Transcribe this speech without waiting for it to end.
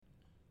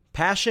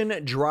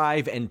Passion,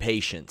 drive, and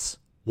patience.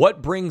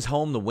 What brings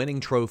home the winning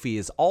trophy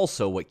is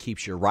also what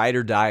keeps your ride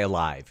or die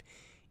alive.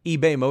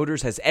 eBay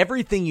Motors has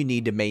everything you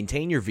need to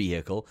maintain your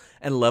vehicle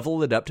and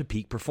level it up to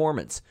peak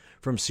performance.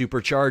 From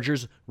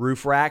superchargers,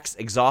 roof racks,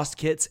 exhaust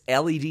kits,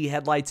 LED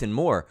headlights, and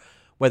more.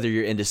 Whether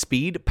you're into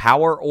speed,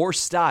 power, or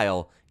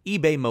style,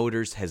 eBay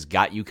Motors has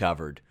got you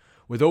covered.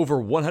 With over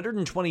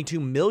 122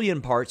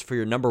 million parts for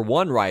your number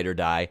one ride or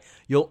die,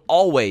 you'll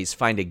always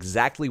find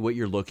exactly what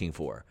you're looking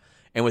for.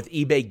 And with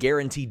eBay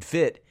Guaranteed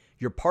Fit,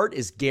 your part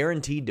is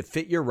guaranteed to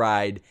fit your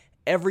ride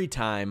every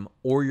time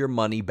or your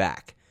money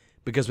back.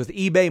 Because with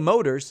eBay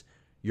Motors,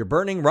 you're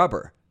burning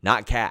rubber,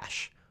 not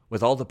cash.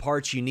 With all the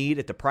parts you need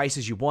at the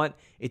prices you want,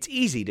 it's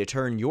easy to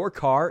turn your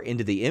car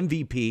into the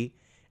MVP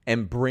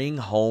and bring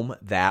home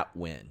that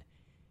win.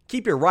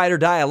 Keep your ride or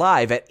die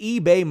alive at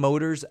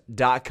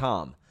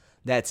ebaymotors.com.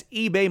 That's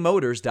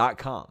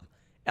ebaymotors.com.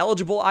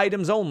 Eligible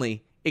items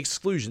only.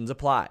 Exclusions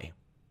apply.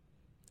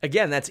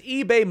 Again, that's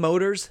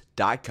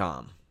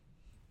ebaymotors.com.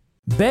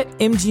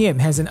 BetMGM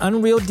has an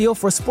unreal deal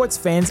for sports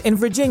fans in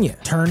Virginia.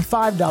 Turn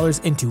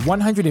 $5 into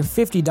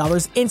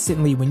 $150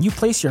 instantly when you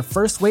place your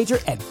first wager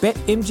at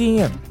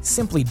BetMGM.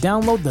 Simply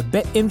download the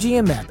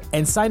BetMGM app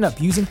and sign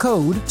up using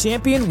code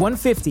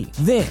Champion150.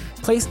 Then,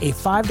 place a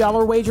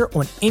 $5 wager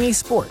on any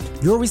sport.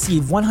 You'll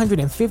receive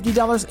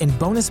 $150 in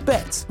bonus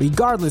bets,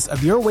 regardless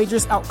of your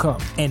wager's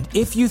outcome. And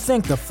if you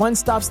think the fun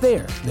stops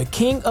there, the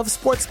King of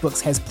Sportsbooks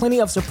has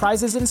plenty of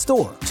surprises in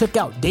store. Check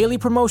out daily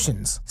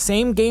promotions,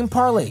 same-game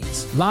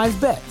parlays, live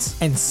bets,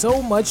 and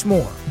so much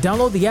more.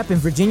 Download the app in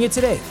Virginia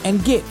today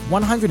and get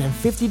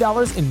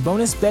 $150 in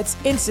bonus bets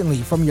instantly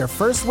from your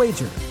first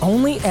wager.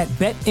 Only at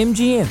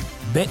BetMGM.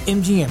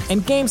 BetMGM and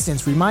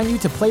GameSense remind you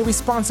to play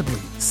responsibly.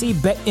 See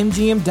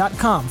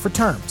BetMGM.com for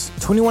terms.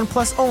 21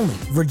 plus only.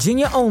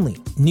 Virginia only.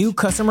 New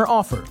customer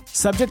offer.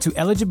 Subject to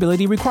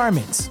eligibility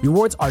requirements.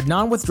 Rewards are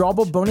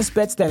non-withdrawable bonus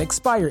bets that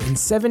expire in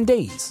 7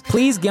 days.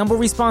 Please gamble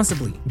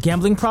responsibly.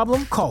 Gambling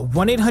problem? Call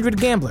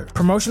 1-800-GAMBLER.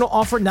 Promotional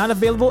offer not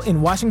available in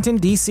Washington,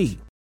 D.C.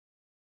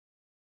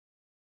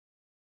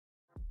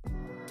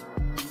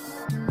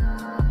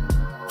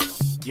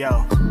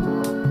 Yo.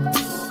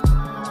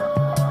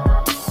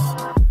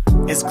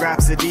 It's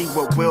Grapsody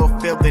with Will,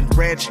 Phil, and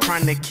Reg,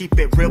 trying to keep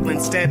it real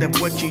instead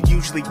of what you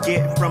usually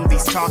get from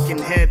these talking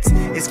heads.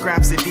 It's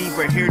Grapsody,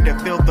 we're here to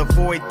fill the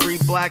void. 3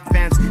 black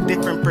fans,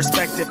 different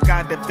perspective,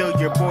 gotta fill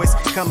your voice.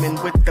 Coming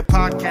with the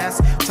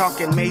podcast,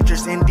 talking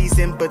majors, indies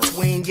in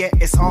between. Yeah,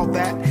 it's all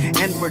that,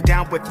 and we're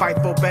down with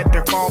Fightful,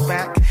 better fall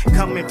back.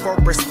 Coming for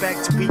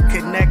respect, we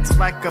connect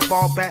like a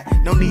ball bat.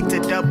 No need to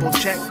double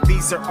check,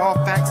 these are all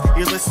facts.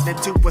 You're listening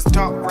to us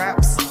talk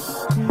raps.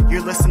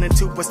 You're listening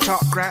to us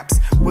talk raps.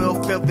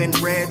 Will, Phil, and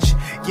Reg.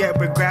 Yeah,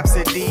 we're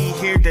Grapsody,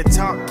 here to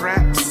talk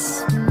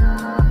raps.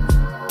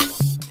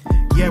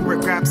 Yeah, we're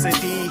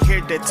Grapsody,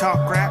 here to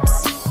talk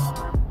raps.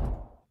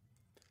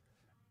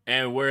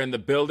 And we're in the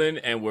building,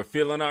 and we're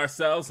feeling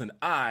ourselves, and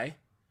I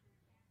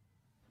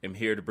am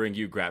here to bring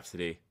you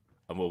Grapsody.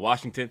 I'm Will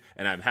Washington,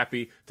 and I'm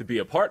happy to be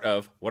a part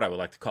of what I would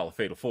like to call a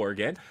Fatal Four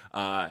again.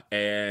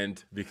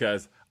 And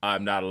because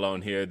I'm not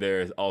alone here,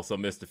 there's also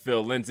Mr.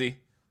 Phil Lindsay.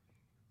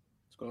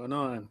 Going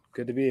on?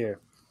 Good to be here.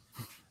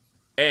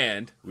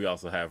 And we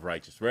also have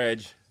Righteous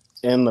Reg.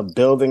 In the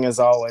building, as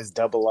always,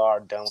 double R,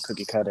 dumb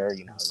cookie cutter.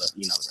 You know the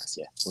rest.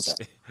 Yeah, what's up?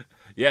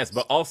 Yes,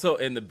 but also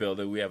in the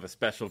building, we have a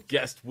special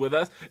guest with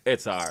us.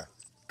 It's our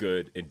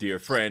good and dear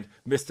friend,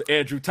 Mr.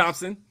 Andrew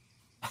Thompson.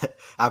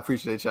 I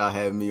appreciate y'all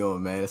having me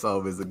on, man. It's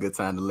always a good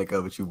time to link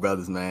up with you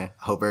brothers, man.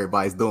 I hope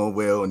everybody's doing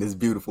well and it's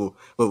beautiful.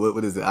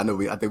 What is it? I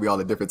think we all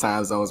in different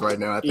time zones right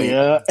now. I think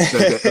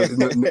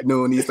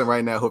noon Eastern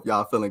right now. Hope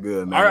y'all feeling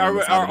good, man.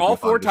 Are all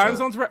 4 time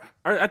zones?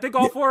 I think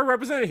all 4 are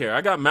represented here.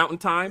 I got Mountain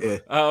Time.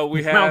 Yeah.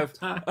 We have.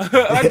 I'm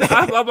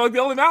like the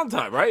only Mountain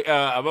Time, right?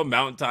 I'm a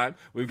Mountain Time.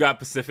 We've got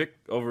Pacific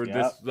over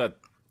this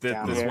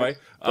way.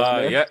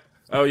 Yeah.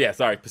 Oh, yeah,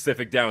 sorry,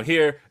 Pacific down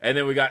here, and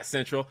then we got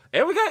Central,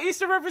 and we got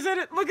Eastern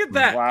represented. Look at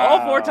that. Wow.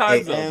 All 4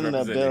 time zones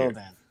represented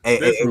here.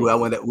 Hey, I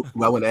want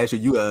to ask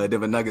you,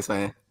 Denver Nuggets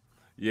fan.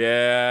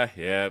 Yeah,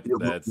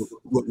 that's...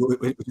 What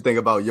you think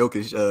about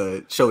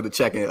Jokic shoulder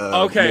checking?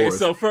 Okay, wars?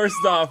 So first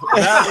off,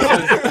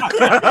 that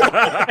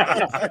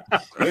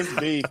was... It's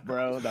beef,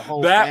 bro. The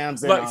whole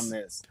fam's in on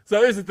this.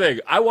 So here's the thing.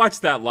 I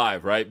watched that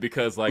live, right?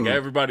 Because,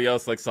 everybody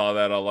else, saw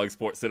that on,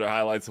 Sports Center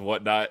highlights and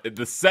whatnot.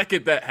 The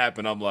second that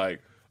happened, I'm like...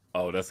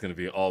 Oh, that's gonna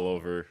be all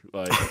over.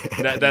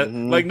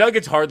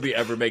 Nuggets hardly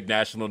ever make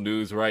national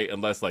news, right?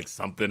 Unless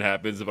something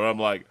happens. But I'm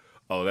like,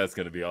 oh, that's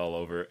gonna be all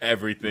over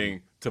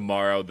everything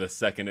tomorrow. The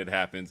second it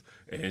happens,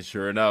 and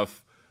sure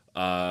enough,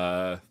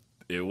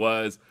 it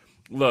was.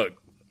 Look,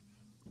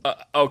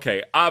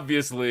 okay.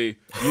 Obviously,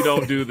 you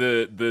don't do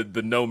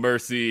the no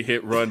mercy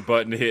hit run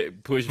button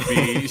hit push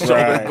B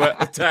shoulder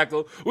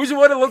tackle, which is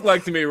what it looked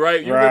like to me,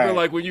 right? You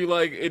remember when you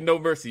in no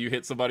mercy you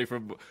hit somebody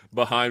from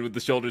behind with the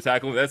shoulder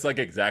tackle. That's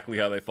exactly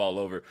how they fall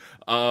over.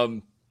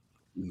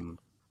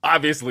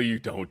 Obviously, you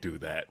don't do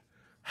that.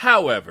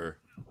 However,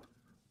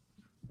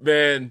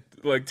 man,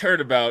 like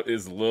turnabout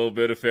is a little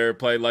bit of fair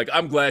play. Like,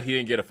 I'm glad he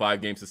didn't get a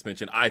 5-game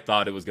suspension. I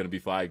thought it was going to be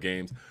 5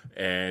 games,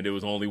 and it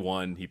was only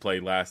 1. He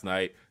played last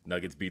night.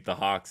 Nuggets beat the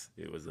Hawks.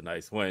 It was a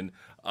nice win.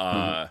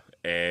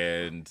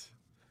 And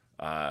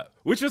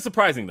which was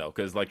surprising, though,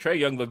 because, like, Trae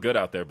Young looked good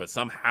out there, but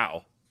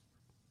somehow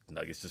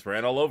Nuggets just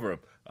ran all over him.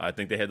 I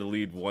think they had the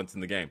lead once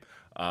in the game.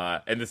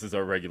 And this is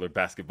our regular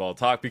basketball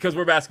talk because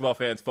we're basketball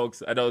fans,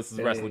 folks. I know this is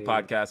a wrestling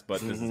podcast, but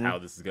this is how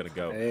this is going to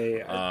go.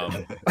 Hey,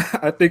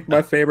 I think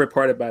my favorite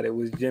part about it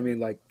was Jimmy,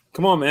 like,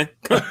 come on, man.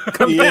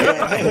 Come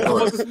back.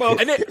 Smoke the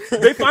smoke. And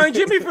they find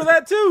Jimmy for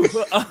that, too.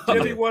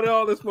 Jimmy wanted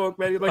all the smoke,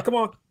 man. He's like, come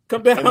on.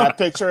 Come down. And that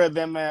picture of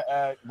them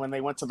when they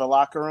went to the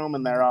locker room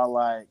and they're all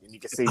like, and you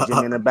can see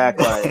Jimmy in the back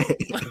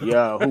like,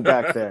 yo, who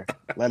back there?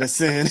 Let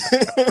us in.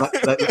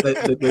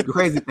 The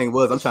crazy thing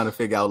was, I'm trying to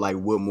figure out like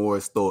what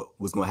Morris thought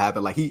was going to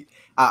happen. Like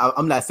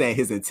I'm not saying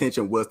his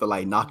intention was to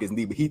like knock his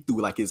knee, but he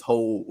threw like his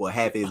whole or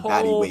half his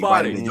body weight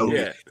right into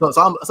Jokic. Yeah.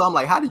 So I'm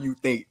like, how do you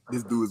think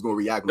this dude is going to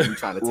react when you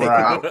trying to take him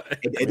out?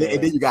 And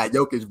then you got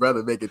Jokic's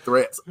brother making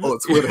threats on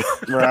Twitter.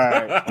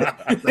 Right.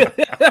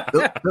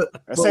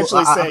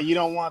 Essentially saying you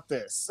don't want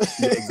this.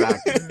 Yeah,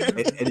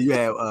 exactly. and you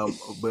have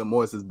but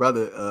Morris's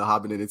brother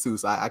hopping in it too.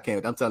 So I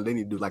can't. I'm telling you, they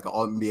need to do like an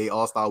NBA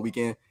All-Star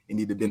weekend. It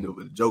need to be the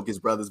Jokic's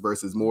brothers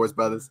versus Morris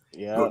brothers.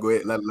 Yeah. Go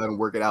ahead, let them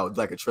work it out. It's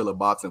like a Triller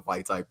boxing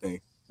fight type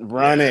thing.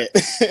 Run it.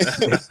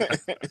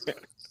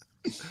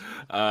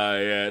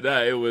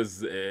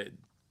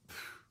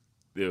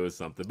 It was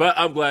something. But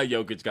I'm glad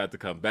Jokic got to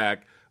come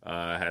back.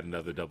 Had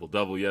another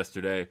double-double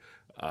yesterday,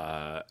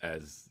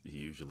 as he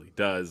usually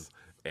does.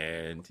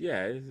 And,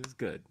 yeah, it's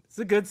good. It's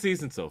a good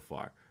season so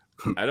far.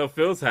 I know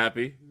Phil's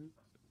happy.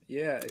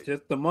 Yeah,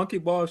 just the monkey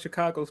ball of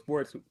Chicago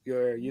sports.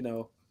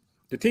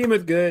 The team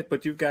is good,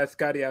 but you've got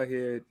Scotty out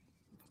here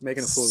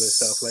making a fool of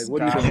himself. Like,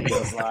 what are you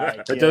doing?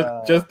 Like,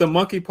 just the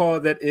monkey paw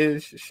that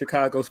is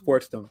Chicago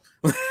sportsdom.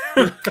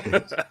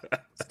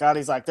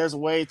 Scotty's like, there's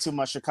way too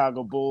much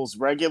Chicago Bulls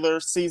regular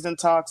season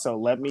talk, so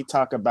let me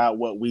talk about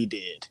what we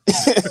did.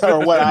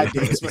 Or what I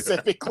did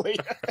specifically.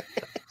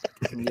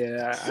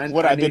 Yeah.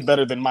 I did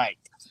better than Mike.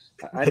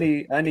 I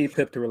need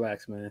Pip to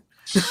relax, man.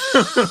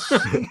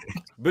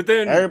 But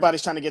then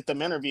everybody's trying to get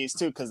them interviews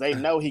too because they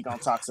know he gonna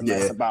talk some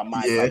mess about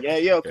Mike.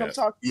 Yeah. Like, come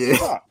talk. Yeah.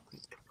 Talk.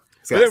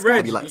 But then,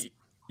 Reg,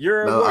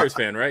 you're a Warriors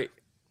fan, right?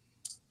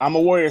 I'm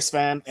a Warriors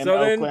fan in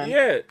Oakland.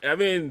 Then, I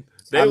mean,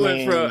 I don't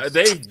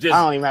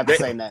even have to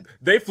say that.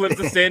 They flipped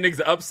the standings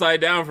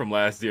upside down from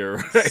last year,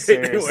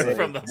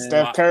 right?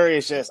 Steph Curry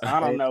is just, I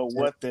don't know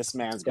what this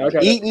man's been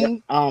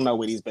eating. I don't know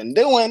what he's been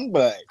doing,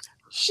 but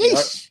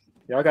sheesh.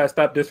 Y'all gotta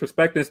stop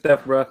disrespecting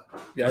Steph, bro.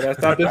 Y'all gotta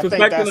stop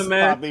disrespecting him,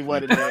 man. Probably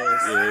what it is.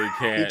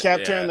 He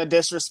kept hearing the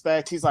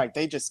disrespect. He's like,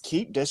 they just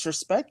keep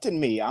disrespecting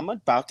me. I'm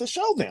about to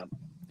show them.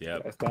 Yeah,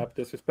 stop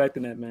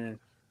disrespecting that man.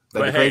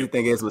 Like the crazy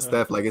thing is with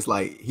Steph, like it's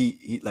like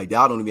he like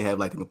y'all don't even have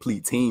like the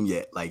complete team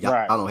yet. Like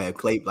y'all don't have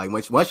Clay. Like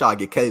once y'all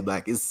get Clay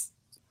back,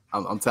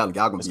 I'm telling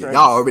y'all gonna be y'all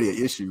already an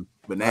issue.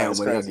 But now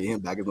when y'all get him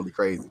back, it's gonna be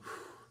crazy.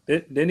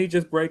 Didn't he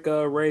just break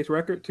Ray's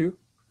record too?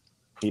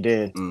 He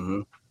did.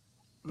 Mm-hmm.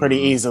 Pretty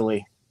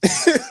easily.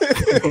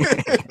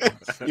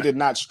 He did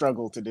not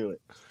struggle to do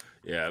it.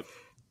 Yeah.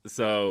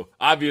 So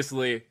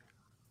obviously,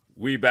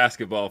 we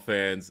basketball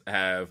fans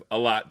have a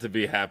lot to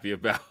be happy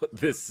about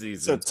this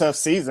season. It's a tough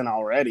season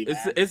already.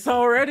 It's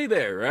already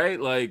there, right?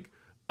 Like,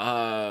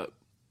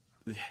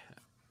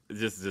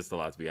 just a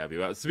lot to be happy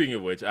about. Speaking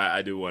of which,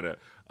 I do want to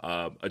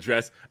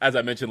address, as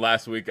I mentioned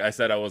last week, I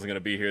said I wasn't going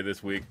to be here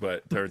this week,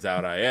 but turns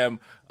out I am,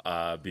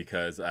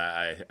 because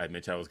I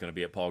mentioned I was going to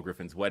be at Paul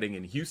Griffin's wedding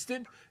in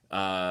Houston,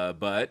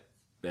 but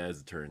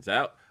as it turns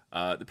out,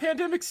 the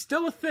pandemic's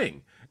still a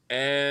thing,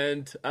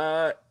 and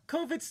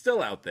COVID's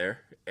still out there,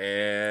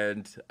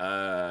 and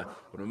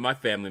one of my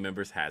family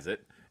members has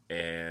it,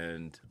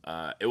 and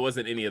it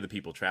wasn't any of the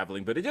people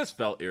traveling, but it just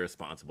felt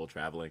irresponsible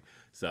traveling,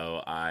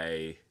 so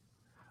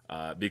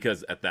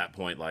because at that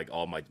point, like,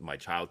 all my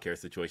childcare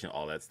situation,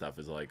 all that stuff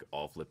is, like,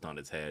 all flipped on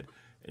its head,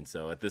 and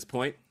so at this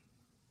point,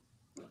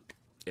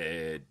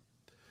 I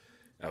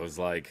was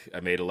like,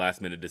 I made a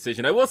last-minute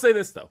decision. I will say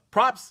this, though.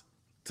 Props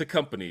to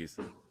companies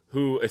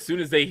who, as soon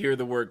as they hear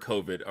the word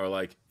COVID, are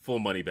like, full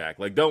money back.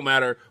 Like, don't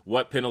matter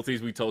what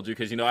penalties we told you,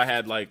 because, I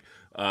had, like,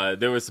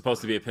 there was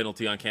supposed to be a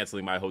penalty on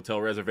canceling my hotel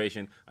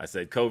reservation. I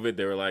said COVID.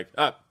 They were like,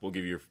 we'll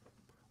give you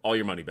all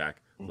your money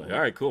back. Mm-hmm. Like,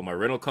 all right, cool. My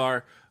rental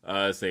car,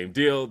 same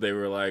deal. They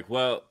were like,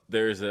 well,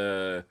 there's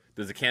a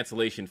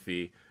cancellation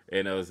fee.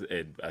 And I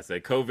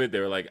said COVID. They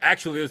were like,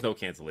 actually, there's no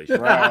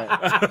cancellation.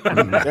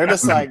 Right. They're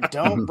just like,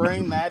 don't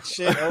bring that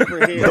shit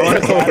over here.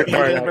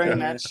 Don't bring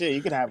that shit.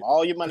 You can have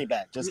all your money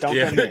back. Just don't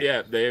come in.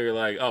 Yeah, they were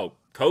like, oh,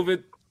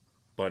 COVID,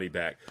 money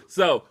back.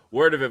 So,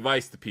 word of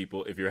advice to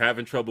people, if you're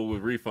having trouble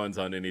with refunds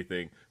on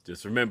anything,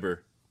 just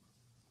remember,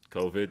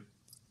 COVID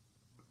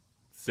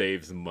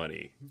saves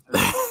money.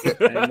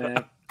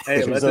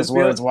 Hey, use those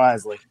words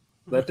wisely.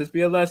 Let this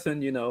be a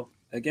lesson,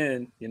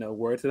 Again,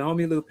 word to the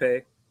homie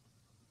Lupe.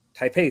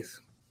 Tight pace.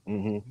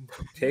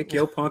 Take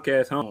your punk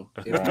ass home.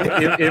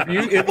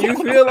 If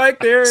you feel like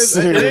there is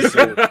an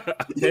issue,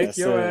 take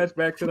your ass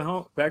back to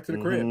the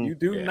crib. You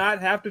do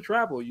not have to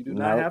travel. You do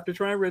not have to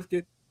try and risk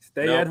it.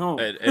 Stay at home.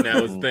 And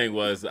that was the thing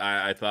was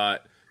I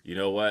thought, you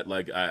know what,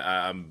 like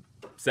I'm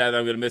sad that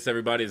I'm going to miss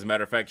everybody. As a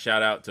matter of fact,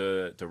 shout out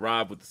to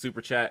Rob with the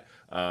super chat.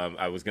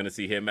 I was going to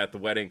see him at the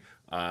wedding,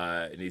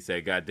 and he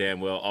said, "God damn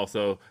well."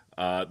 Also,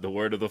 the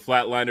word of the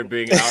flatliner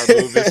being our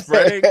move is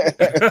spreading.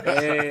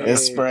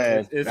 It's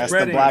spread. That's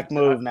spreading. The black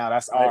move now.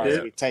 That's ours.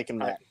 We're taking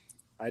that.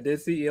 I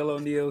did see El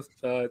O'Neal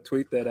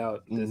tweet that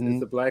out. It's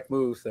the black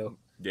move, so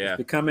yeah, it's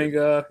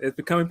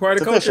becoming part of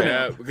the culture.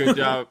 Yeah, good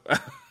job.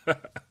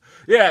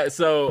 Yeah,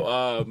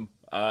 so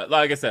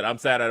like I said, I'm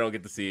sad I don't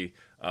get to see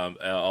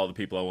all the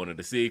people I wanted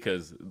to see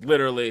because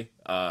literally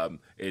a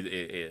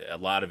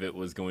lot of it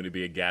was going to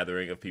be a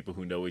gathering of people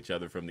who know each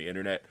other from the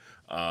internet,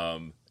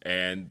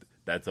 and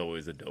that's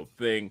always a dope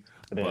thing.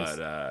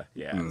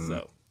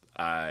 So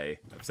I'm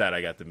sad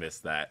I got to miss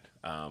that.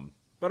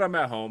 But I'm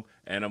at home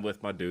and I'm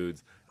with my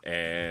dudes,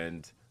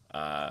 and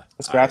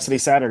it's Grapsody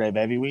Saturday,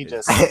 baby. We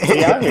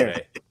out here.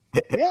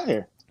 We out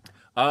here.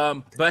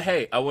 But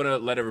hey, I want to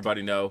let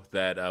everybody know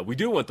that we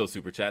do want those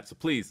super chats, so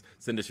please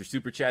send us your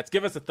super chats.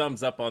 Give us a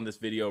thumbs up on this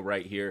video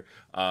right here,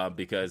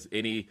 because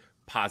any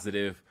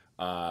positive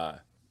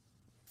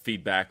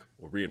feedback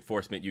or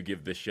reinforcement you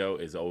give this show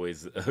is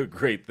always a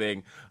great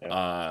thing.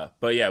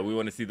 But yeah, we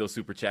want to see those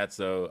super chats,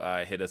 so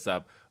hit us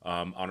up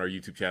on our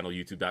YouTube channel,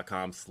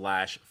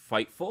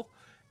 youtube.com/Fightful.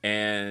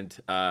 And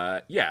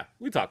yeah,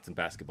 we talked some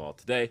basketball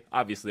today.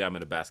 Obviously, I'm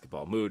in a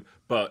basketball mood,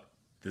 but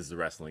this is a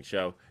wrestling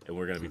show, and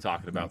we're going to be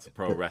talking about some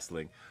pro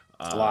wrestling.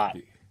 A lot.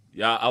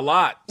 Yeah, a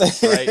lot,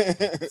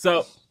 right?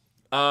 So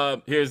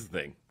here's the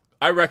thing.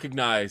 I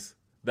recognize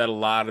that a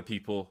lot of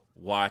people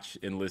watch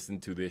and listen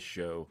to this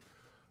show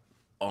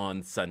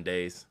on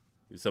Sundays.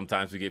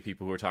 Sometimes we get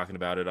people who are talking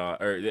about it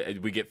or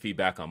we get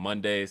feedback on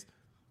Mondays.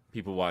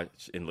 People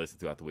watch and listen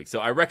throughout the week. So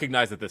I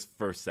recognize that this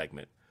first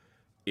segment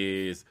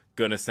is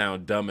going to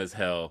sound dumb as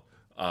hell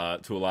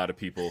to a lot of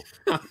people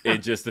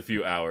in just a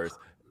few hours.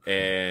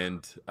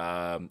 And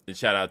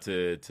shout out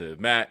to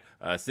Matt,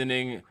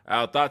 sending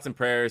out thoughts and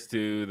prayers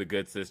to the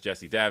good sis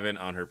Jessie Davin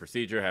on her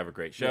procedure. Have a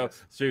great show.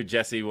 Yes. It's true.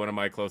 Jessie, one of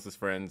my closest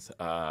friends,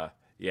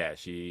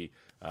 she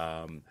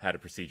had a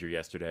procedure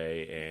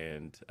yesterday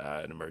and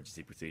an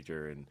emergency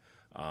procedure. And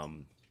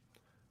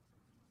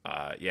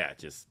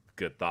just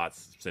good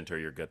thoughts. Send her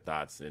your good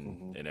thoughts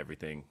and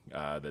everything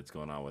that's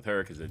going on with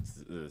her because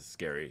it's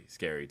scary,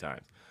 scary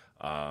times.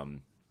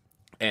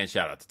 And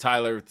shout out to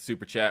Tyler with the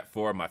super chat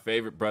for my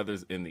favorite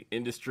brothers in the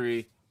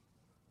industry.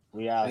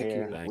 We out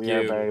here. We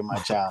are very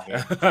much out here.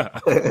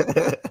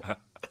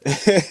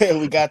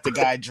 We got the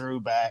guy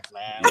Drew back,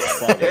 man.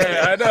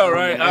 Yeah, I know,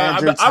 right?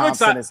 I'm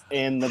excited. Is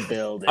in the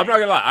building. I'm not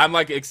gonna lie. I'm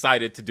like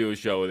excited to do a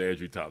show with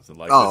Andrew Thompson.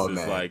 Like,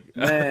 this is like,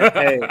 man.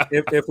 Hey,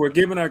 if we're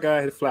giving our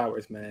guy his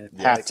flowers, man,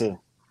 have to.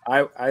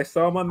 I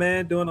saw my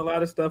man doing a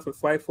lot of stuff with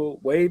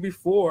Fightful way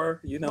before,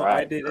 right.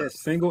 I did a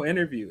single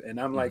interview, and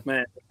I'm like,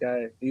 man, this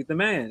guy, he's the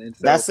man. And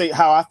so, that's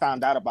how I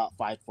found out about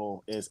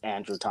Fightful is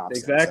Andrew Thompson.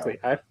 Exactly.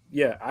 So.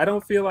 I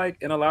don't feel like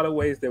in a lot of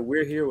ways that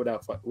we're here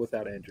without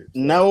Andrew. So.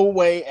 No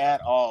way at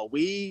all.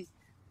 We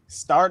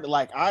started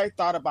I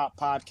thought about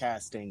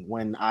podcasting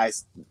when I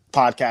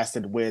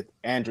podcasted with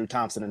Andrew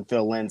Thompson and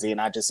Phil Lindsay, and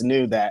I just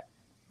knew that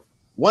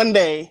one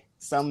day,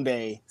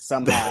 someday,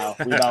 somehow,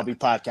 we'd all be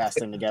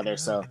podcasting together.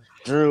 So,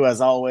 Drew,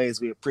 as always,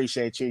 we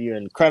appreciate you. You're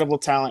an incredible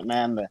talent,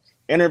 man. The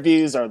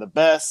interviews are the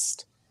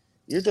best.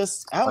 You're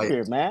just out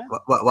here, man.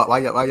 Why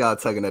y'all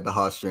tugging at the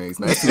heartstrings,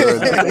 man? It's too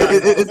early.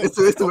 It's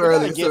too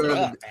early. It's too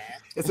early.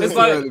 It's too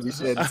early to be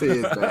shedding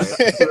tears, man.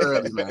 It's too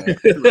early, man.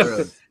 It's too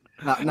early.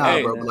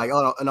 Hey, bro. But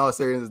in all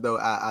seriousness, though,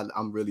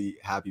 I'm really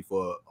happy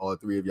for all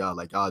three of y'all.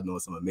 Like, y'all doing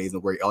some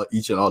amazing work,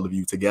 each and all of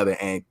you together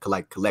and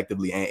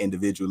collectively and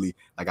individually.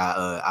 Like,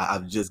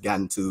 I've just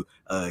gotten to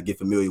get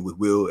familiar with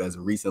Will as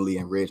recently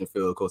and Reg and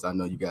Phil. Of course, I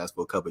know you guys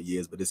for a couple of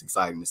years, but it's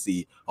exciting to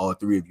see all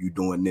three of you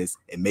doing this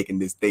and making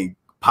this thing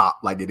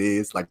pop like it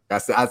is. Like I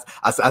said,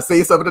 I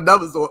see some of the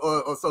numbers on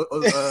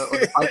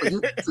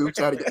the YouTube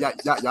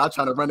chat. Y'all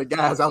trying to run the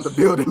guys out the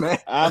building, man.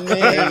 I mean,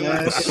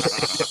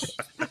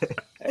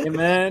 hey,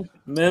 man,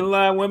 men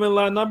lie, women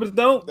lie, numbers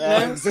don't.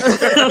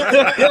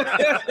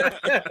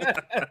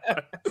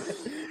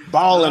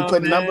 Balling,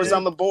 putting numbers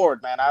on the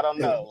board, man. I don't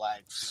know.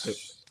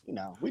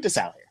 We just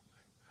out here.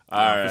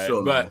 All right,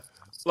 sure, but man.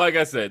 Like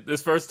I said,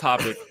 this first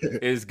topic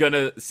is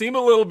gonna seem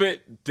a little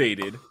bit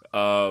dated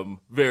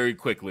very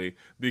quickly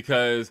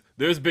because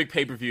there's a big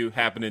pay-per-view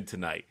happening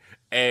tonight,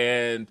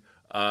 and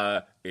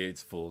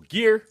it's Full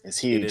Gear. It's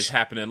huge. It is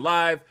happening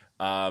live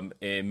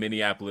in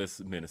Minneapolis,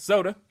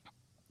 Minnesota.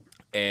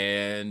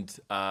 And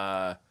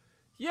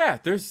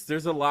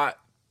there's a lot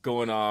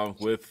going on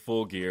with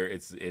Full Gear.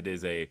 It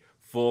is a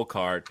full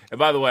card. And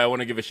by the way, I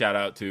want to give a shout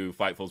out to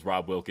Fightful's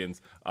Rob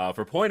Wilkins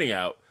for pointing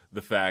out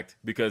the fact,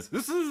 because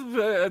this is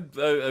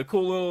a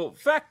cool little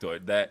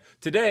factoid, that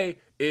today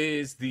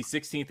is the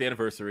 16th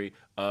anniversary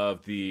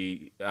of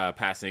the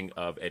passing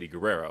of Eddie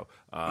Guerrero.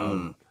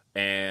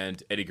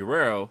 and Eddie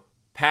Guerrero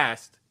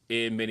passed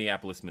in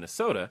Minneapolis,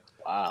 Minnesota.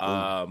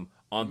 Wow.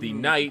 On the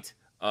night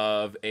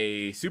of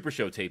a Super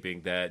Show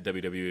taping that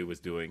WWE was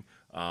doing,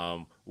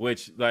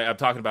 which like, I'm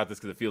talking about this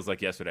because it feels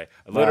like yesterday.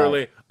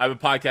 Literally, I've been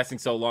podcasting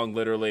so long,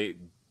 literally,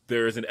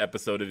 there is an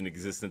episode in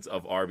existence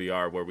of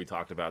RBR where we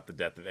talked about the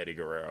death of Eddie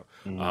Guerrero.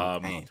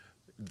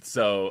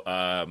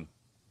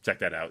 Check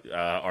that out,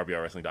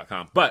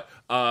 rbrwrestling.com. But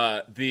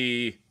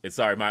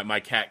my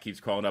cat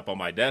keeps crawling up on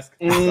my desk.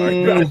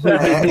 Sorry. I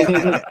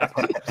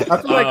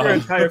feel like your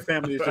entire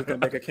family is just gonna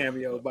make a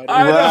cameo.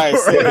 Right,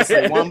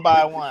 seriously, one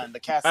by one.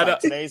 The cat's like,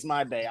 today's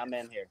my day. I'm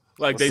in here.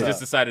 Like they just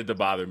decided to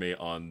bother me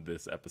on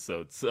this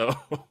episode, so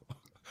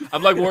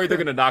I'm like worried they're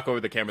gonna knock over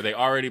the camera. They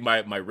already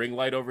my ring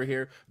light over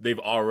here. They've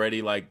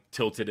already like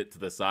tilted it to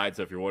the side.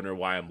 So if you're wondering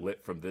why I'm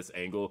lit from this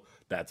angle,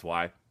 that's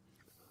why.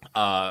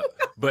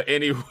 But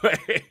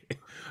anyway,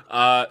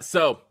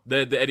 so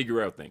the Eddie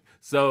Guerrero thing.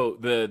 So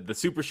the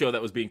Super Show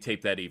that was being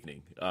taped that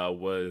evening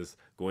was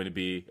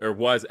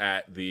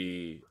at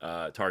the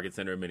Target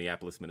Center in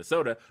Minneapolis,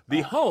 Minnesota,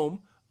 the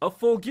home of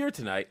Full Gear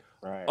tonight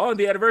on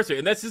the anniversary.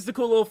 And that's just a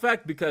cool little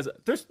fact because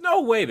there's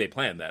no way they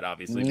planned that,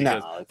 obviously,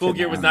 because Full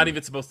Gear was not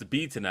even supposed to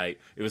be tonight.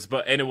 And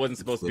it wasn't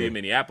supposed to be in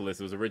Minneapolis.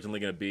 It was originally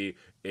going to be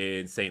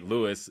in St.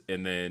 Louis,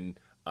 and then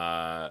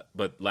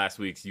but last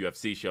week's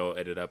UFC show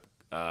ended up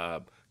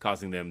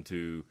causing them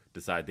to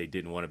decide they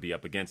didn't want to be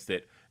up against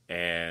it.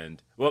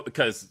 And, well,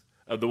 because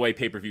of the way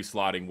pay-per-view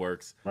slotting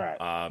works,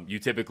 you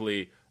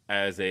typically,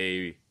 as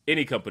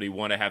any company,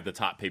 want to have the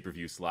top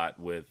pay-per-view slot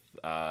with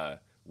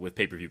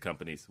pay-per-view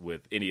companies,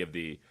 with any of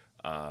the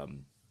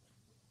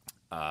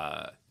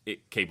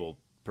cable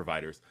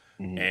providers.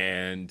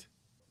 And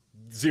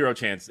zero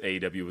chance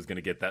AEW was going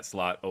to get that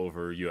slot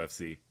over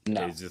UFC.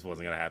 No. It just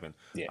wasn't going to happen.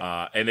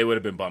 And they would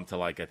have been bumped to,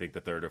 like, I think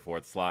the third or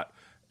fourth slot.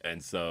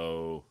 And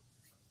so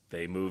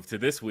they moved to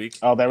this week.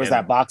 Oh, there was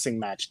that boxing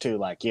match too.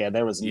 Like,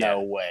 there was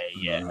no way.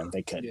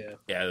 They couldn't.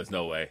 Yeah, there's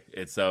no way.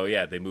 And so,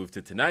 they moved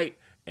to tonight.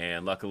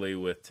 And luckily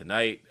with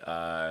tonight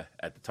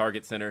at the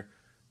Target Center,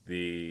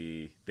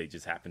 they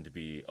just happened to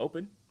be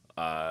open.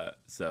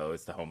 So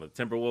it's the home of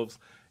the Timberwolves.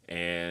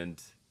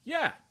 And,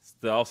 it's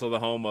also the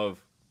home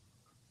of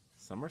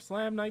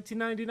SummerSlam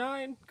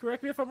 1999.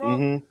 Correct me if I'm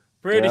wrong.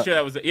 Pretty sure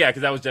that was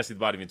because that was Jesse the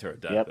Body Ventura,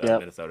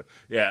 Minnesota.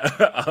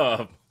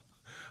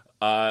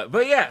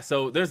 But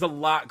so there's a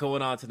lot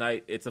going on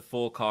tonight. It's a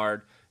full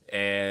card,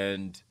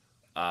 and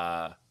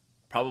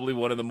probably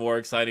one of the more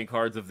exciting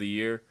cards of the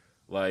year.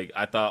 Like,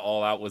 I thought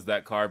All Out was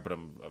that card, but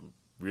I'm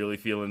really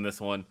feeling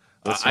this one.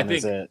 I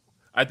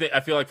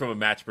feel like from a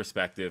match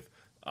perspective,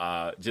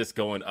 just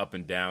going up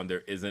and down,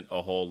 there isn't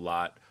a whole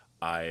lot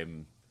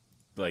I'm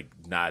like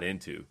not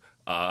into.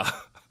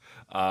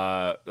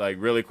 Like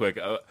really quick,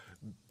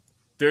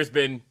 there's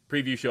been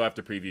preview show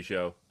after preview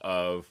show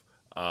of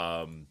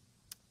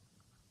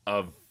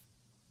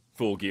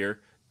Full Gear,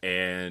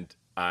 and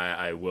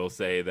I will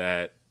say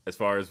that as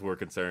far as we're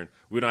concerned,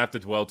 we don't have to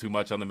dwell too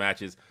much on the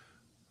matches,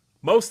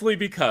 mostly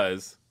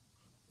because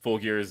Full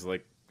Gear is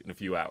like in a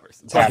few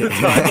hours. A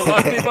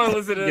lot of people are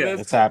listening to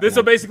this. This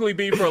will basically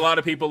be for a lot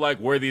of people like,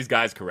 were these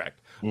guys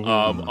correct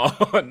on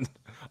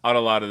a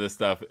lot of this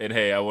stuff? And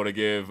hey, I want to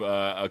give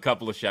a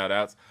couple of shout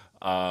outs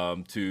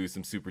to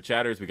some super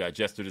chatters. We got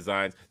Jester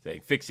Designs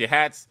saying, fix your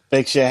hats.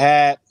 Fix your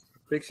hat.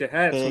 Fix your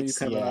hats when you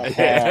come out.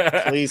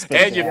 Please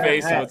fix and your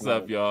face. What's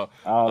up,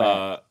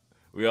 y'all?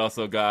 We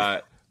also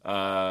got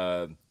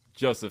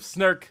Joseph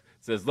Snirk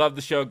says, love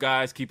the show,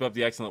 guys. Keep up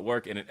the excellent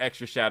work. And an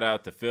extra shout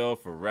out to Phil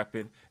for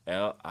repping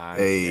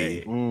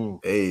LIA.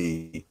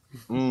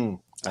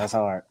 That's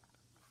hard.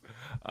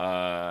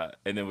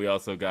 And then we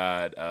also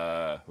got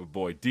our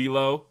boy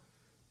D-Lo.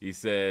 He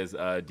says,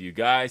 do you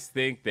guys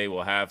think they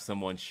will have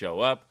someone show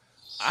up?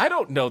 I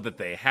don't know that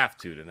they have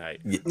to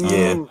tonight.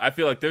 I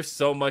feel like there's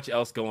so much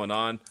else going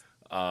on.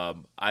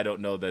 I don't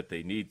know that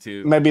they need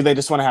to. Maybe they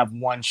just want to have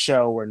one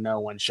show where no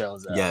one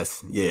shows up.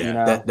 Yes, You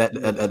know?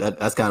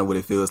 That's kind of what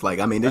it feels like.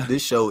 I mean,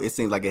 this show, it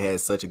seems like it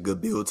has such a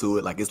good build to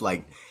it. Like, it's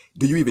like,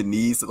 do you even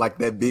need like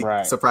that big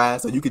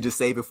surprise? So you could just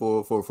save it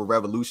for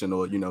Revolution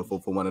or for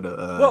one of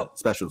the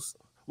specials.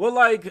 Well,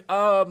 like,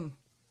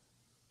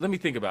 let me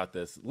think about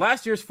this.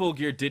 Last year's Full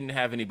Gear didn't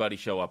have anybody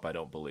show up, I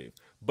don't believe.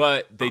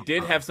 But they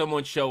did have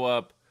someone show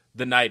up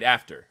the night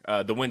after,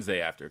 the Wednesday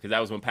after, because that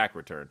was when Pac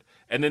returned.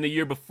 And then the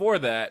year before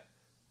that,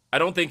 I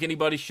don't think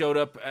anybody showed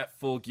up at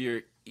Full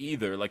Gear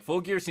either. Like,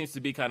 Full Gear seems to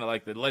be kind of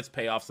like the let's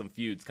pay off some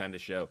feuds kind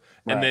of show.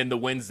 And then the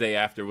Wednesday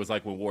after was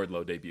like when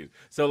Wardlow debuted.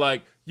 So,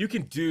 like, you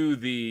can do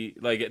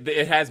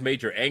it has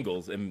major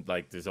angles, and,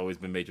 like, there's always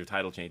been major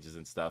title changes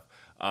and stuff.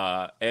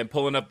 And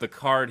pulling up the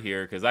card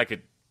here, because I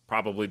could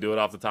probably do it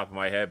off the top of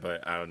my head,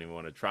 but I don't even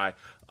want to try.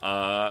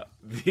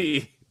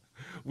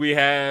 We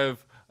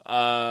have,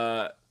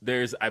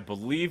 there's, I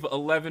believe,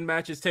 10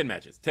 matches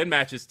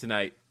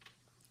tonight,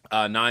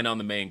 9 on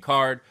the main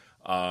card.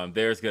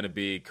 There's going to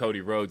be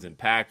Cody Rhodes and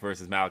Pac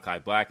versus Malachi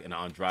Black and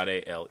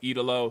Andrade El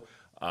Idolo.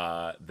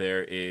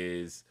 There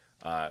is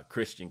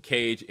Christian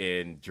Cage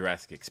in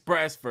Jurassic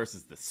Express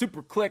versus the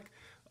Super Click.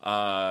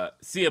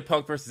 CM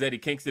Punk versus Eddie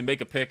Kingston.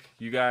 Make a pick,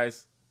 you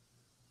guys.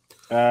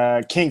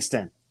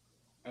 Kingston.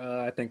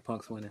 I think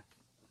Punk's winning.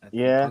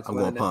 I'm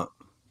going Punk.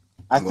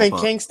 I think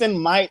Kingston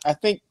might. I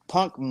think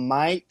Punk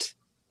might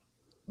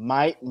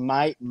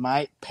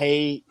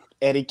pay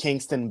Eddie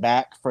Kingston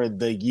back for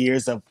the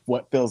years of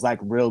what feels like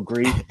real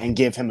grief and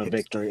give him a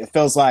victory. It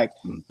feels like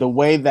the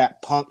way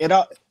that Punk,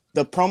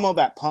 the promo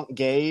that Punk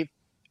gave,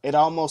 it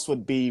almost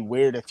would be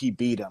weird if he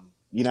beat him.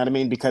 You know what I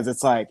mean? Because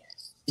it's like,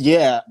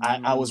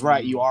 I was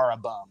right. You are a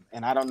bum,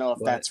 and I don't know if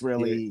that's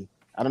really.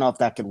 I don't know if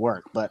that could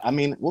work, but I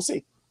mean, we'll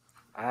see.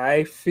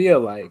 I feel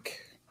like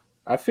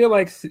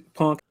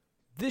Punk.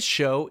 This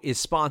show is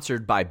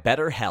sponsored by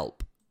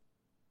BetterHelp.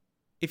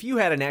 If you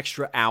had an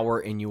extra hour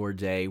in your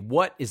day,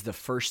 what is the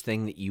first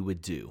thing that you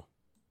would do?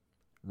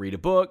 Read a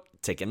book,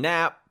 take a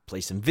nap,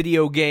 play some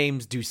video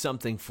games, do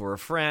something for a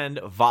friend,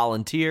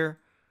 volunteer.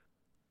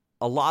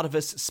 A lot of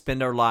us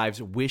spend our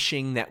lives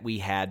wishing that we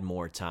had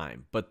more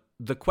time. But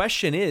the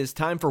question is,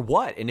 time for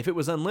what? And if it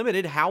was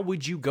unlimited, how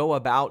would you go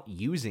about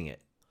using it?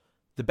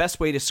 The best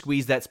way to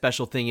squeeze that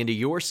special thing into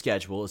your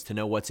schedule is to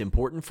know what's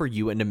important for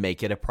you and to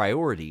make it a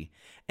priority.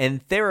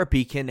 And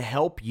therapy can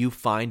help you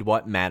find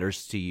what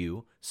matters to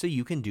you so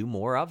you can do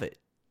more of it.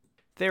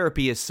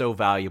 Therapy is so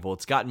valuable.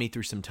 It's gotten me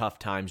through some tough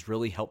times,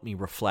 really helped me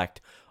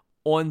reflect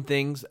on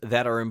things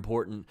that are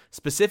important,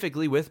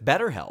 specifically with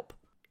BetterHelp.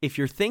 If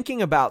you're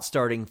thinking about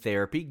starting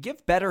therapy,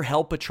 give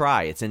BetterHelp a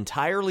try. It's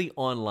entirely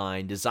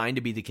online, designed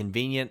to be the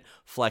convenient,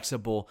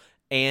 flexible,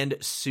 and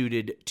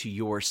suited to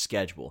your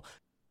schedule.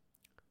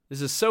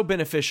 This is so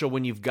beneficial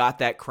when you've got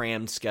that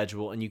crammed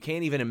schedule and you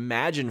can't even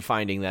imagine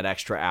finding that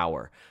extra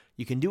hour.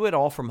 You can do it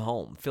all from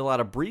home. Fill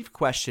out a brief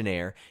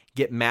questionnaire,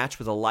 get matched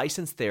with a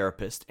licensed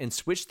therapist, and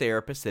switch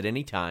therapists at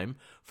any time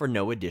for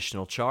no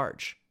additional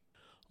charge.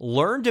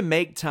 Learn to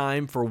make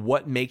time for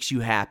what makes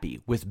you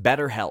happy with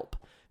BetterHelp.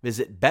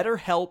 Visit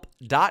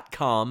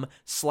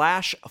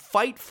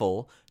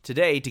BetterHelp.com/Fightful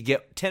today to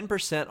get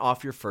 10%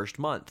 off your first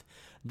month.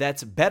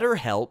 That's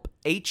BetterHelp,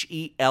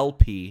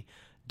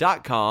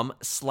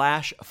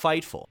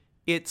 HELP.com/Fightful.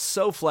 It's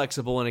so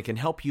flexible and it can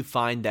help you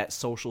find that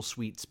social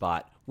sweet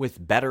spot with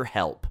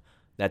BetterHelp.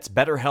 That's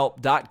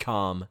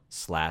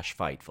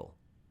BetterHelp.com/Fightful.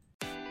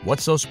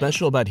 What's so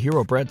special about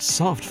Hero Bread's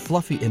soft,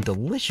 fluffy, and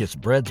delicious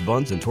breads,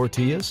 buns, and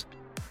tortillas?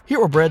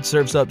 Hero Bread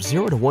serves up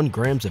 0 to 1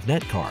 grams of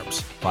net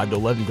carbs, 5 to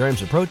 11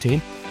 grams of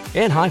protein,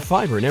 and high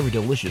fiber in every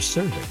delicious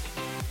serving.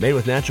 Made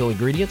with natural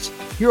ingredients,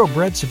 Hero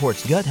Bread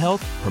supports gut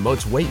health,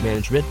 promotes weight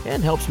management,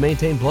 and helps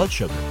maintain blood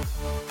sugar.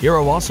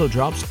 Hero also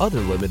drops other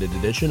limited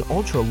edition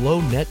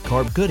ultra-low net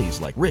carb goodies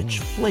like rich,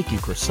 flaky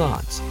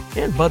croissants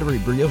and buttery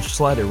brioche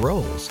slider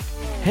rolls.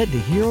 Head to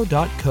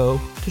hero.co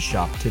to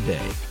shop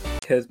today.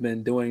 Has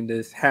been doing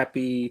this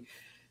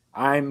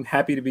I'm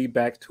happy to be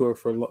back tour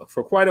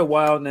for quite a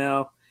while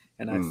now,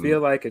 and I feel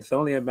like it's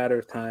only a matter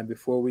of time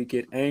before we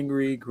get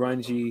angry,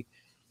 grungy,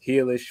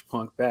 heelish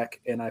Punk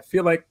back, and I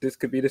feel like this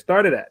could be the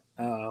start of that.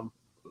 I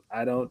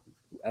don't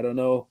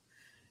know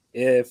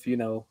if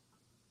it'll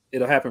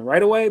happen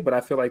right away, but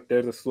I feel like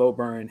there's a slow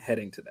burn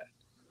heading to that.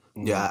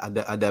 Yeah, I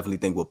definitely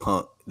think with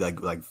Punk,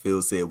 like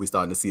Phil said, we're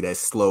starting to see that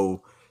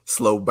slow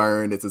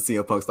burn. It's a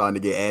CM Punk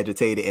starting to get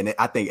agitated, and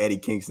I think Eddie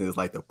Kingston is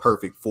like the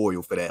perfect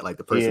foil for that. Like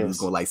the person who's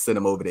gonna like send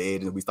him over the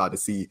edge, and we start to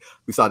see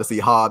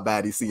hard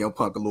body CM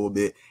Punk a little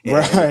bit. And,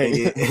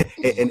 right.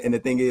 And the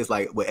thing is,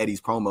 like with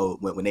Eddie's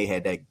promo when they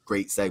had that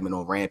great segment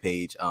on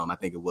Rampage, I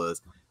think it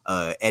was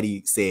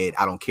Eddie said,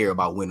 "I don't care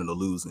about winning or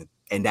losing."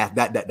 And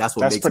that's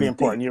what makes pretty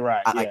important. You're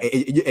right.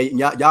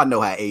 Y'all know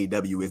how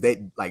AEW is.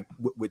 They like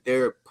with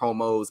their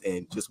promos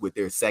and just with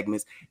their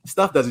segments,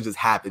 stuff doesn't just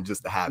happen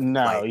just to happen.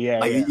 No,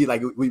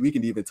 we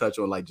can even touch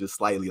on like just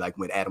slightly like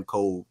when Adam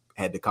Cole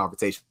had the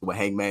conversation with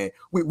Hangman.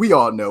 We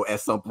all know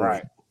at some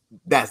point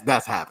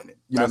that's happening.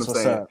 You know what I'm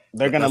saying?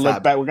 They're gonna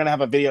look back. We're gonna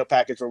have a video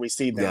package where we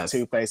see them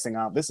two facing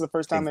off. This is the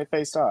first time they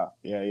faced off.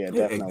 Yeah,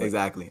 definitely.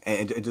 Exactly.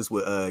 And just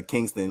with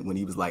Kingston, when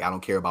he was like, "I don't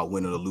care about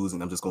winning or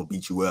losing. I'm just gonna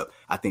beat you up."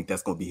 I think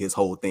that's gonna be his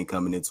whole thing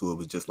coming into it.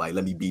 Was just like,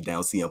 let me beat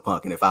down CM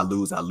Punk, and if I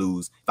lose, I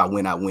lose. If I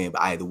win, I win.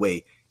 But either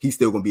way, he's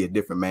still gonna be a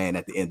different man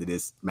at the end of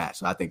this match.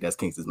 So I think that's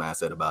Kingston's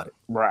mindset about it.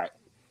 Right.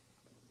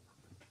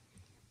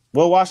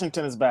 Will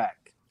Washington is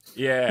back.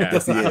 Yeah.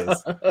 Yes, he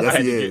is. Yes,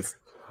 he is.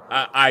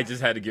 I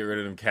just had to get rid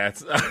of them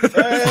cats. I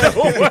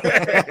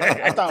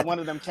thought one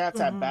of them cats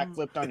had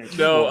backflipped on your keyboard.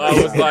 No, I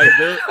was like,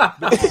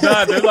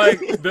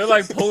 they're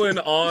like pulling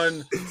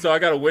on. So I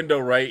got a window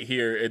right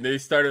here, and they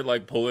started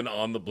like pulling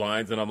on the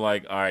blinds, and I'm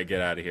like, all right, get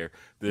out of here.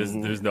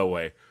 There's no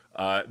way.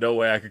 No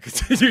way I could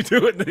continue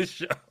doing this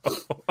show.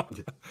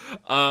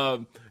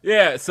 So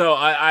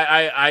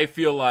I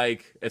feel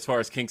like as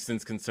far as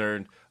Kingston's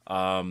concerned,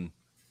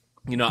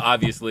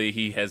 obviously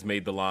he has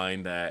made the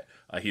line that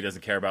he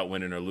doesn't care about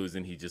winning or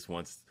losing. He just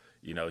wants,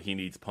 he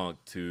needs Punk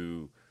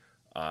to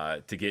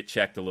get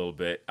checked a little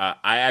bit.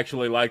 I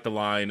actually like the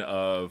line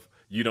of,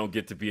 "You don't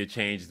get to be a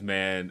changed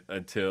man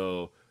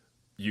until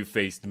you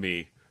faced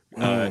me."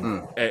 That's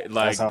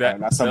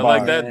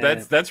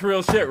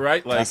real shit,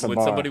 right? Like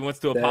when somebody wants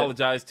to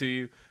apologize to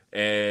you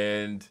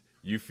and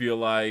you feel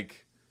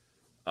like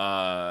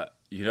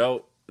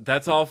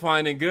that's all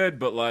fine and good,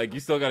 but like you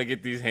still got to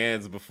get these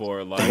hands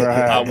before like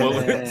I'm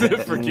willing to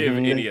forgive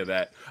any of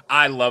that.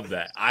 I love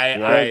that.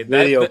 That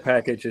video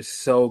package is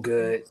so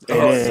good.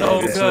 It's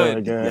so good.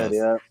 Really good.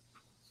 Yes.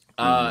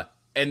 Yeah.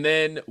 And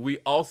then we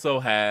also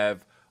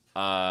have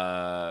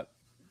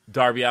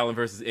Darby Allin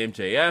versus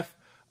MJF.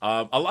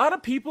 A lot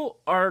of people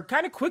are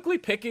kind of quickly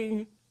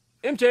picking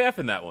MJF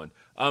in that one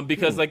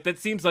because like that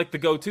seems like the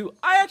go-to.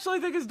 I actually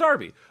think it's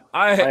Darby.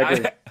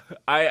 I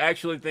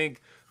actually think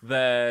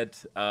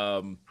that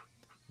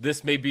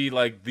this may be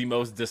like the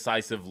most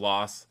decisive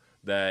loss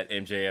that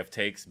MJF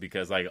takes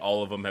because like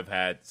all of them have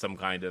had some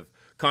kind of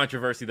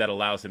controversy that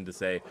allows him to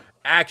say,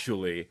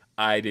 actually,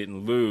 I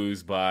didn't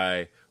lose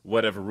by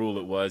whatever rule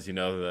it was. He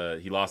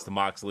lost to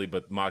Moxley,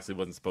 but Moxley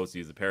wasn't supposed to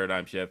use a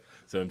paradigm shift,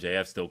 so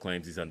MJF still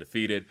claims he's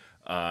undefeated.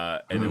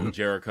 And then with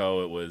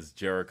Jericho, it was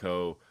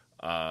Jericho.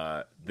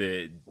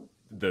 The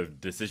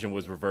decision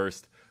was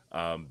reversed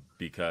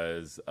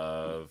because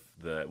of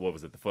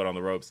the foot on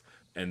the ropes,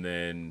 and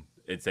then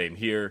it's same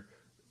here.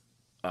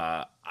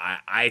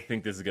 I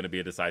think this is going to be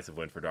a decisive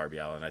win for Darby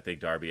Allin. I think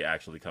Darby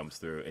actually comes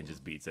through and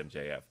just beats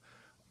MJF.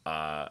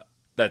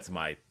 That's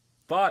my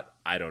thought.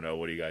 I don't know.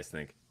 What do you guys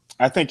think?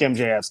 I think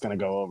MJF's going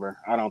to go over.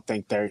 I don't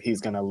think he's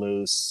going to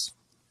lose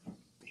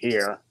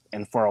here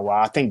and for a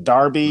while. I think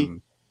Darby,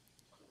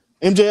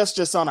 MJF's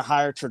just on a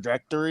higher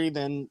trajectory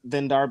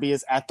than Darby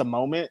is at the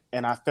moment,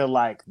 and I feel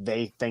like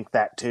they think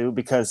that too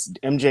because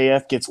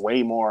MJF gets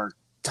way more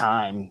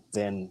time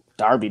than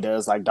Darby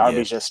does. Like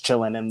Darby's just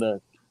chilling in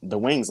the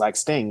wings like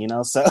Sting,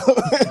 so.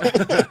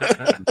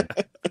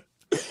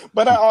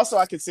 But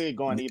I could see it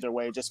going either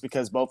way just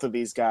because both of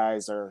these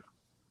guys are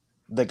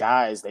the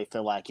guys they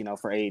feel like,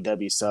 for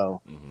AEW.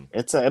 So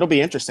it'll be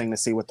interesting to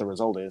see what the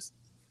result is.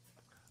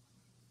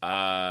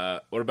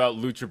 What about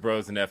Lucha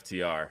Bros and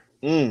FTR?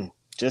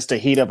 Just to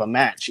heat up a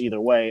match either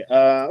way.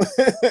 I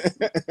think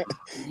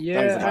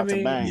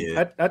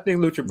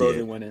Lucha Bros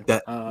are winning.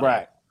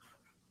 Right.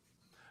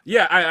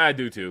 Yeah, I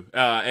do too.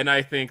 And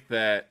I think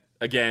that,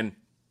 again,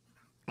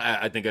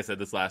 I think I said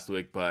this last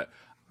week, but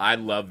I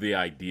love the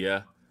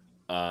idea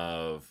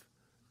of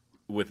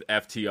with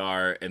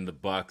FTR and the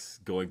Bucks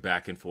going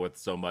back and forth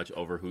so much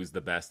over who's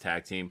the best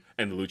tag team,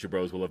 and the Lucha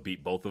Bros will have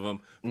beat both of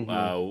them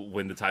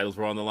when the titles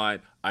were on the line.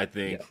 I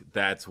think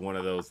that's one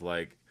of those,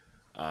 like,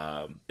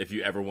 if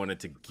you ever wanted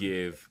to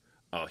give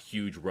a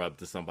huge rub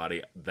to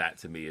somebody, that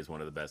to me is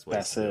one of the best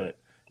ways to do it.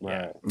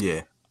 Right.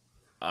 Yeah.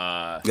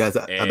 Guys,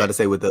 I'm about to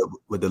say with the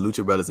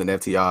Lucha Brothers and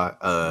FTR,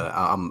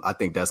 I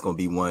think that's going to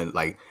be one,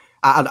 like,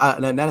 not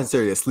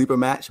necessarily a sleeper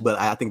match, but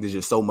I think there's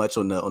just so much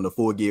on the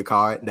Full Gear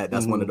card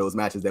that's one of those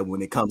matches that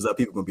when it comes up,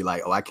 people are gonna be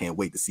like, "Oh, I can't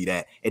wait to see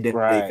that." And then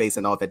they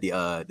facing off at the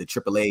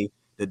AAA,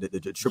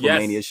 the Triple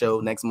Mania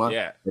show next month.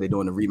 Yeah, they're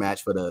doing a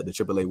rematch for the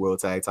AAA World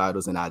Tag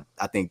Titles, and I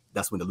think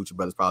that's when the Lucha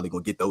Brothers probably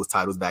gonna get those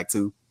titles back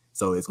too.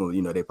 So it's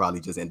gonna, they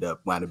probably just end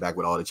up winding back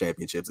with all the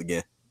championships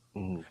again.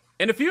 And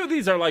a few of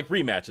these are like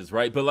rematches,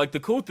 right? But like the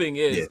cool thing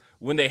is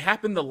when they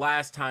happened the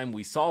last time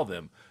we saw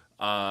them,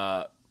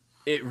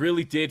 it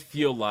really did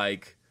feel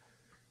like,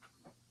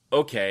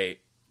 okay,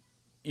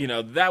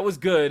 that was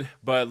good,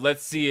 but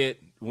let's see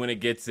it when it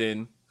gets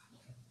in,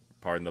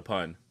 pardon the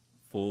pun,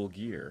 full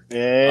gear. And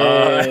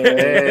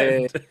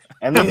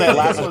then the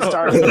last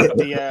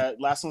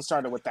one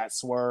started with that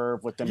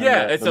swerve with them in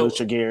the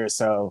Lucha gear.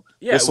 So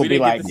this will be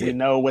like, we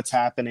know what's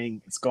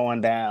happening. It's going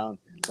down.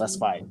 Let's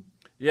fight.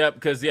 Yeah,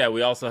 because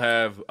we also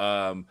have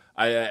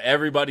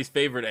everybody's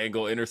favorite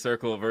angle, Inner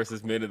Circle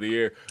versus Men of the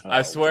Year.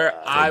 I swear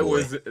I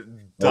was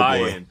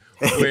dying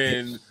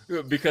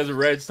because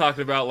Reg talked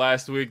about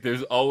last week.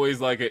 There's always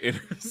like an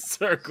Inner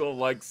Circle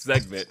like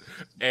segment,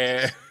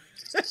 and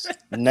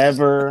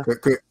never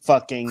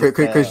fucking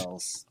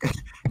fails.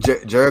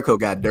 Jericho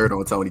got dirt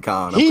on Tony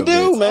Khan. He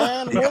do,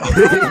 man. He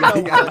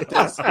got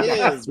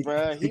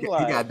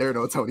dirt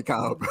on Tony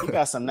Khan, bro. He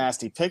got some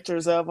nasty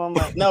pictures of him.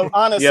 Like, no,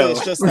 honestly,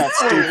 it's just that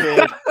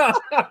stupid.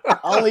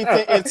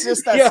 It's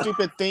just that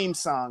stupid theme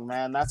song,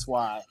 man. That's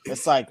why.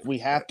 It's like we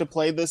have to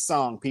play this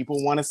song.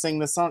 People want to sing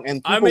this song,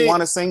 and people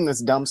want to sing this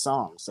dumb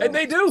song. So. And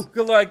they do.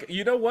 Like,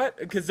 you know what?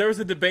 Because there was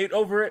a debate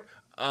over it.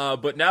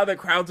 But now that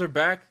crowds are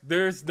back,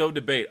 there's no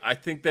debate. I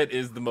think that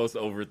is the most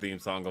over theme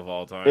song of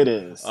all time. It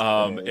is.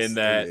 In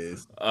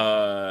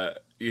that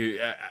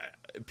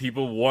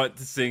people want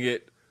to sing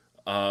it.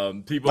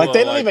 People like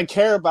they don't even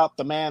care about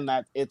the man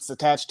that it's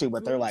attached to,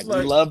 but they're like,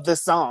 we love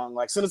this song.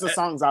 Like, as soon as the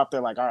song's out,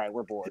 they're like, all right,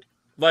 we're bored.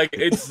 Like,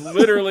 it's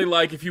literally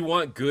like if you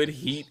want good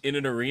heat in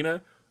an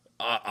arena,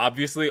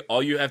 obviously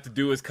all you have to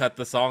do is cut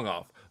the song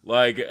off.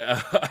 Like,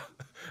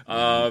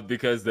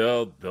 because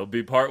they'll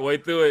be part way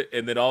through it,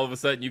 and then all of a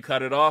sudden you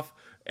cut it off,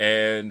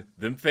 and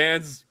them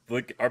fans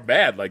like are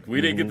mad. Like,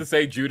 we didn't get to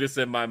say Judas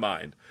in my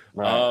mind.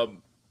 Right.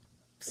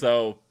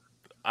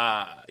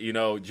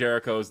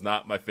 Jericho's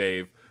not my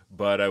fave,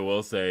 but I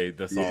will say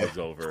the song's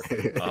over.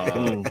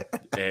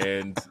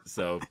 And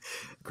so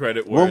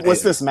credit where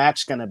what's this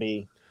match gonna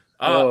be?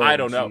 I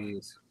don't know.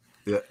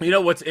 Yeah. You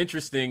know what's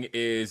interesting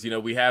is,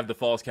 we have the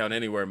Falls Count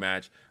Anywhere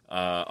match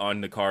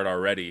on the card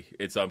already.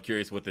 I'm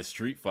curious what the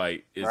street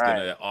fight is going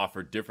to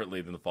offer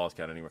differently than the Falls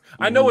Count Anywhere.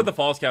 I know what the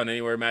Falls Count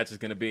Anywhere match is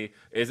going to be.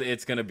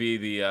 It's going to be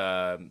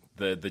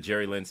the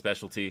Jerry Lynn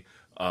specialty,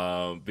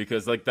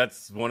 because like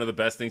that's one of the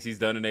best things he's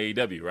done in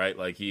AEW, right?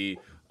 Like he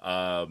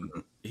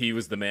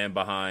was the man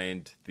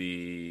behind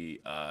the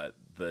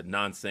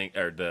non-sync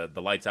or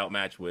the lights out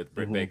match with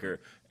Britt Baker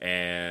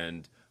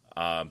and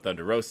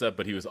Thunder Rosa,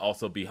 but he was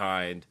also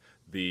behind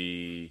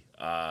the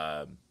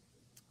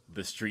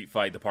street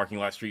fight, the parking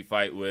lot street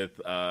fight with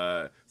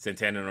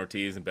Santana and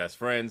Ortiz and Best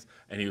Friends,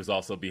 and he was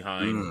also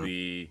behind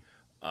the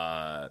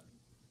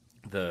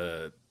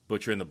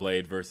Butcher and the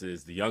Blade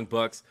versus the Young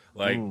Bucks.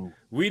 Like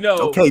we know,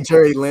 okay,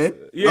 Jerry Lynn.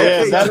 Yeah,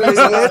 okay, that Jerry makes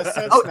a lot Lynn. of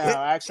sense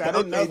now. Actually, I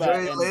didn't know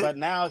that, but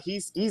now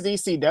he's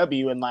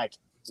ECW, and like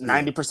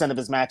 90% of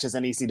his matches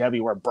in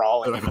ECW were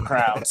brawling in the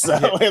crowd, so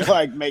it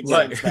like makes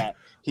sense that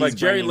he's like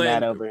Jerry bringing Lynn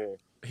that over here.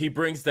 He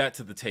brings that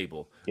to the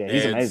table. Yeah,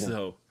 he's and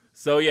amazing.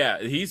 So yeah,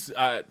 he's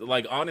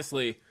like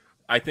honestly,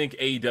 I think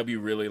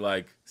AEW really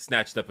like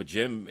snatched up a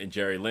gem in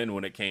Jerry Lynn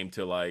when it came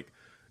to like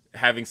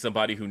having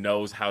somebody who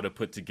knows how to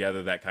put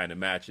together that kind of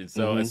match. And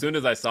so as soon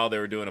as I saw they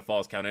were doing a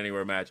Falls Count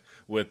Anywhere match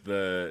with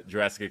the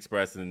Jurassic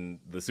Express and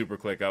the Super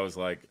Click, I was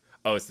like,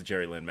 oh, it's the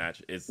Jerry Lynn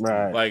match. It's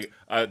like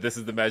this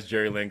is the match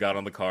Jerry Lynn got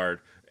on the card.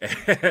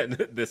 And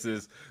this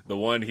is the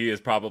one he is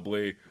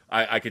probably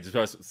I could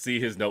just see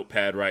his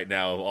notepad right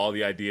now of all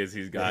the ideas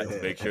he's got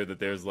to make sure that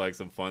there's like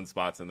some fun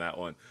spots in that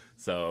one.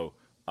 So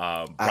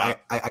I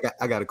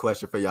got a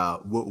question for y'all.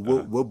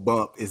 What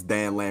bump is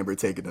Dan Lambert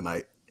taking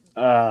tonight?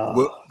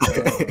 What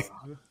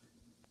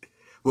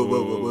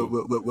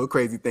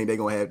crazy thing they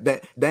gonna have?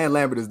 Dan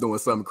Lambert is doing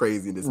something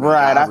crazy in this match.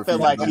 Right, I feel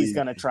like he's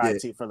gonna try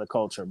to for the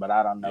culture, but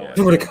I don't know. I don't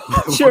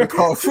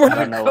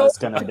know what it's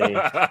gonna be.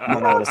 I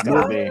don't know what it's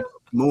gonna be.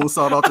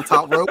 Moonsault off the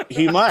top rope.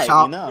 He might,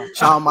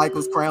 Shawn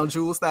Michaels crown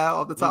jewel style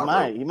off the top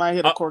rope. He might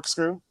hit a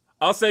corkscrew.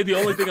 I'll say the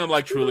only thing I'm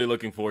like truly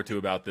looking forward to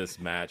about this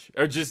match,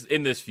 or just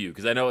in this feud,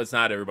 because I know it's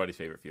not everybody's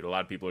favorite feud. A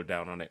lot of people are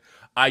down on it.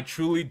 I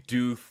truly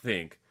do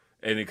think,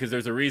 and because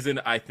there's a reason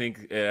I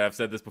think, and I've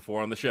said this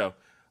before on the show,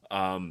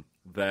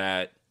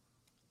 that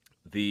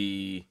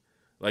they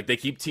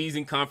keep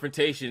teasing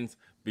confrontations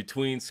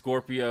between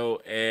Scorpio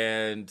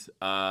and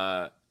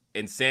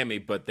Sammy,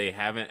 but they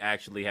haven't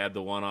actually had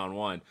the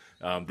one-on-one.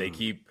 They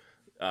keep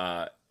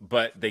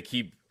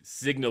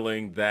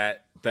signaling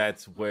that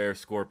that's where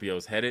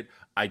Scorpio's headed.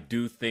 I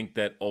do think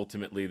that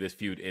ultimately this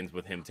feud ends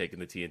with him taking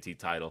the TNT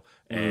title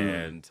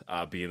and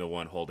being the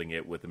one holding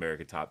it with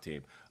American Top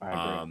Team.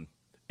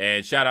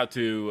 And shout out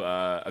to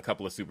a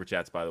couple of super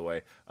chats, by the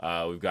way.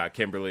 We've got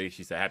Kimberly.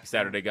 She said, "Happy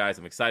Saturday, guys.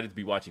 I'm excited to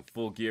be watching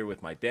Full Gear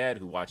with my dad,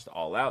 who watched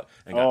All Out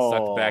and got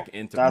sucked back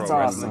into pro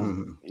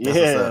wrestling."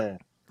 Yeah.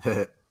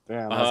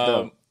 Damn, that's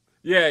dope.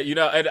 Yeah,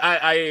 and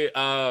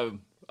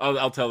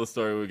I'll tell the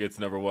story when we get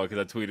to number one because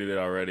I tweeted it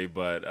already,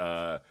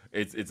 but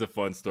it's a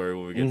fun story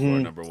when we get to our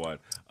number one.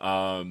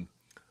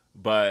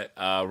 But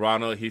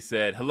Ronald, he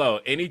said,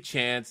 "Hello, any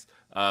chance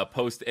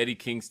post Eddie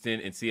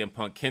Kingston and CM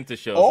Punk Kenta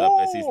shows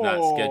up as he's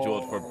not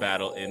scheduled for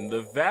Battle in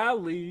the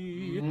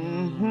Valley?"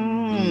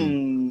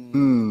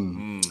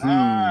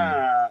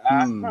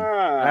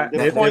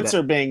 The points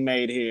are being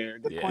made here.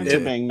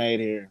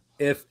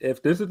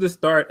 If this is the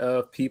start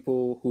of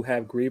people who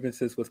have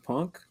grievances with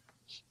Punk,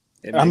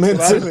 I'm into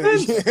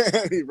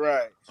it.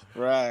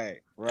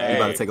 Right. You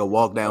about to take a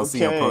walk down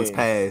CM Punk's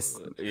pass.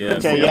 I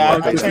changed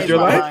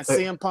my mind.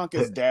 CM Punk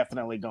is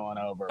definitely going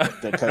over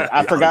because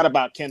I forgot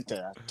about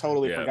Kenta. I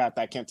totally forgot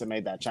that Kenta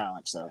made that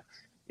challenge. So,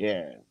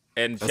 yeah.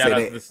 And shout out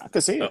to this. I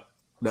could see it.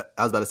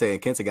 I was about to say,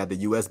 and Kenta got the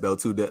U.S. belt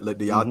too.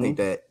 Do y'all think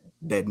that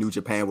New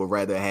Japan would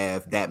rather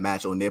have that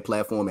match on their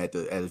platform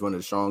as one of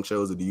the strong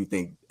shows, or do you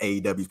think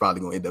AEW is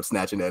probably going to end up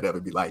snatching that up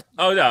and be like,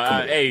 "Oh no,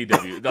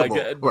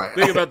 AEW"?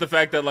 Think about the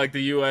fact that like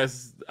the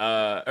U.S.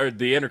 Or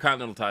the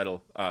Intercontinental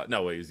title, it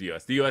was the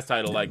U.S. The U.S.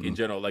 title, like in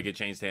general, like it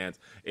changed hands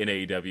in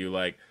AEW.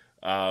 Like,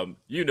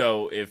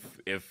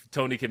 if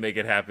Tony can make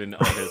it happen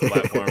on his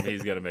platform,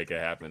 he's gonna make it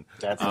happen.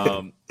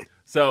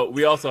 So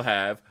we also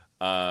have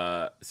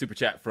super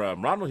chat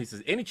from Ronald. He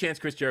says, "Any chance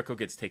Chris Jericho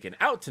gets taken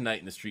out tonight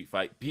in the street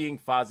fight, being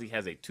Fozzy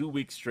has a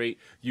 2-week straight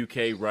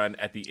UK run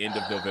at the end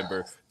of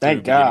November Thank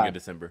through God. beginning of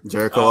December."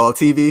 Jericho all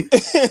TV?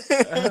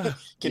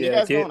 Can you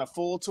guys go on a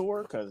full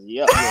tour? Because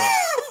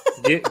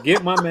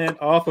get my man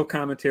off of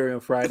commentary on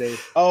Friday.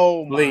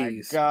 Oh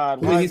please. My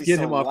God! Please get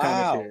him off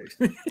commentary.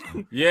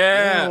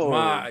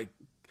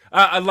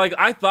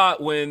 I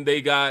thought when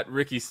they got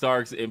Ricky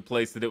Starks in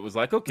place that it was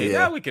like, okay,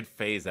 now we could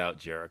phase out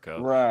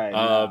Jericho.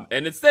 Right.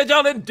 And instead,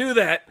 y'all didn't do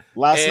that.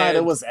 Last night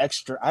it was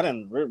extra. I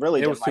didn't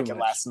like it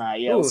last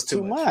night. Yeah, it was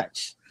too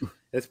much.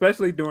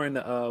 Especially during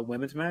the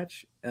women's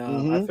match.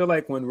 I feel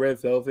like when Red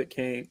Velvet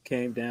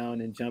came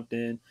down and jumped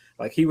in,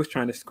 like he was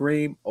trying to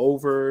scream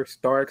over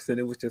Starks, and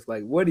it was just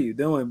like, what are you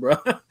doing, bro?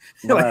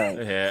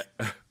 Yeah.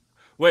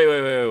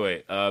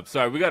 Wait.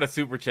 Sorry, we got a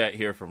super chat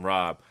here from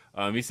Rob.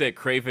 He said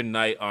Craven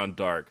Knight on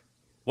Dark.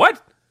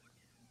 What?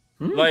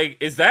 Like,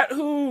 is that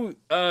who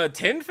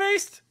 10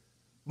 faced?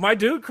 my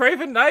dude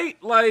Craven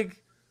Knight,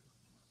 like,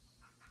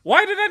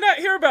 why did I not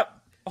hear about?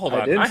 Hold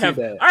on, I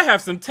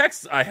have some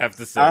texts I have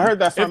to send. I heard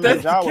that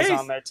Frontman Ja was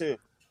on there too.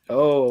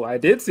 Oh, I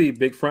did see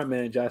big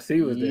frontman Josh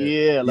C was there.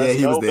 Yeah,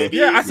 let's go, baby.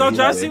 Yeah, I saw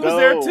Josh C was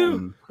there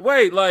too.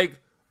 Wait, like,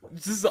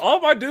 just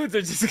all my dudes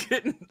are just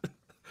getting,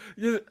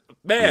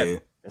 man. Yeah.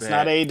 It's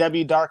not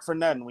AEW Dark for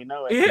nothing. We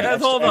know it. Yeah,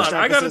 hold on.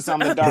 I got on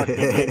the dark.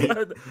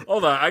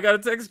 Hold on, I got to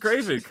text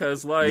Craven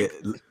because, like,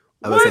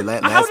 I was say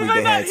last week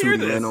they had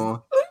Tootie in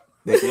on.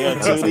 Yeah,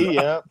 Tootie.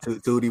 Yeah,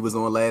 Tootie was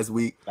on last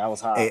week. That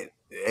was hot.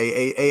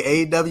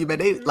 AEW, man,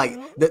 they like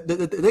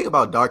the thing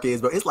about Dark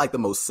is, bro, it's like the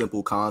most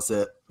simple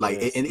concept. Like,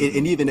 and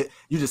even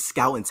you just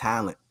scouting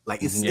talent.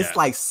 Like it's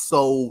like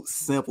so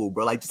simple,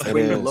 bro. Like just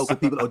bringing the local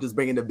people or just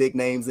bringing the big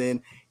names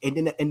in,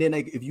 and then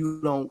like, if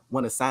you don't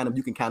want to sign them,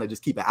 you can kind of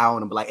just keep an eye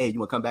on them. But like, hey, you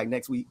want to come back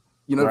next week?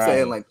 You know what I'm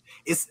saying? Like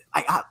it's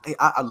I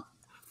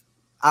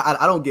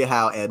don't get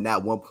how at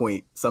that one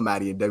point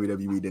somebody in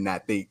WWE did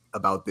not think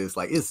about this.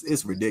 Like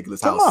it's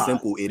ridiculous how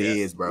simple it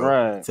is,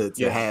 bro,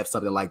 to have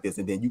something like this.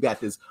 And then you got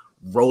this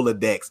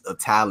Rolodex of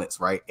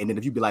talents, right? And then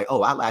if you be like,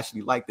 oh, I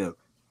actually like them,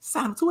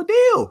 sign them to a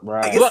deal.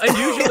 Right. Like, well, and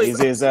usually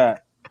easy as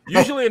that.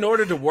 Usually, in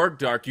order to work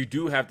Dark, you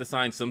do have to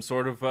sign some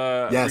sort of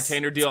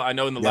retainer deal. I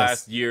know in the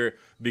last year,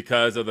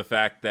 because of the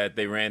fact that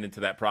they ran into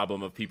that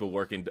problem of people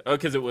working,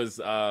 because it was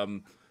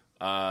Ben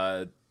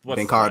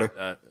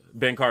Carter.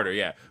 Ben Carter,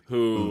 yeah,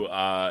 who,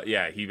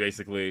 he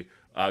basically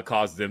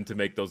caused them to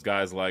make those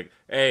guys like,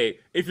 hey,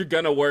 if you're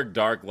gonna work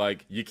Dark,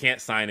 like, you can't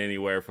sign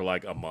anywhere for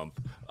like a month.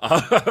 Where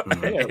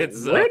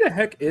the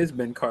heck is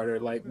Ben Carter?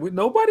 Like,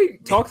 nobody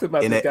talks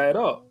about this guy at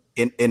all.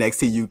 In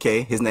NXT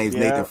UK, his name's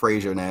Nathan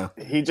Frazier now.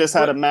 He just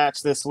had a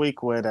match this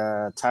week with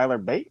Tyler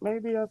Bate,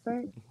 maybe, I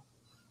think.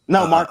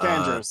 No, Mark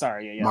Andrews.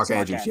 Sorry, Mark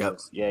Andrews.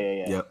 Yep.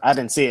 Yeah. I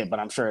didn't see it, but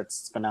I'm sure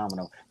it's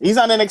phenomenal. He's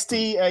on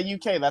NXT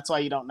UK. That's why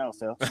you don't know,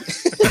 Phil.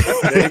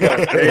 There you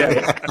go.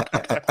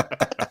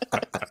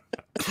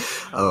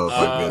 Oh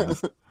my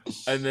goodness.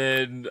 And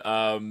then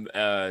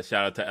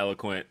shout out to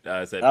Eloquent.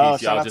 Said, shout out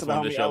just to the wanted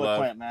homie to show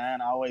Eloquent, love.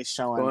 man. Always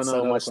showing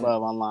so much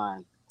love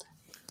online.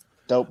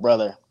 Dope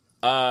brother.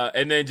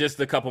 And then just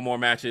a couple more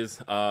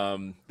matches.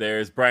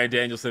 There's Bryan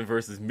Danielson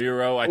versus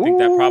Miro. I think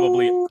that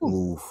probably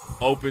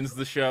opens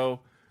the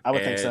show. I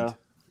would think so.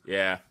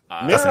 Yeah.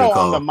 Miro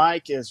on the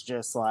mic is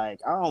just like,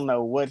 I don't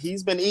know what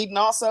he's been eating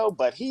also,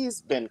 but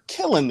he's been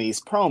killing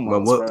these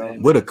promos, bro.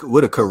 What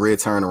a career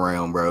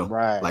turnaround, bro.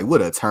 Right. Like,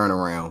 what a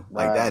turnaround.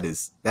 Like, that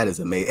is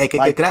amazing.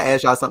 Hey, can I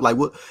ask y'all something? Like,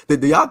 what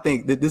do y'all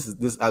think that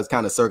this I was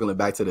kind of circling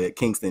back to the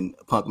Kingston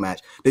Punk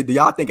match. Do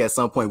y'all think at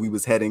some point we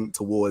was heading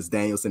towards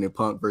Danielson and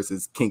Punk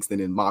versus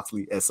Kingston and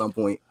Moxley at some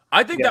point?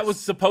 I think that was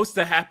supposed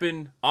to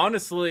happen,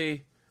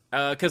 honestly,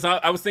 because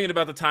I was thinking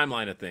about the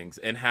timeline of things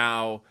and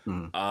how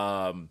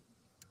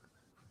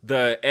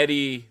the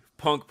Eddie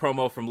Punk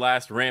promo from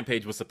last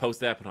Rampage was supposed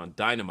to happen on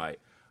Dynamite.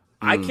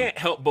 I can't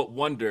help but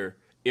wonder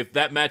if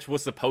that match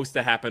was supposed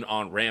to happen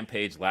on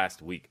Rampage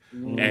last week.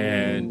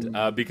 And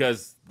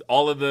because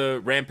all of the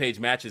Rampage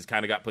matches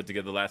kind of got put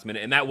together last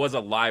minute, and that was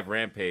a live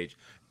Rampage.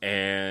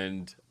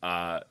 And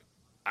I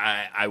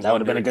that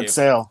would have been a good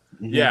sell.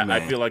 Yeah,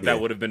 I feel like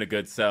that would have been a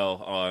good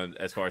sell on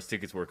as far as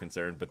tickets were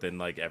concerned, but then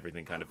like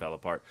everything kind of fell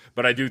apart.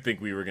 But I do think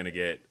we were going to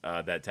get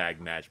that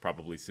tag match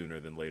probably sooner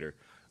than later.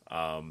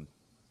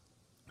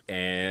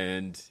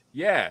 And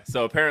yeah,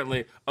 so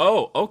apparently,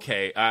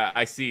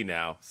 I see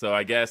now. So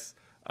I guess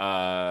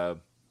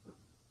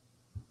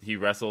he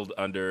wrestled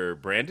under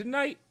Brandon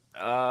Knight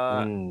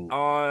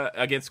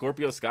against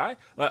Scorpio Sky.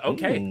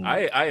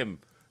 I am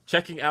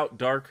checking out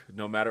Dark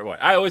no matter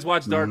what. I always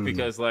watch Dark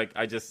because like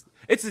it's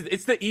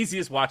the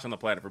easiest watch on the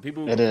planet for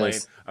people who complain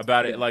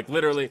about it. Like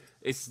literally,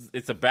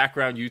 it's a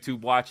background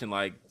YouTube watch and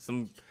like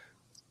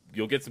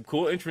you'll get some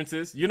cool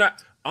entrances.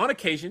 On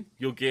occasion,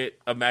 you'll get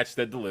a match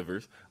that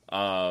delivers,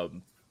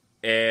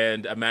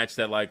 and a match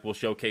that like will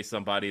showcase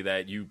somebody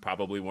that you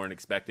probably weren't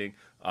expecting.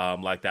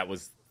 Like that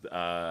was,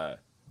 I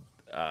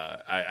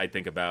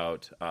think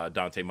about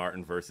Dante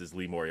Martin versus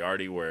Lee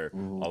Moriarty, where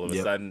all of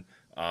a sudden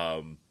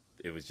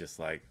it was just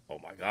like, oh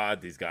my God,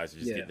 these guys are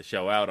just getting the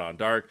show out on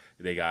Dark.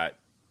 They got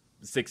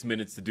 6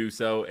 minutes to do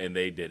so, and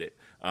they did it.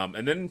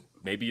 And then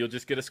maybe you'll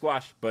just get a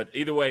squash. But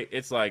either way,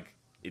 it's like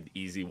an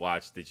easy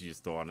watch that you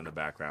just throw on in the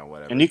background,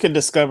 whatever. And you can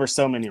discover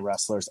so many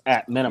wrestlers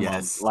at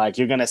minimum. Like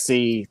you're going to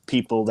see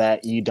people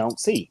that you don't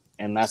see,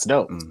 and that's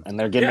dope. And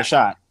they're getting a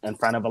shot in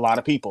front of a lot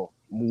of people.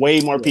 Way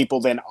more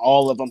people than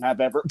all of them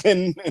have ever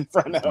been in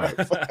front of.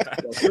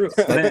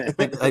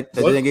 The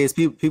thing is,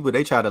 people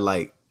they try to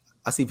like.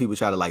 I see people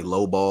try to like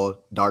lowball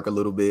Dark a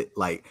little bit,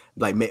 like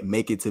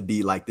make it to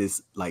be like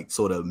this like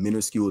sort of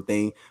minuscule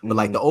thing. But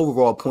like the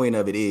overall point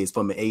of it is,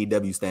 from an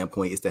AEW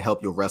standpoint, is to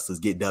help your wrestlers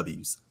get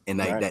Ws, and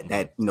like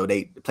that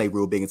they play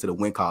real big into the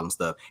win column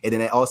stuff. And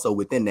then also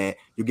within that,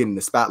 you're getting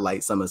the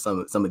spotlight some of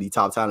the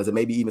top talents, and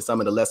maybe even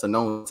some of the lesser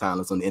known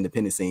talents on the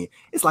independent scene.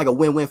 It's like a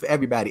win-win for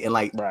everybody. And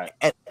like,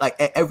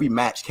 every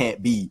match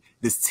can't be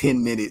this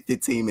 10-minute,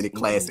 15-minute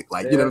classic.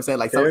 Like, you know what I'm saying?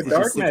 Like, they're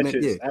dark just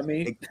matches. I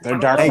mean, they're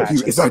dark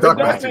matches. It's dark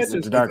matches.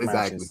 It's dark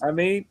matches. I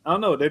mean, I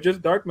don't know. They're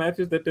just dark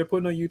matches that they're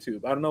putting on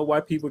YouTube. I don't know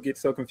why people get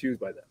so confused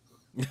by that.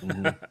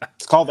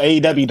 It's called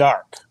AEW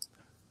Dark.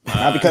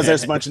 Not because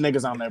there's a bunch of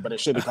niggas on there, but it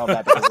should be called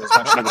that because there's a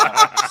bunch of niggas on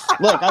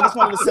there. Look, I just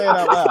wanted to say it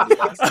out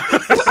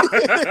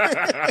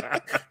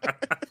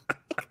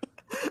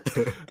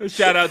loud.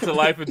 Shout out to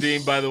Life of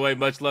Dean, by the way.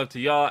 Much love to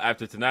y'all.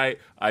 After tonight,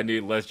 I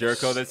need less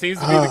Jericho. That seems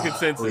to be the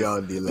consensus.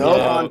 Go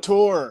on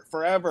tour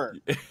forever.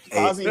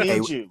 Fozzy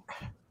needs you.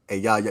 Hey,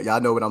 y'all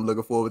know what I'm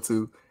looking forward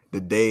to?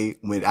 The day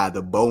when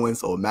either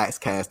Bowens or Max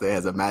Caster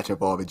has a match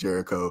involving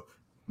Jericho.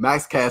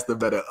 Max Caster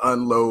better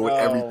unload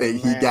everything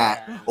he got,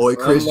 or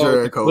Chris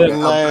Jericho.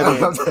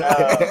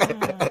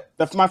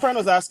 My friend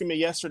was asking me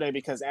yesterday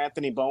because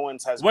Anthony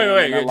Bowens has.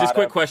 Wait, just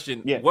quick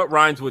question. Yeah. What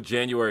rhymes with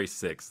January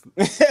 6th?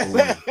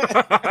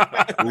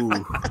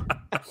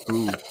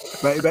 Ooh.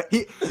 But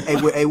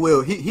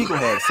he gonna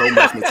have so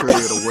much material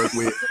to work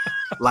with,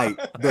 like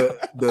the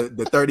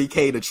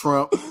 30K to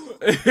Trump.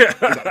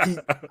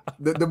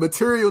 The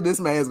material this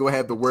man's gonna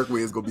have to work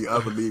with is gonna be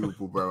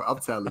unbelievable, bro. I'm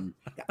telling you.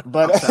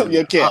 But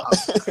you can't.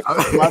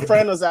 My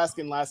friend was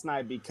asking last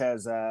night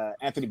because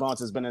Anthony Bowens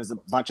has been in a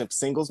bunch of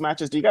singles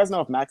matches. Do you guys know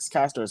if Max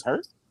Caster is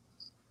hurt?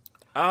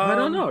 I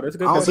don't know. That's a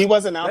good because question. he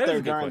wasn't out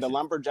there during the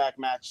lumberjack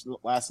match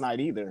last night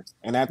either,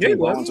 and Anthony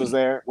Bowens was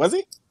there. Was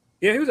he?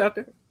 Yeah, he was out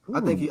there. I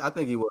think he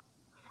was.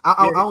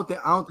 I don't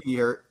think he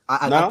hurt.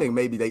 I think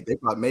maybe they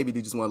just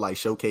want to like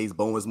showcase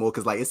Bowens more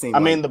because like it seems. I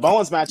mean, the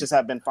Bowens matches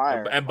have been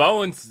fire, and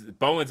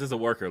Bowens is a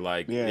worker.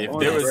 Like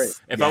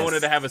if I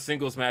wanted to have a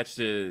singles match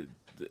to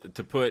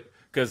put,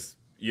 because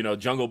you know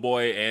Jungle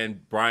Boy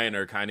and Brian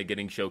are kind of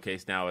getting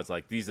showcased now as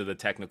like these are the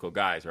technical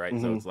guys, right?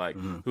 So it's like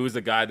who's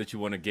the guy that you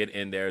want to get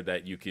in there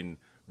that you can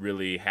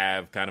really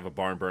have kind of a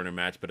barn burner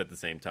match, but at the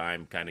same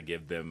time kind of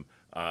give them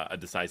a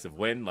decisive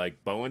win.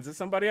 Like Bowens is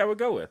somebody I would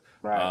go with.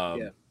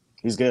 Right.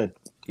 He's good.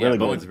 Really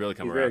Bowens really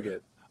come around. Very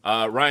good.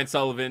 Ryan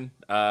Sullivan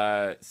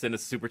sent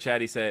us a super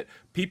chat. He said,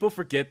 "People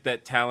forget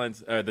that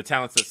the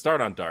talents that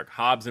start on Dark,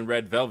 Hobbs and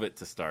Red Velvet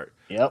to start."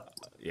 Yep.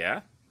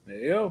 Yeah. There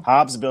you go.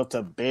 Hobbs built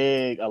a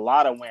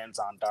lot of wins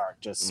on Dark,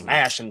 just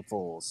smashing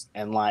fools.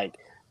 And like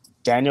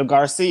Daniel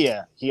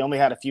Garcia, he only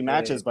had a few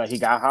matches, but he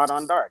got hot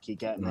on Dark. He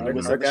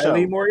was at the show.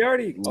 Lee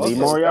Moriarty.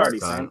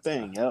 Same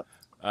thing. Yep.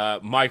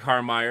 Mike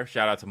Harmeyer,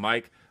 shout out to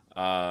Mike.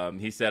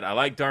 He said, "I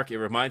like Dark. It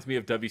reminds me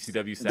of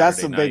WCW Saturday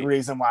That's a night." big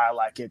reason why I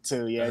like it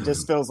too. Yeah, it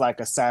just feels like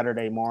a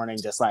Saturday morning,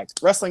 just like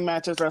wrestling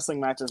matches,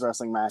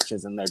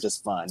 and they're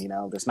just fun. You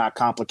know, it's not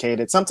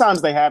complicated.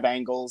 Sometimes they have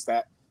angles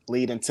that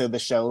lead into the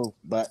show,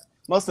 but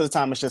most of the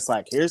time it's just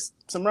like, here's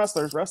some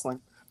wrestlers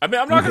wrestling. I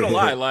mean, I'm not gonna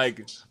lie.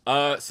 Like,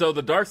 so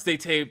the Darks they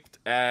taped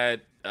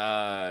at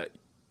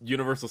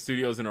Universal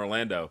Studios in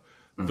Orlando.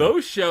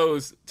 Those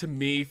shows to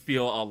me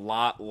feel a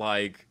lot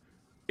like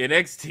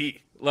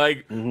NXT.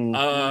 Like,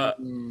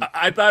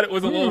 I thought it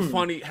was a little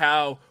funny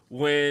how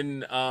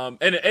when,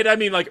 and I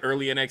mean like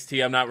early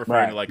NXT, I'm not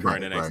referring to like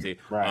current NXT.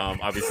 Right.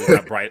 Obviously it's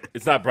not bright.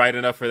 It's not bright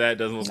enough for that. It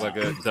doesn't look like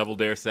a Double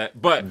Dare set,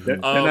 but they're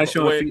not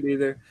showing feet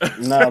either.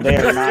 No,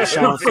 they're not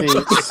showing feet.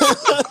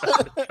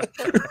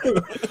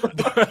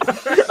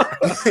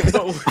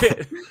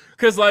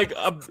 Because like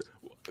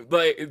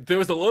there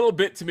was a little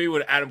bit to me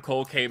when Adam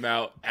Cole came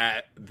out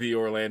at the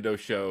Orlando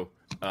show,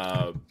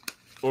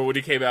 or when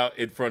he came out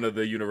in front of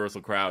the Universal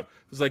crowd.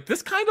 It was like,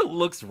 this kind of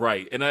looks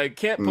right, and I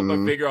can't put my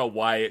finger on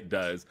why it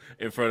does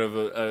in front of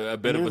a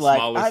bit of a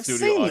smaller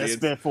studio audience. I've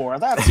seen this before,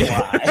 that's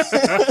why.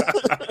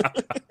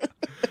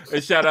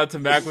 And shout out to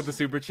Mac with the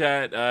super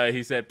chat.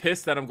 He said,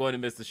 "Pissed that I'm going to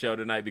miss the show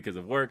tonight because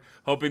of work.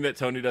 Hoping that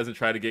Tony doesn't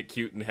try to get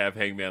cute and have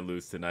Hangman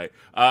lose tonight."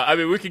 I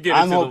mean, we could get.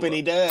 I'm hoping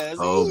he does.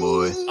 Oh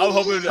boy. I'm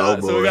hoping.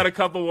 So we got a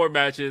couple more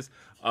matches.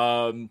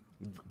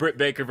 Britt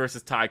Baker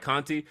versus Ty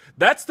Conti.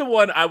 That's the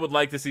one I would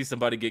like to see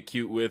somebody get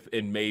cute with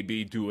and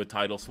maybe do a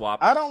title swap.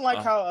 I don't like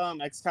how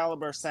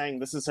Excalibur saying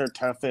this is her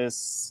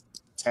toughest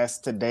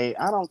test to date.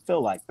 I don't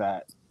feel like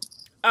that.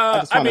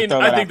 I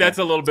think that's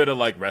a little bit of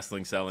like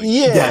wrestling selling.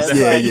 Yeah.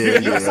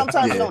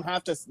 Sometimes you don't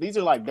have to. These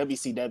are like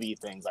WCW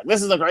things. Like,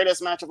 this is the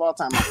greatest match of all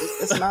time. Like,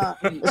 it's not.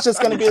 It's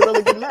just going to be a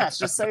really good match.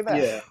 Just say that.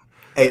 Yeah.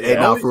 Hey,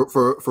 now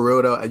for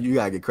real though, you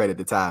gotta get credit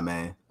to Ty,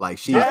 man. Like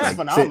she's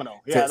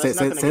phenomenal.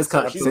 Since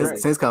coming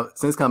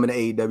to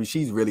AEW,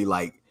 she's really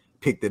like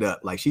picked it up.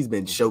 Like she's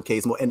been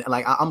showcased more, and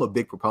like I'm a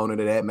big proponent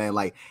of that, man.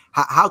 Like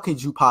how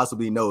could you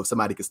possibly know if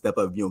somebody could step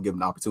up if you don't give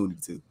them an opportunity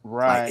to?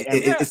 Right.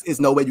 Like, it's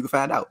no way you can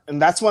find out.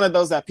 And that's one of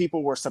those that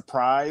people were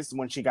surprised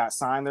when she got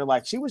signed. They're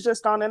like, she was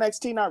just on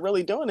NXT, not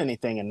really doing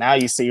anything, and now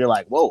you see, you're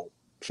like, whoa.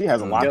 She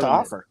has a lot to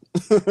offer.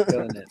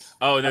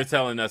 Oh, and they're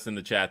telling us in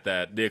the chat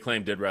that the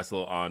Acclaim did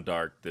wrestle on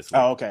Dark this week.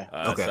 Oh, okay.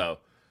 So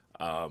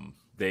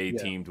they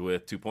teamed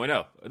with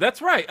 2.0. That's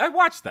right. I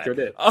watched that. Sure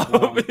did.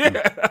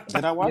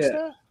 Did I watch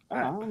that?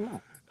 I don't know.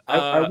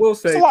 I will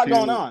say there's a lot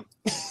going on.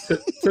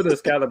 to the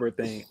Excalibur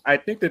thing. I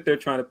think that they're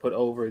trying to put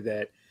over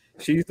that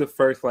she's the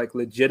first like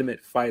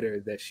legitimate fighter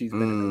that she's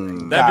been in the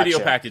ring. That video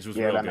package was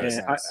real good.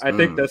 And I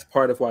think that's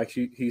part of why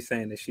he's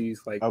saying that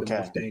she's like the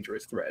most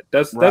dangerous threat.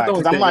 That's right. the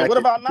only thing. I'm like, what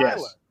about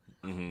Nyla?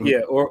 Mm-hmm.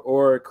 Yeah,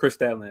 or Chris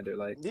Statlander.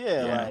 Like,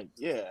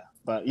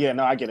 but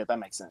no, I get it. That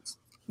makes sense.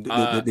 Do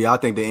y'all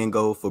think the end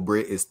goal for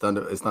Britt is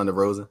Thunder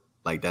Rosa?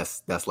 Like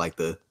that's like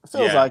the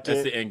feels like that's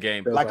it. the end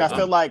game. Like I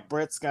feel like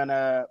Britt's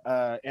gonna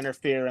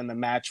interfere in the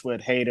match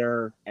with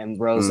Hayter and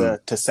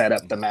Rosa to set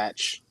up the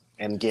match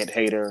and get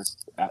Hayter.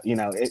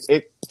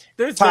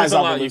 There's a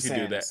lot you can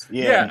do that.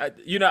 Yeah,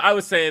 I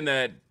was saying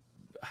that.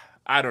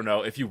 I don't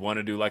know if you want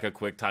to do like a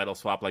quick title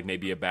swap, like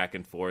maybe a back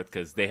and forth,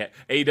 because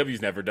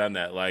AEW's never done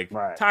that. Like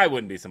Ty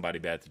wouldn't be somebody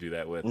bad to do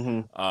that with.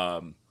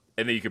 And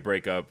then you could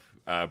break up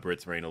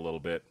Britt's reign a little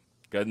bit.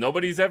 Because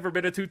nobody's ever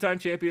been a 2-time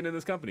champion in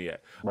this company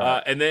yet.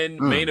 Right. And then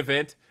main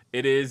event,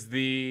 it is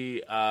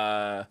the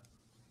AEW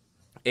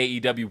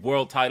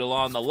World Title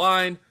on the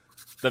line.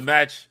 The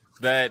match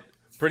that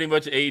pretty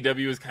much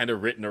AEW is kind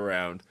of written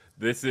around.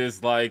 This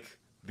is like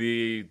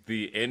the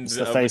end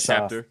of the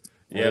chapter.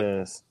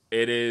 Yep.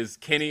 It is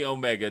Kenny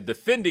Omega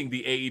defending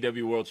the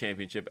AEW World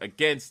Championship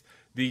against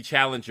the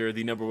challenger,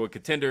 the number one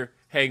contender,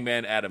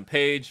 Hangman Adam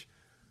Page.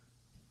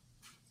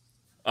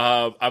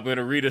 I'm going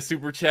to read a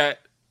super chat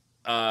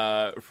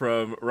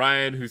from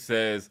Ryan, who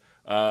says,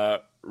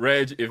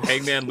 Reg, if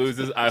Hangman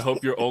loses, I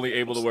hope you're only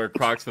able to wear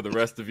Crocs for the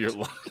rest of your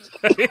life.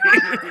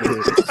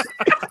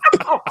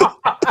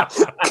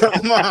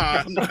 Come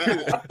on.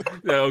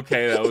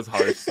 Okay, that was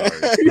harsh. Sorry.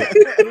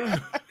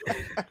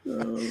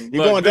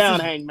 You're going down,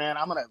 Hangman.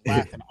 I'm going to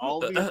laugh in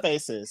all of your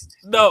faces.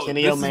 No,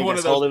 Kenny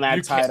Omega's holding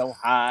that title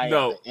high at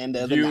the end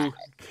of the night. You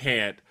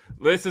can't.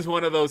 This is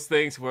one of those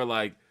things where,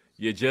 like,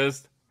 you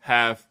just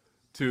have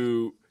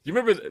to... You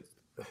remember...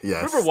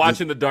 Yes. Remember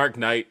watching The Dark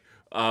Knight,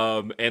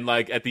 and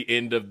like at the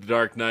end of The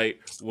Dark Knight,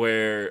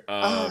 where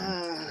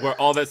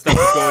all that stuff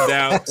is going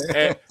down.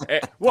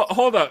 Well,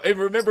 hold up, and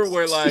remember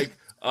where like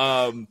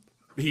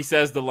he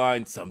says the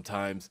line,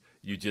 "Sometimes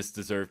you just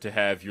deserve to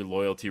have your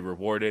loyalty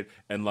rewarded,"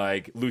 and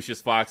like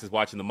Lucius Fox is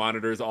watching the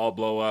monitors all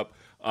blow up.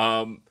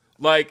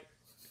 Like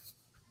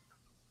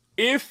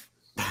if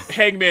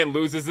Hangman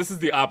loses, this is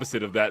the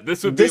opposite of that.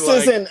 This would be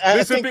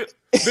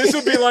this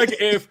would be like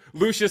if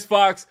Lucius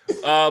Fox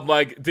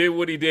like did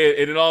what he did,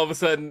 and then all of a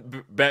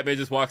sudden Batman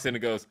just walks in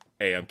and goes,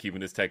 "Hey, I'm keeping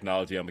this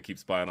technology. I'm gonna keep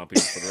spying on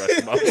people for the rest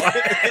of my life."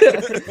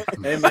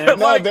 Hey, man,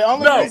 the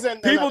only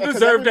reason people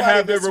deserve to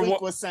have their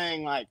reward. Was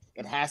saying like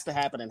it has to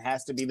happen, it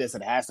has to be this,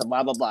 it has to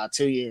blah blah blah.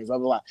 2 years, blah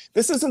blah blah.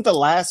 This isn't the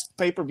last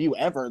pay-per-view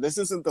ever. This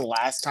isn't the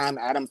last time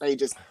Adam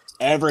Page is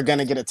ever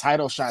gonna get a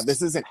title shot.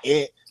 This isn't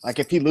it. Like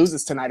if he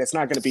loses tonight, it's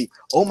not gonna be,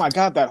 oh my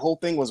god, that whole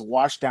thing was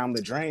washed down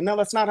the drain. No,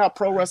 that's not how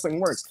pro wrestling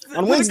works.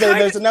 On Wednesday,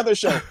 there's another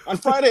show. On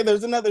Friday,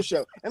 there's another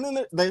show. And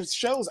then there's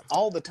shows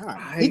all the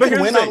time. He can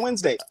win on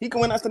Wednesday. He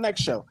can win at the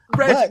next show.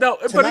 But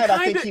tonight,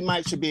 I think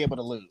he should be able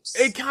to lose.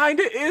 It kind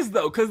of is,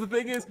 though, because the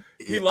thing is,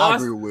 he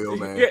lost. I agree with Will,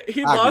 man. Yeah,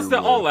 he lost at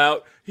All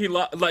Out. He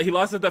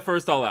lost at the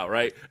first All Out,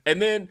 right?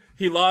 And then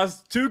he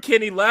lost to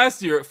Kenny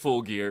last year at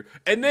Full Gear.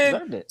 And then...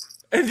 Deserved it.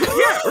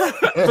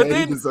 But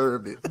then he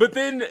deserved it. But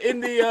then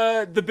in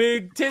the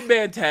big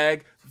 10-man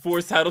tag for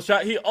his title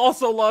shot, he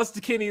also lost to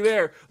Kenny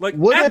there. Like,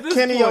 what if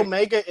Kenny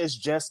Omega is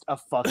just a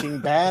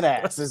fucking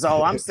badass? Is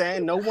all I'm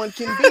saying. No one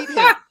can beat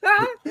him.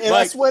 And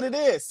that's what it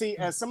is. See,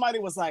 and somebody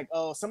was like,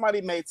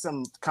 somebody made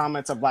some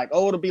comments of like,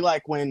 it'll be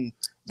like when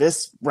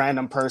this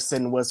random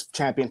person was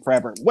champion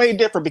forever. Way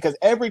different because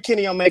every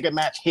Kenny Omega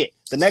match hit.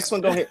 The next one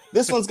gonna hit.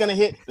 This one's gonna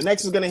hit. The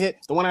next one's gonna hit.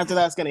 The one after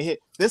that's gonna hit.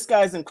 This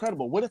guy's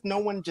incredible. What if no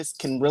one just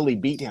can really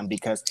beat him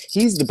because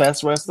he's the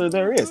best wrestler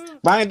there is?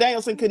 Bryan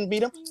Danielson couldn't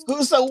beat him.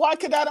 So why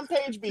could Adam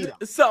Page beat him?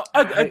 So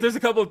there's a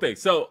couple of things.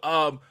 So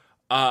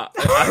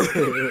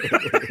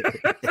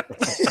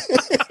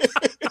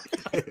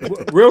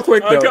real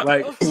quick though,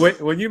 like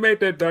when you made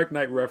that Dark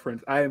Knight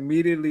reference, I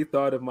immediately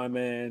thought of my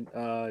man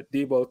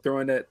Debo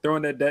throwing that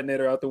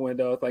detonator out the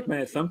window. It's like,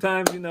 man,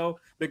 sometimes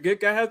the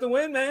good guy has to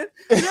win, man.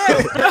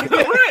 Yeah,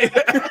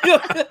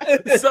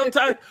 right.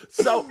 Sometimes.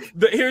 So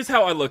here's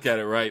how I look at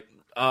it, right?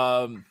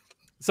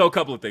 So a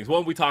couple of things.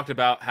 One, we talked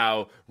about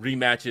how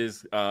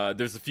rematches,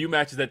 there's a few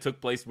matches that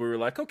took place where we were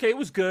like, okay, it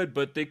was good,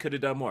 but they could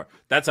have done more.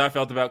 That's how I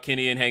felt about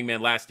Kenny and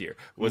Hangman last year,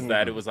 was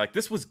that it was like,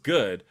 this was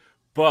good,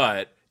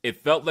 but it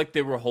felt like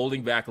they were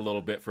holding back a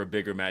little bit for a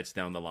bigger match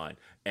down the line.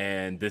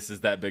 And this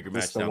is that bigger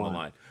match down the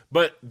line.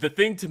 But the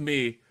thing to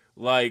me,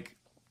 like,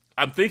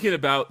 I'm thinking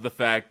about the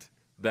fact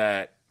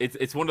that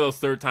it's one of those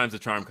third time's a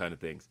charm kind of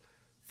things.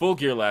 Full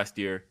Gear last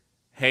year,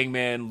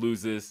 Hangman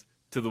loses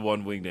to the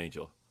One-Winged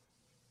Angel.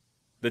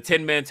 The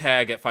 10-man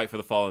tag at Fight for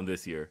the Fallen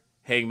this year,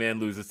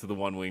 Hangman loses to the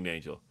One-Winged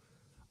Angel.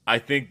 I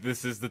think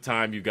this is the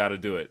time you got to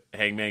do it.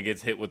 Hangman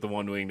gets hit with the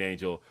One-Winged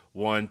Angel.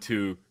 1,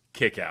 2,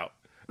 kick out.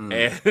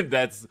 And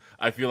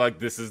I feel like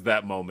this is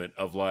that moment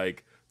of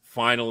like,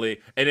 finally,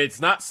 and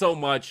it's not so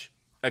much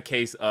a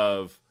case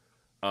of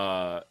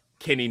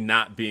Kenny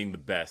not being the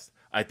best.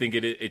 I think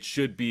it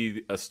should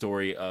be a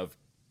story of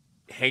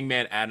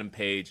Hangman Adam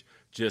Page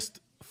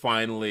just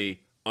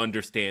finally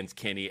understands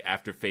Kenny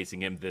after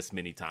facing him this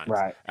many times.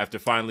 Right. After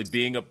finally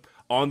being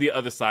on the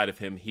other side of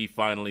him, he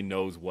finally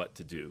knows what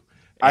to do.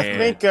 I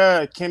think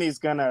I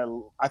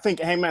think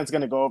Hangman's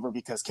gonna go over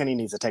because Kenny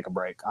needs to take a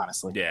break,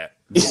 honestly. Yeah.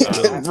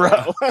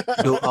 Bro.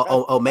 Dude,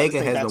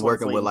 Omega has been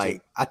working with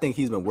I think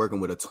he's been working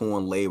with a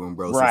torn labrum,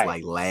 bro, since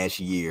like last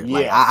year. Yeah,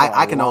 like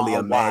I can only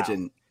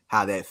imagine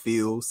how that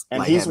feels. And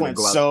like, he's went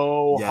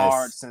so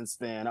hard since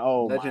then.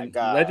 Oh my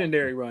God.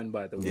 Legendary run,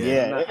 by the way.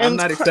 Yeah. I'm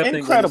not accepting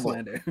incredible.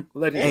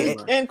 Legendary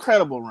run.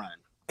 Incredible run.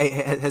 Hey,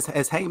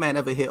 has Hangman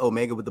ever hit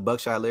Omega with the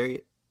buckshot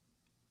lariat?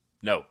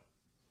 No.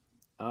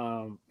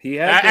 He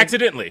has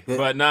accidentally,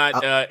 but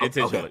not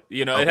intentionally. Okay.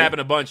 You know, it happened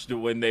a bunch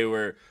when they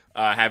were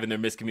having their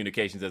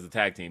miscommunications as a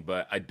tag team,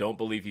 but I don't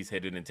believe he's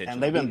hit it intentionally.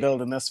 And they've been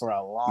building this for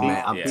a long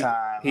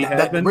time. He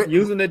has been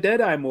using the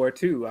Deadeye more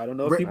too. I don't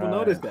know if people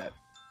noticed that.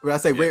 I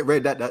say,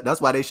 Red,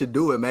 that's why they should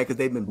do it, man, because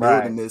they've been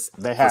building this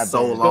for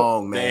so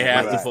long, man. They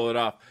have to pull it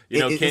off. You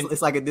know,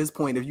 it's like at this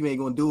point, if you ain't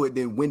gonna do it,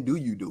 then when do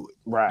you do it?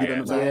 Right. You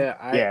know what I'm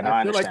saying?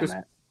 I feel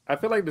like I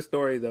feel like the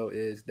story though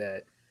is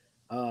that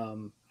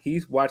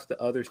he's watched the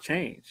others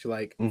change.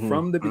 Like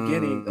from the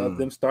beginning of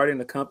them starting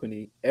the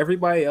company,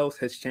 everybody else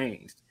has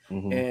changed,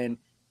 and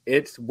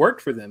it's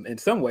worked for them in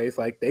some ways.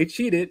 Like they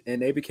cheated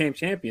and they became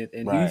champions,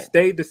 and he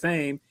stayed the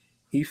same.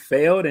 He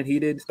failed and he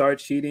didn't start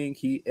cheating.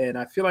 And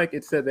I feel like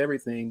it says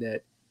everything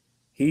that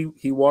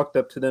he walked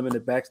up to them in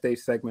the backstage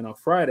segment on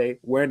Friday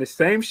wearing the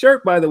same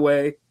shirt, by the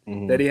way,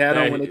 that he had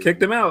on when they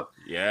kicked him out.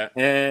 Yeah.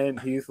 And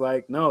he's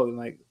like, no,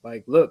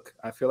 like, look,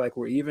 I feel like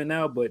we're even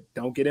now, but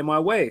don't get in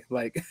my way.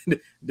 Like,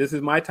 this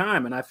is my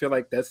time. And I feel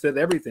like that says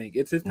everything.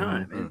 It's his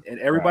time. And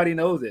everybody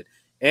knows it.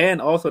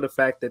 And also the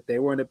fact that they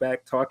were in the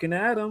back talking to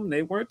Adam,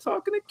 they weren't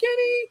talking to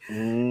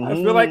Kenny. I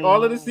feel like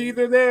all of the seeds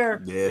are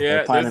there. Yeah,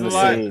 they're planting the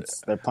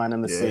seeds. They're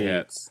planting the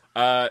seeds.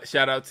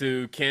 Shout out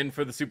to Ken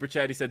for the super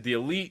chat. He said the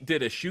Elite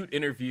did a shoot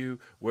interview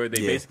where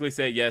they basically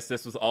say, yes,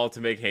 this was all to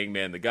make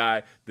Hangman the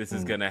guy. This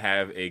is going to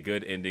have a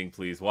good ending.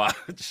 Please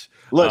watch.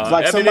 Look,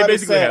 like somebody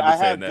said, I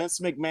have Vince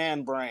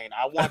McMahon brain.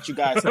 I want you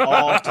guys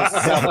all to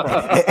suffer.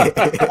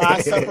 I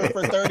suffered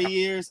for 30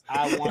 years.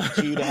 I want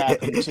you to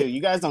happen too.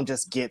 You guys don't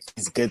just get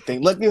these good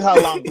things.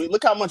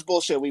 Look how much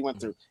bullshit we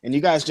went through. And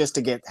you guys just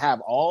to have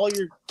all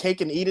your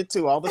cake and eat it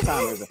too all the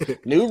time. There's a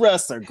new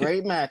wrestler,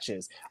 great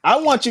matches. I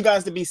want you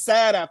guys to be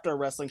sad after a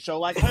wrestling show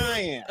like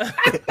I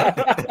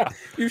am.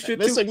 You should.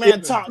 Mr.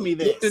 McMahon taught me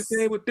this.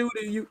 This would do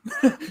to you.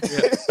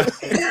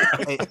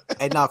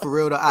 And now for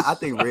real though, I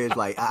think Red's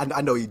like,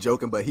 I know he's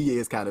joking, but he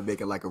is kind of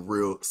making like a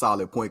real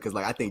solid point because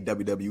like I think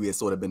WWE has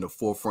sort of been the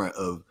forefront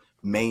of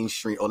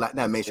mainstream, or not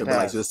mainstream, but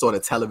like just sort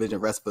of television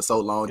wrestling for so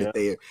long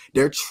that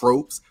their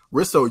tropes,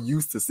 we're so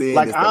used to seeing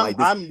this.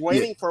 I'm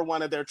waiting for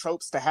one of their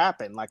tropes to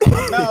happen. Like,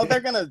 no,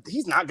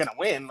 he's not gonna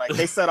win. Like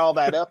they set all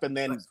that up, and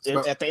then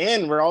at the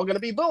end, we're all gonna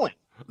be booing.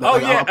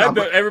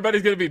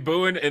 Everybody's gonna be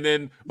booing, and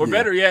then, or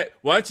better yet,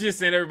 why don't you just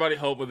send everybody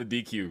home with a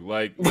DQ?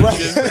 Like,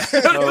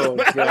 oh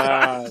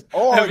god,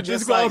 or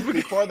just like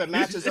before the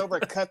match is over,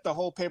 cut the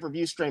whole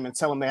pay-per-view stream and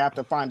tell them they have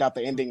to find out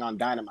the ending on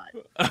Dynamite.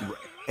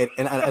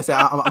 And I said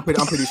I'm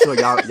pretty sure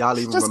y'all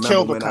even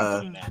remember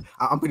when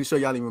I'm pretty sure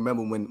y'all even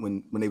remember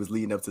when they was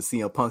leading up to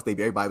CM Punk.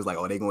 Everybody was like,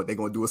 oh, they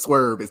gonna do a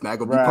swerve. It's not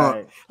gonna be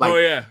Punk.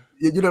 Like,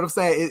 you know what I'm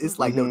saying? It's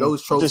like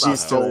those tropes are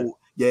so.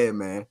 Yeah,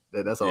 man.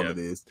 That's all it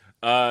is.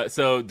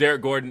 So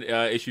Derek Gordon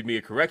issued me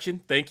a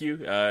correction. Thank you.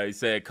 He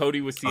said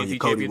Cody was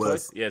TNT champion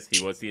twice. Yes,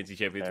 he was TNT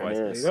champion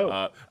twice.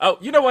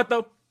 You know what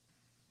though?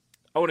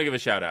 I want to give a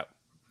shout out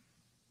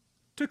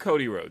to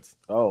Cody Rhodes.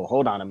 Oh,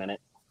 hold on a minute.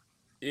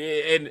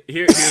 And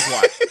here's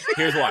why.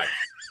 Here's why.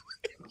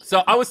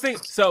 So I was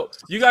thinking. So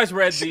you guys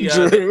read the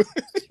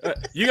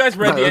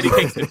Eddie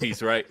Kingston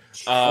piece, right?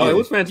 It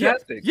was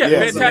fantastic. Yeah,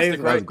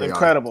 fantastic, right?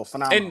 Incredible,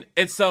 phenomenal.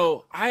 And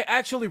so I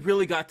actually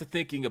really got to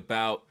thinking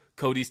about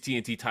Cody's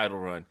TNT title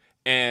run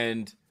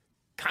and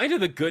kind of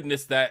the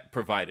goodness that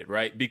provided,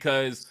 right?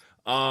 Because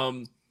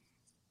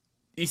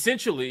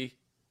essentially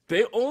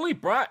they only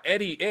brought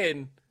Eddie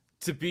in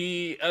to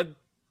be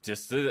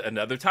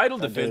another title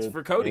defense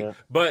for Cody.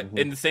 But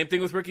and the same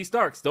thing with Ricky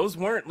Starks. Those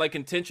weren't like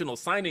intentional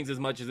signings as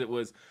much as it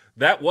was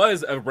that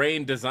was a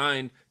reign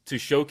designed to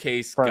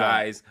showcase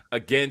guys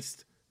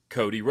against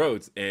Cody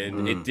Rhodes.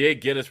 And it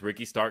did get us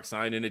Ricky Starks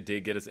signed, and it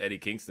did get us Eddie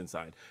Kingston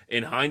signed.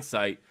 In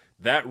hindsight,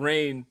 that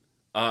reign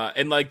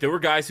and like there were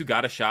guys who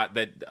got a shot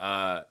that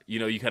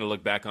you kind of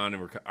look back on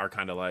and are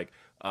kind of like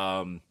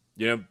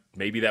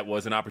maybe that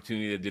was an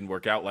opportunity that didn't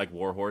work out, like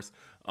Warhorse.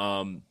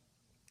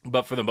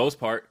 But for the most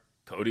part,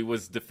 Cody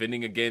was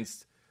defending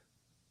against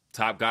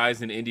top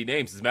guys and indie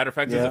names. As a matter of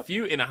fact, there's a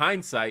few in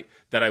hindsight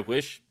that I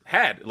wish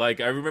had. Like,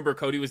 I remember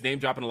Cody was name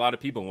dropping a lot of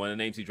people. One of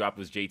the names he dropped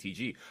was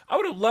JTG. I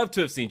would have loved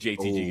to have seen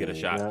JTG get a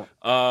shot.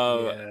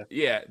 That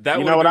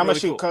you know what? I'm gonna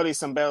shoot Cody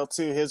some bell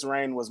too. His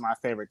reign was my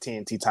favorite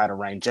TNT title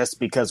reign, just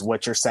because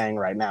what you're saying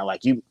right now.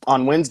 Like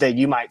on Wednesday,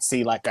 you might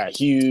see like a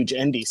huge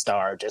indie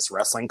star just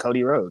wrestling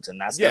Cody Rhodes,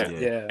 and that's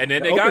and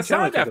then they got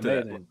signed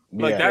after that.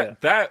 Like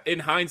that in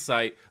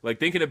hindsight, like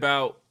thinking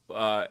about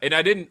and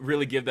I didn't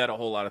really give that a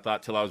whole lot of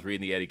thought till I was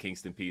reading the Eddie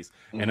Kingston piece,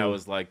 and I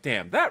was like,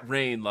 damn, that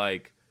rain,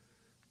 like,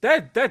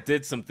 that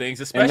did some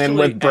things, especially and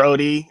then with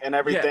Brody and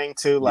everything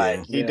too.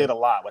 Like he did a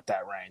lot with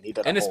that rain. He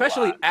did, and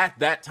especially at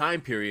that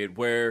time period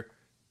where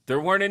there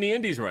weren't any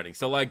indies running,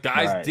 so like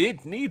guys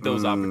did need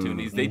those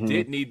opportunities. They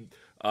did need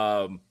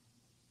time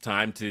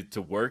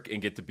to work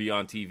and get to be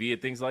on TV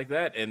and things like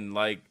that, and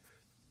like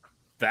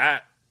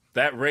that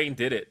rain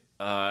did it.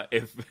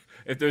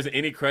 If there's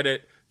any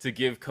credit to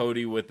give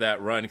Cody with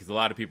that run, because a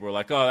lot of people were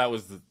like, "Oh, that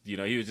was he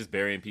was just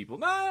burying people."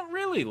 Not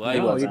really.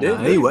 Like he did.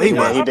 He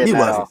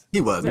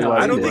wasn't. No,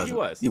 I don't think he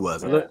was. He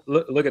wasn't.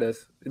 Look at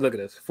us. Look at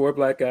us. 4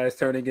 black guys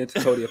turning against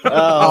Cody.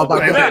 Oh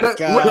my God!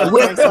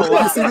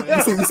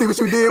 You see what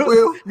you did,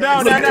 Will?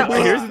 No.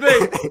 Here's the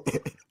thing.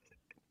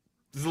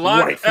 There's a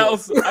lot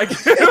else I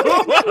can.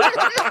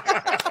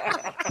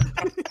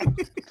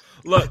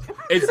 Look,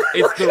 it's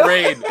the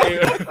rain.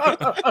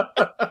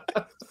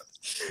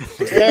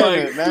 Damn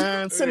it,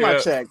 man. Send my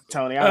check,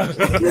 Tony.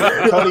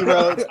 Cody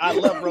Rhodes. I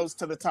love Rose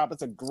to the Top.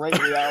 It's a great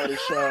reality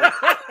show.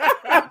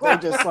 They're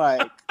just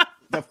like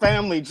the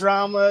family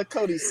drama,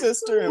 Cody's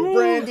sister and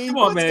Brandy. Come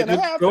on, man.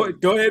 Go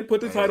ahead and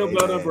put the title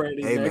belt on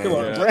Brandy. Hey, man. Come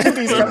on.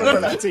 Brandy's coming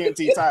for that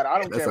TNT title.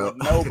 I don't care what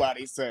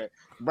nobody said.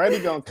 Brandy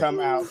gonna come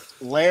out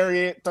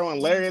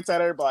throwing lariats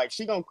at her, but like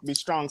she gonna be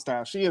strong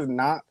style. She is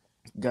not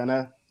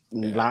gonna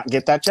not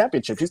get that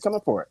championship. She's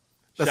coming for it.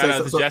 Shout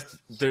out to Just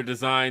Their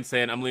Design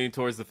saying I'm leaning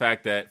towards the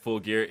fact that Full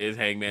Gear is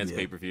Hangman's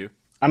pay-per-view.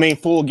 I mean,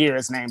 Full Gear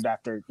is named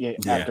after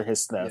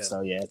his stuff,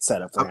 so it's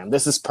set up for him.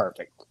 This is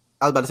perfect.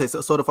 I was about to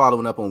say, sort of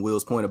following up on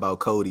Will's point about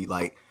Cody,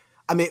 like,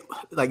 I mean,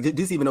 like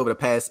just even over the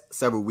past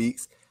several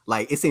weeks,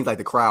 like it seems like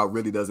the crowd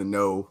really doesn't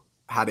know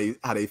how they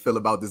feel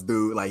about this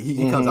dude. Like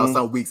he comes out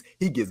some weeks,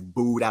 he gets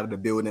booed out of the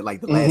building.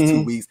 Like the last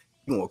 2 weeks,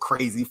 going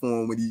crazy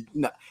for him when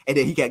and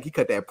then he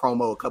cut that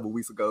promo a couple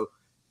weeks ago.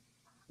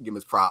 Give him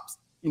his props.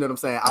 You know what I'm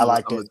saying? I'm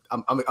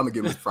gonna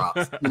give him his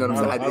props. You know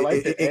what I'm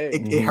saying?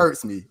 It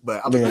hurts me,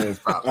 but I'm gonna give him his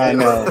props. I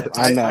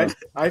know.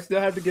 I still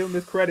have to give him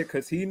his credit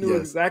because he knew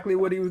exactly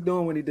what he was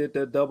doing when he did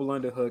the double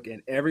underhook,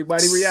 and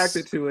everybody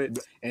reacted to it.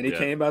 And he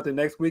came out the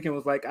next week and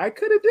was like, "I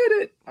could have did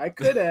it. I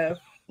could have,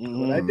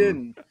 but I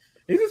didn't."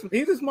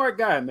 He's a smart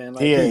guy, man.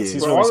 Like, he is.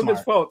 He's for really all smart. of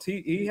his faults,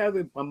 he has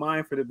a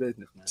mind for the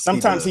business, man.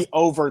 Sometimes he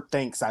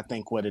overthinks, I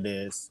think, what it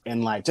is,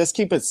 and like just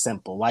keep it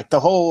simple. Like the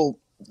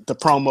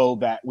promo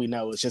that we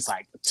know is just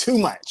like too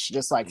much.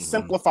 Just like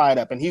simplify it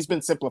up, and he's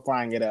been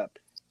simplifying it up,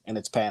 and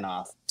it's paying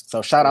off.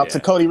 So shout out to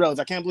Cody Rhodes.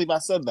 I can't believe I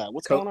said that.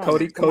 What's going on?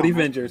 Cody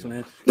Vengers,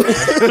 man.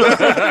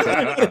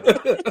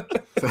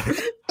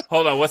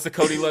 Hold on, what's the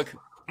Cody look?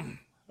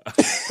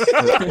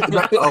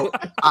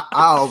 I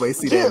always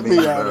see that meme,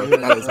 bro.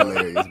 That is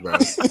hilarious, bro.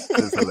 That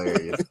is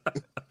hilarious.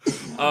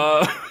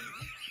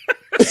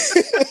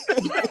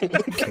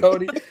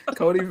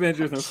 Cody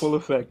Vengers in full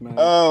effect, man.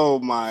 Oh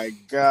my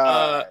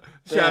God.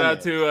 Shout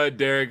out to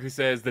Derek, who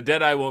says the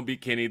Deadeye won't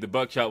beat Kenny, the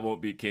Buckshot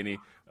won't beat Kenny.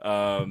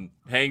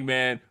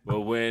 Hangman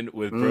will win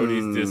with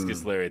Brody's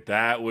discus lariat.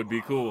 That would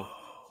be cool.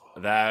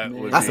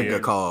 That's a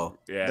good call.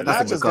 Yeah, the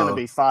match is gonna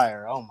be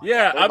fire. Oh my!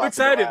 Yeah, I'm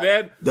excited,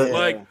 man.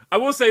 Like, I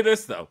will say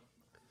this though.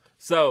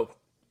 So,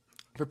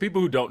 for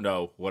people who don't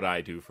know what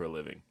I do for a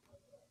living,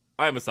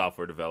 I'm a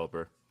software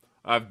developer.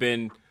 I've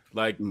been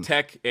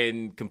tech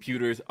and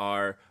computers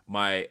are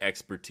my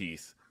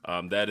expertise.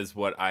 That is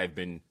what I've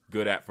been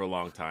good at for a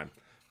long time.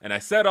 And I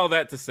said all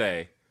that to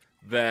say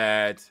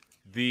that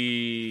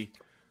the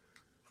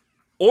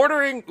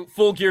ordering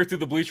Full Gear through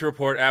the Bleacher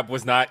Report app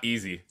was not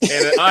easy.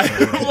 And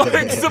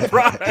I'm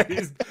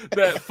surprised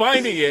that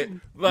finding it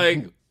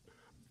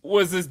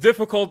was as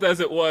difficult as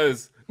it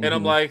was. And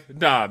I'm like,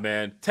 nah,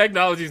 man,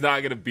 technology's not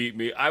going to beat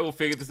me. I will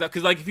figure this out.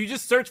 Because if you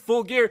just search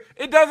Full Gear,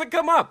 it doesn't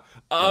come up.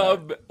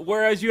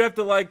 Whereas you have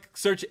to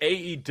search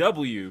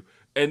AEW.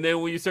 And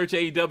then when you search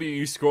AEW,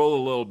 you scroll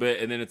a little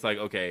bit. And then it's like,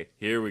 okay,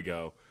 here we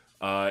go.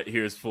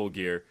 Here's Full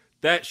Gear.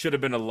 That should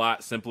have been a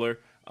lot simpler.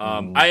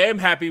 I am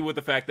happy with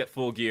the fact that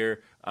Full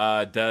Gear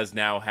does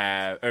now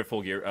have, or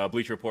Full Gear,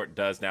 Bleacher Report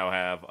does now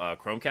have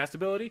Chromecast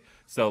ability.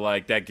 So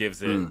that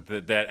gives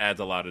it, that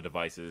adds a lot of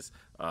devices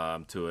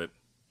to it.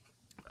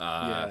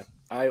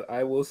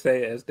 I will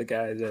say, as the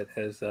guy that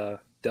has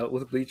dealt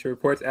with Bleacher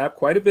Report's app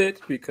quite a bit,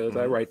 because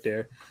I write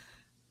there,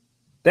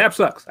 the app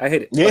sucks. I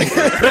hate it. Yeah.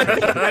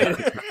 I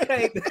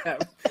hate the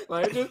app.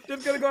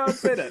 Just gonna go out and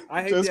say that.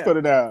 I hate just the app. put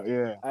it out.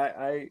 Yeah.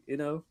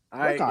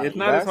 It's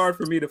not as hard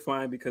for me to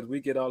find because we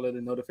get all of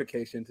the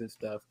notifications and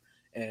stuff,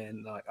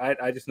 and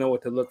I just know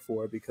what to look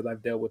for because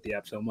I've dealt with the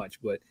app so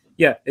much. But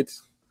yeah,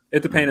 it's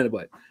a pain in the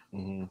butt.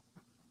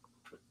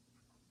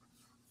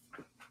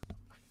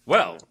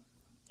 Well.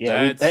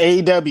 Yeah, the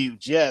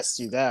AEW,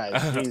 you guys,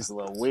 jeez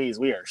Louise,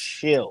 we are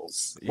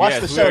shills.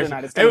 Watch the show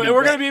tonight. And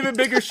we're going to be even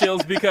bigger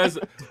shills because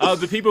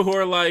the people who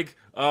are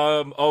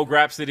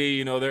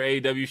Grapsody,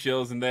 they're AEW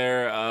shills and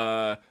they're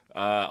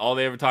all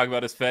they ever talk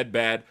about is Fed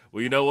bad.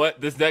 Well, you know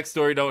what? This next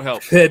story don't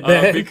help. Fed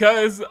bad.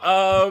 Because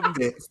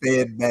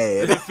Fed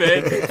bad.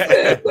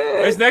 Fed bad.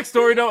 This next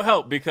story don't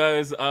help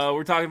because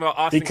we're talking about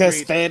Austin because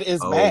Creed. Fed is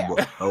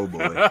bad. Oh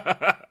boy.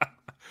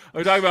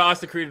 We're talking about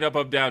Austin Creed and Up,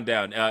 Up, Down,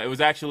 Down. It was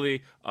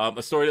actually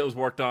a story that was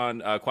worked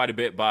on quite a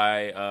bit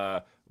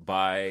by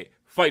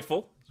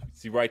Fightful.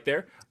 See right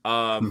there.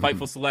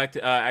 Fightful Select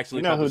actually.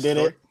 You know who did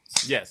story. it?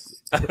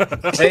 Yes.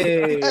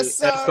 Hey,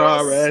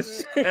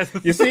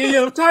 SRS. You see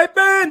him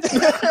typing?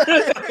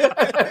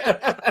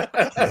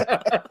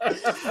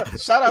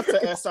 Shout out to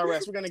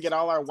SRS. We're going to get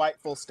all our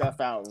Whiteful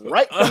stuff out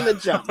right from the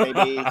jump,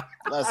 baby.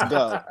 Let's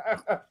go.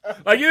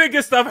 Like, you think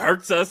this stuff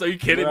hurts us? Are you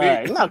kidding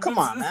me? No, come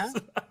on, man.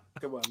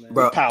 Come on, man.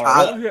 Bro,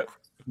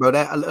 Bro,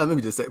 let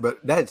me just say, bro,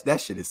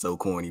 that shit is so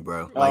corny,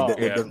 bro. Like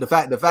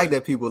the fact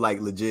that people like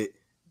legit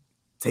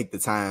take the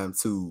time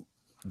to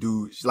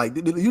do, like,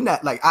 you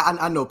not like,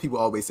 I know people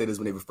always say this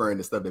when they referring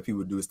to stuff that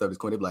people do, stuff that's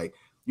corny. They're like,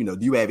 you know,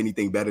 do you have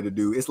anything better to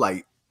do? It's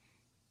like,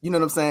 you know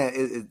what I'm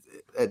saying?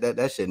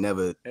 That shit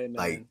never,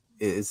 like,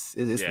 it's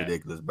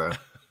ridiculous, bro.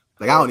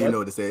 Like, I don't even know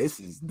what to say. It's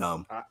just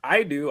dumb.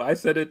 I do. I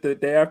said it the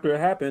day after it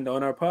happened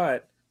on our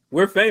pod.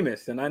 We're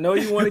famous, and I know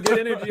you want to get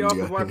energy off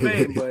of our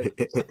fame, but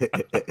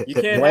you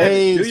can't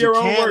do your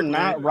own work.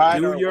 Not ride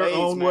do your waves,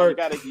 own man. work.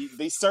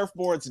 These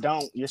surfboards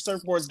don't. Your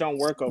surfboards don't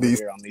work over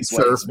here on these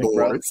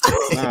surfboards.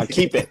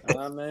 Keep it,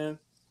 man.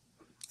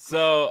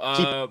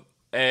 So,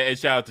 and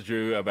shout out to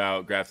Drew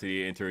about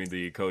Grapsody entering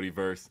the Cody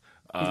verse.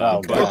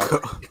 God.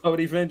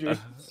 Cody Vendry.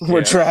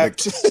 We're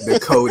trapped. The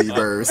Cody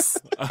verse.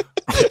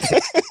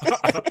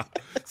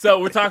 So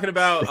we're talking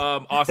about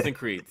Austin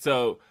Creed.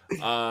 So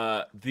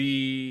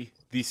the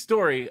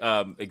story,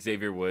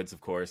 Xavier Woods,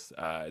 of course,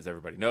 as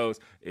everybody knows,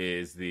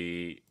 is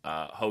the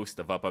host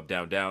of Up, Up,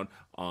 Down, Down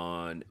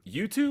on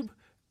YouTube,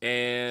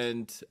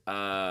 and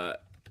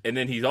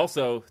then he's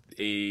also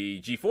a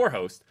G4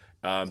 host.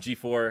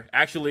 G4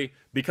 actually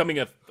becoming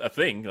a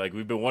thing. Like,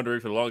 we've been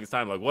wondering for the longest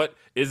time, like, what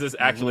is this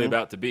actually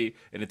about to be?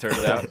 And it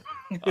turns out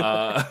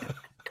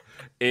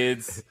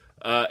it's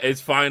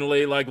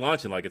finally like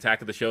launching, like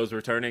Attack of the Show's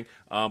returning.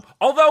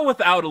 Although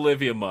without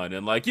Olivia Munn,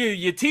 and like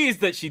you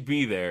teased that she'd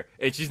be there,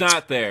 and she's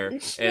not there.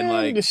 And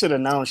like, you should have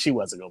known she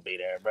wasn't gonna be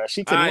there, bro.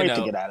 She couldn't wait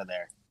to get out of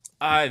there.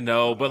 I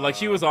know, but like,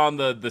 she was on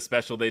the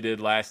special they did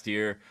last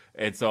year,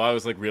 and so I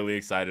was like really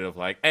excited of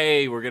like,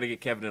 hey, we're gonna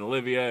get Kevin and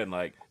Olivia, and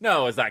like,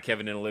 no, it's not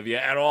Kevin and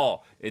Olivia at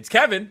all. It's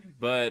Kevin,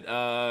 but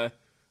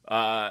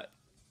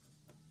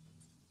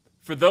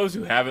for those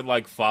who haven't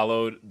like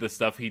followed the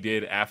stuff he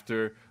did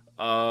after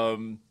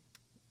G4,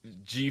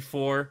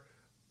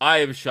 I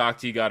am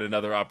shocked he got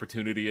another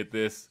opportunity at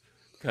this,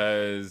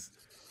 because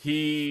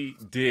he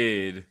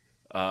did.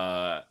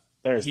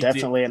 There's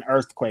definitely an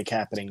earthquake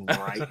happening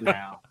right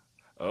now.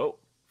 Oh,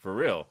 for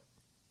real?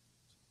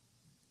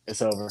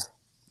 It's over.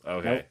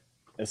 Okay. Nope.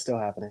 It's still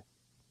happening.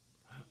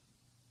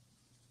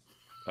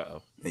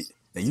 Uh-oh.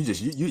 And you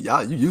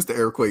used to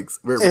earthquakes.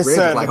 They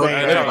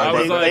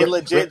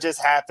legit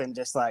just happened.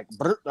 Just like,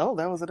 oh,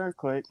 that was an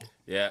earthquake.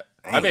 Yeah.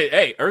 Dang. I mean,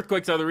 hey,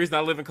 earthquakes are the reason I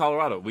live in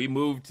Colorado. We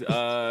moved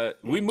to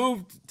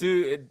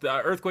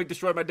earthquake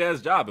destroyed my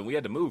dad's job, and we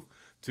had to move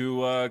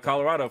to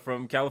Colorado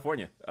from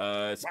California.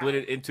 Split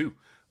it in two.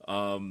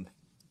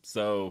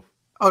 So.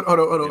 Hold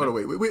on,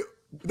 wait.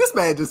 This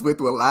man just went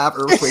through a live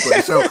earthquake on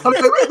the show.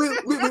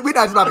 We're not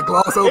just about to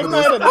gloss over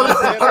this.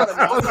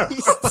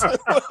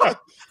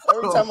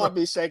 Every time I'll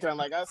be shaking, I'm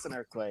like, that's an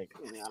earthquake.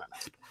 I don't know.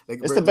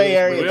 It's the Bay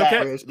Area.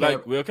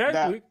 We okay?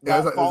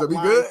 That fault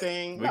line good?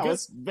 thing. No,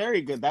 it's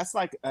very good. That's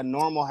like a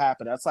normal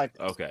happen. That's like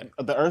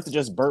the earth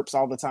just burps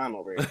all the time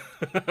over here.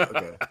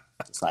 Okay.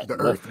 It's like the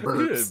earth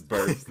burps. It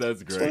burps.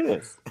 That's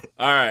great.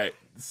 All right.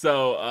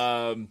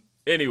 So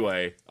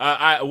anyway,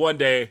 I one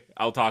day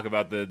I'll talk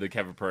about the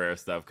Kevin Pereira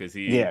stuff, because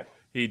he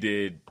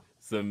did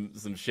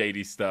some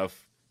shady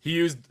stuff. He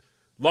used,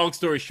 long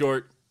story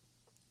short,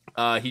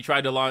 he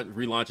tried to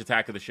relaunch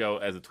Attack of the Show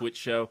as a Twitch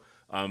show.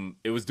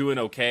 It was doing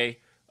okay,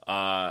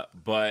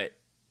 but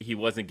he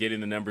wasn't getting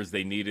the numbers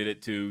they needed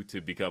it to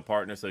become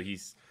partner. So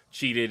he's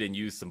cheated and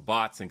used some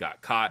bots and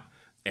got caught.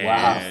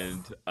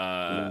 And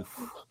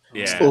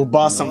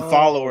bought some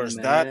followers.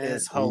 That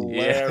is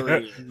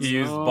hilarious. He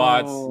used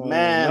bots.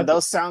 Man,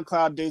 those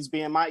SoundCloud dudes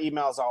be in my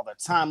emails all the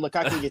time. Look,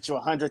 I can get you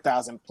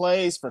 100,000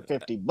 plays for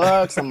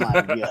 $50. I'm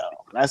like, yo,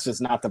 that's just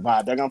not the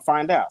vibe. They're gonna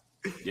find out.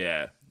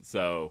 Yeah.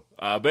 So,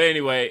 but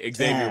anyway,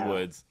 Xavier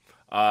Woods,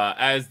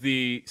 as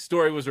the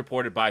story was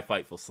reported by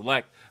Fightful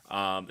Select,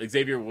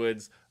 Xavier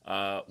Woods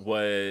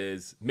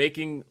was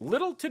making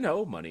little to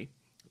no money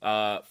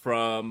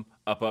from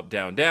Up, Up,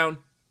 Down, Down.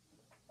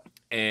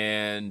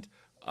 And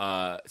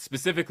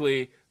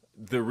specifically,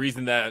 the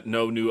reason that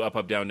no new Up,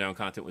 Up, Down, Down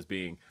content was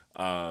being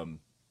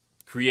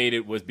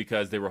created was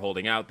because they were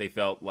holding out. They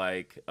felt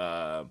like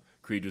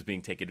Creed was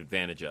being taken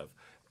advantage of.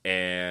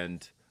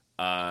 And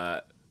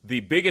the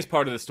biggest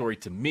part of the story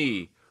to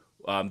me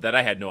that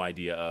I had no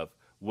idea of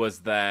was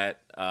that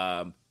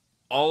so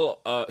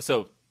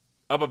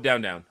Up, Up,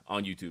 Down, Down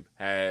on YouTube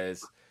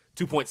has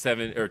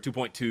 2.7 or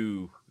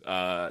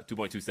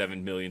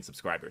 2.27 million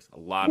subscribers. A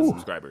lot of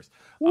subscribers.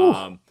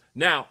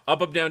 Now,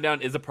 Up, Up, Down,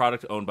 Down is a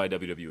product owned by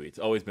WWE. It's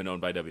always been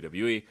owned by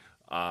WWE.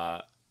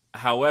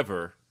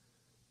 However,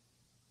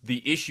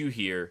 the issue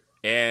here,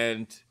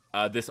 and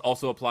this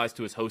also applies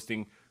to his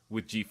hosting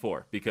with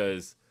G4,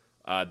 because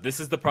This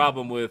is the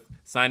problem with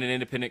signing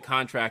independent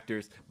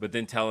contractors, but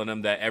then telling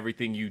them that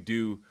everything you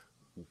do,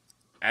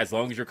 as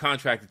long as you're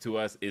contracted to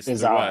us, is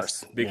through ours.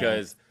 us.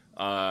 Because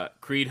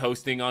Creed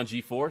hosting on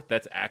G4,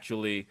 that's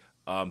actually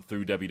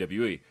through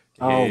WWE.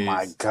 Oh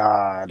my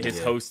God!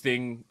 His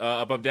hosting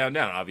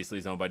UpUpDownDown obviously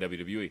is owned by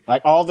WWE.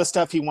 Like all the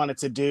stuff he wanted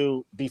to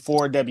do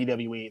before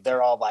WWE,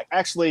 they're all like,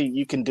 actually,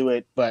 you can do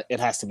it, but it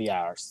has to be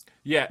ours.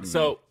 Yeah.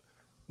 So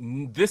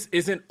this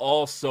isn't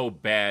all so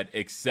bad,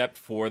 except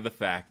for the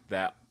fact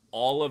that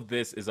all of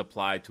this is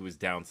applied to his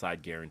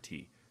downside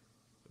guarantee.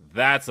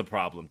 That's a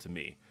problem to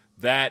me.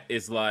 That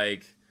is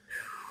like,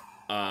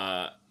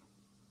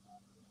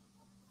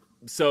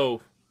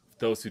 so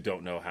those who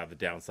don't know how the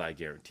downside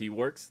guarantee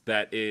works,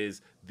 that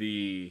is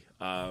the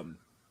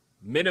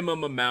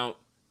minimum amount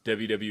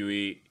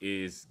WWE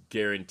is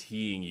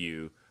guaranteeing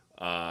you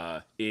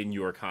in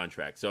your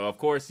contract. So of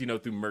course,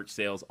 through merch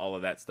sales, all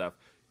of that stuff,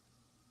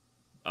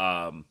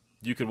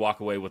 you could walk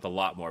away with a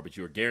lot more, but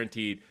you're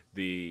guaranteed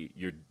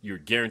you're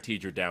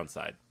guaranteed your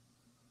downside.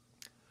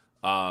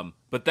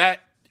 But that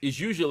is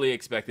usually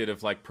expected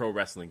of like pro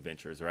wrestling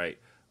ventures, right?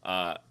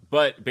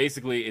 But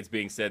basically, it's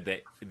being said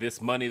that this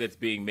money that's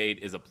being made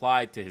is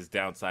applied to his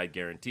downside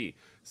guarantee.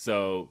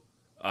 So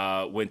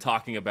when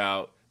talking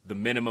about the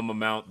minimum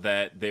amount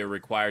that they're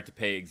required to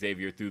pay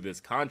Xavier through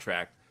this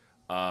contract,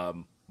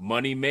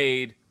 money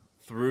made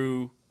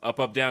through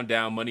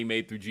UpUpDownDown, money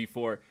made through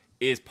G4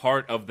 is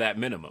part of that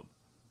minimum.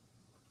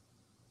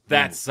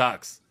 That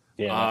sucks.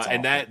 Yeah,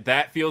 and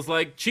that feels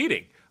like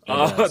cheating.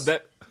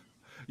 That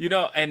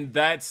and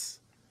that's.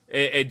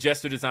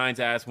 Jester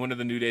Designs asked, when are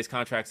the New Day's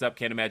contracts up?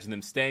 Can't imagine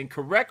them staying.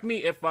 Correct me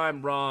if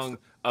I'm wrong,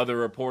 other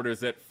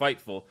reporters at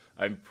Fightful.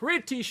 I'm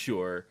pretty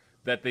sure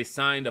that they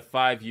signed a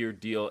 5-year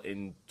deal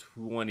in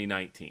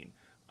 2019.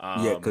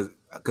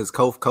 Because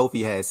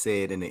Kofi had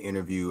said in the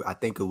interview, I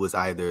think it was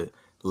either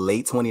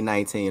late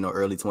 2019 or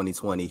early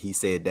 2020, he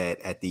said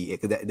that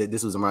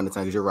this was around the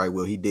time, because you're right,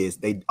 Will,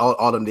 all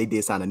of them, they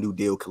did sign a new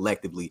deal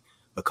collectively.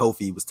 But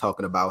Kofi was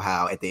talking about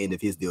how at the end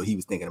of his deal, he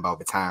was thinking about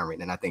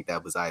retiring. And I think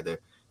that was either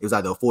a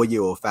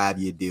 4-year or a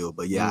 5-year deal.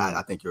 But yeah,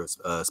 I think you're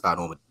spot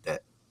on with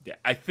that. Yeah,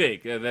 I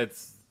think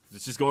it's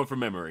just going from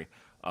memory.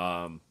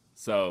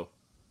 So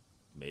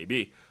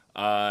maybe.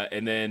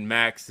 And then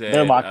Max said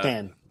they're locked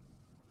in.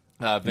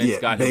 Vince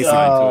got his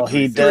signed to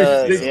he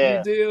does.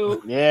 Yeah.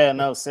 Yeah,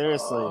 no,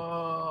 seriously.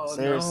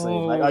 Seriously.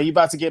 No. Like, are you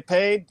about to get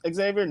paid,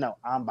 Xavier? No,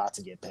 I'm about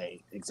to get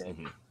paid, Xavier.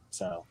 Mm-hmm.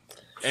 So.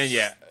 And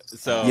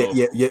so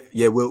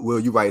Will,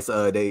 you're right.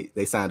 So, they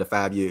signed a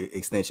 5-year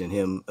extension.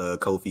 Him,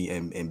 Kofi,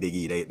 and Big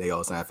E. They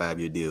all signed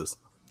 5-year deals.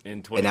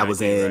 In 2019, and that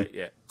was in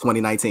right?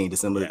 2019,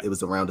 December. Yeah. It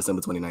was around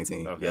December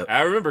 2019. Okay. Yep.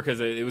 I remember because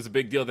it was a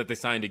big deal that they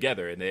signed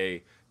together, and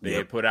they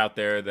had put out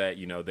there that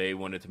they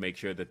wanted to make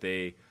sure that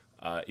they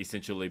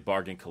essentially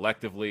bargained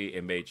collectively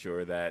and made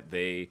sure that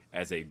they,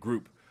 as a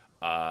group,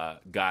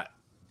 got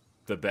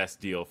the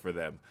best deal for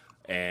them.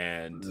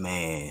 And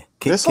man,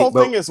 this whole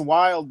thing is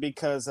wild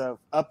because of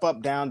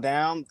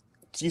UpUpDownDown.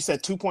 You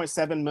said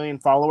 2.7 million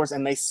followers,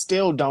 and they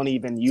still don't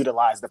even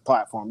utilize the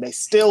platform. They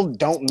still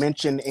don't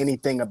mention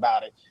anything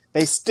about it.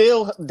 They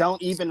still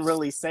don't even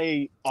really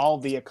say all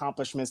the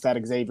accomplishments that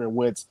Xavier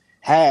Woods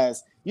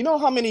has. You know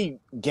how many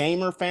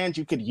gamer fans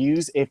you could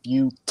use if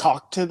you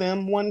talk to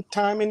them one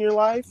time in your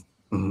life?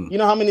 Mm-hmm. You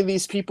know how many of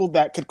these people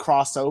that could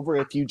cross over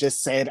if you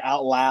just said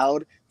out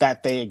loud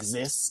that they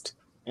exist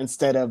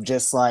instead of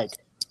just like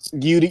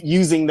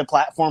using the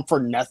platform for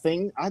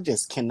nothing? I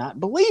just cannot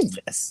believe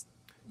this.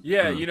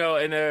 Yeah,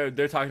 and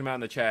they're talking about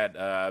in the chat.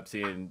 I'm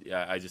seeing.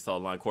 I just saw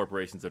line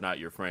corporations are not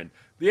your friend.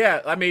 But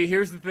yeah, I mean,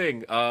 here's the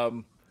thing.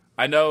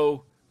 I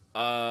know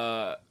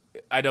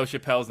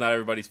Chappelle's not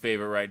everybody's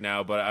favorite right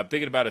now, but I'm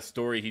thinking about a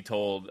story he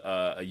told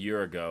a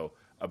year ago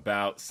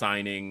about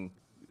signing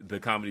the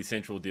Comedy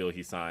Central deal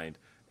he signed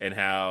and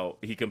how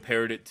he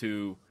compared it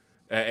to.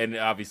 And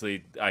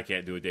obviously, I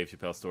can't do a Dave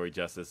Chappelle story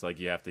justice. Like,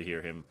 you have to hear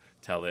him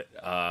tell it.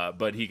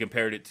 But he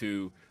compared it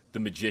to the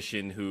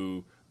magician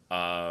who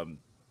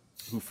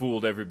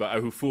fooled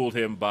everybody, who fooled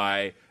him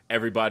by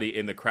everybody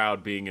in the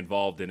crowd being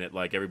involved in it,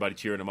 like everybody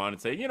cheering him on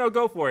and saying,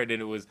 go for it.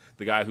 And it was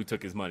the guy who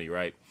took his money,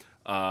 right?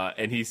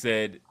 And he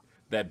said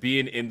that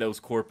being in those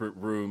corporate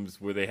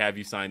rooms where they have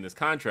you sign this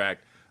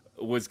contract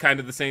was kind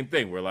of the same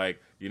thing. Where,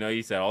 like,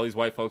 he said all these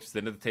white folks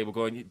sitting at the table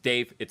going,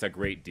 Dave, it's a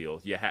great deal.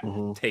 You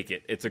take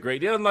it. It's a great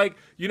deal. And, like,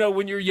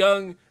 when you're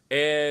young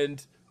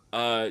and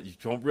you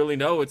don't really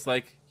know, it's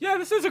like, yeah,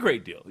 this is a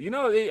great deal.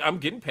 I'm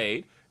getting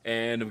paid,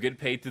 and I'm getting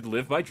paid to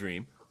live my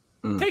dream.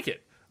 Take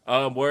it.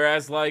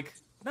 Whereas, like,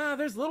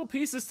 there's little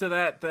pieces to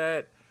that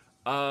they're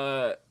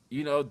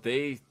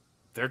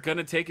going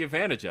to take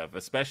advantage of,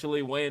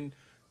 especially when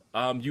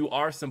you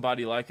are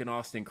somebody like an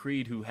Austin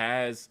Creed who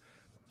has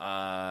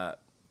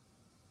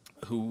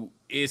who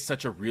is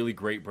such a really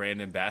great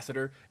brand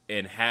ambassador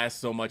and has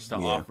so much to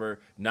offer,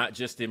 not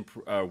just in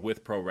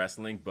with pro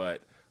wrestling,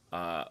 but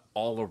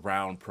all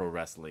around pro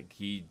wrestling.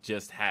 He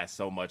just has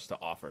so much to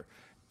offer.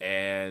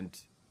 And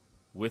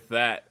with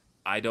that,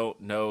 I don't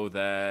know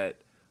that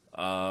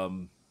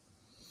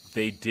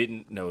they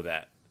didn't know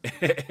that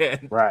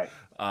And, right.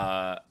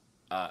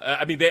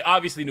 I mean, they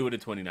obviously knew it in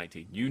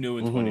 2019. You knew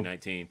in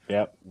 2019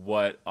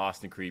 what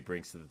Austin Creed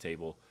brings to the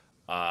table.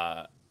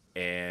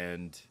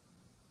 And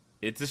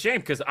it's a shame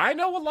because I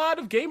know a lot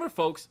of gamer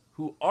folks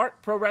who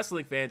aren't pro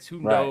wrestling fans who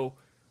know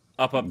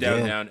Up, Up,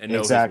 Down, Down, and know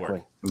his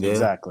work. Yeah.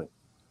 Exactly.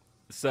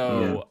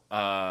 So,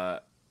 I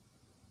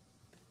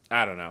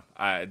don't know.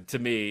 To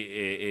me,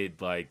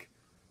 it like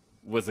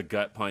was a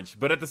gut punch.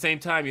 But at the same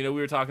time, we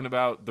were talking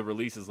about the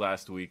releases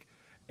last week,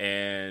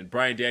 and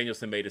Bryan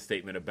Danielson made a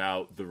statement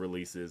about the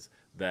releases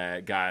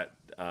that got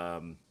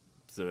some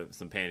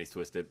panties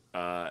twisted.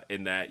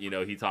 In that,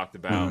 he talked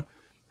about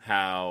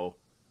how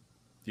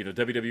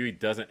WWE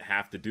doesn't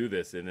have to do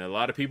this, and a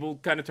lot of people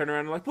kind of turn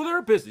around and like, well, they're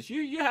a business.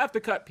 You have to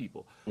cut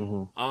people.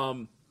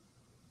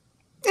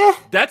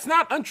 That's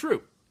not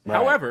untrue. Right.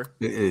 However,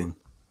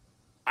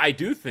 I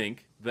do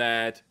think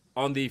that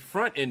on the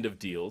front end of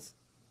deals,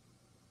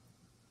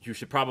 you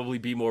should probably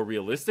be more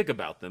realistic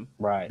about them.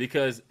 Right.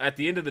 Because at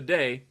the end of the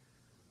day,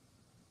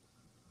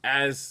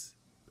 as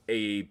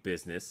a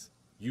business,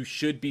 you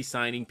should be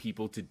signing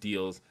people to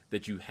deals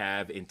that you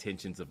have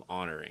intentions of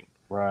honoring.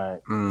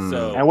 Right.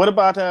 So, and what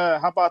about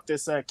how about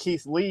this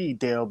Keith Lee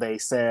deal? They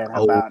said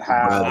about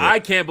how I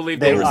can't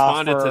believe they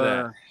responded to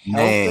that.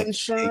 Health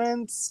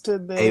insurance to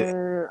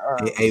their.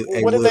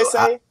 What did they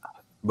say?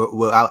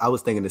 I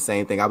was thinking the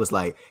same thing. I was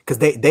like, because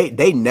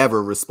they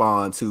never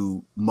respond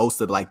to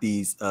most of like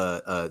these some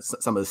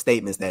of the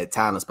statements that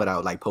Talents put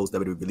out like post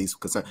WWE release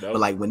concern. Nope. But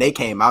like when they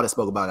came out and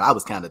spoke about it, I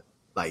was kind of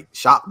like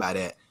shocked by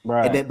that.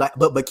 Right. And then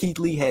but Keith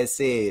Lee has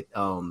said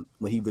when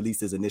he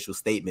released his initial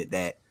statement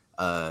that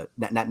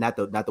not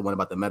the one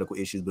about the medical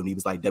issues, but he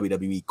was like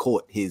WWE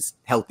caught his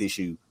health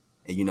issue,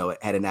 and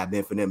had it not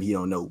been for them, he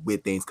don't know where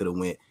things could have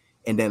went.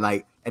 And then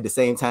like at the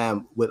same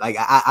time, with like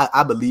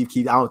I believe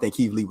Keith, I don't think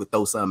Keith Lee would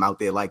throw something out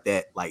there like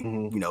that, like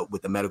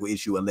with the medical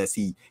issue, unless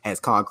he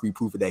has concrete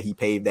proof that he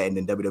paid that, and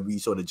then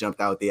WWE sort of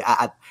jumped out there.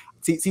 I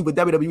see with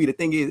WWE, the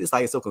thing is, it's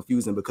like it's so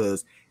confusing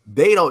because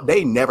they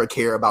never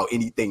care about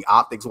anything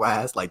optics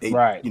wise. Like they,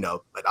 like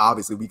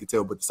obviously we could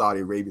tell with the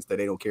Saudi Arabians that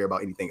they don't care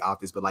about anything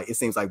optics, but like it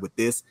seems like with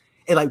this.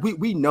 And like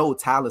we know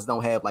Talents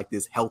don't have like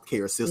this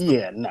healthcare system.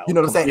 Yeah, no. You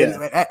know what I'm saying?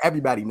 Yeah.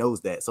 Everybody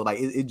knows that. So like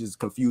it's just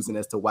confusing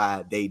as to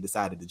why they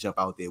decided to jump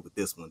out there with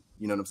this one.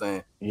 You know what I'm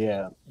saying?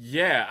 Yeah.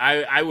 Yeah,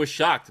 I was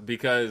shocked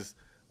because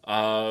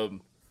are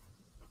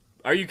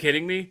you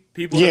kidding me?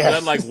 People have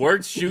done like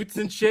word shoots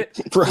and shit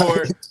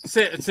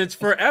since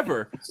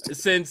forever.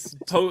 Since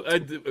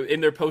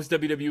in their post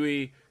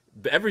WWE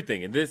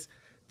everything. And the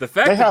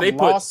fact they that have they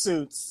put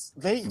lawsuits.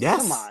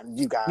 Come on,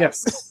 you guys.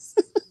 Yes.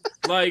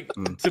 Like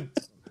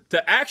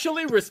to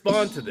actually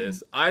respond to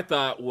this, I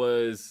thought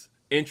was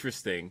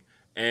interesting.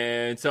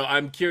 And so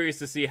I'm curious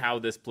to see how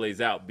this plays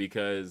out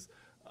because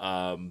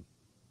I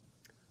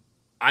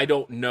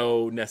don't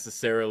know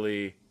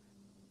necessarily.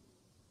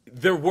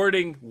 Their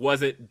wording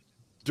wasn't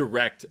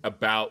direct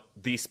about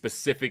the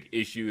specific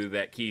issue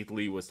that Keith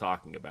Lee was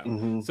talking about.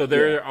 So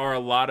there are a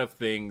lot of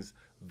things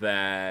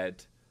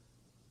that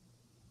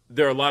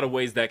there are a lot of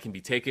ways that can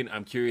be taken.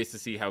 I'm curious to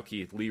see how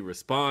Keith Lee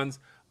responds.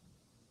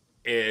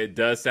 It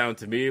does sound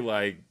to me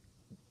like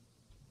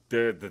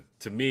to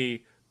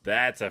me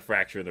that's a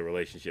fracture in the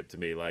relationship to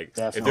me. Like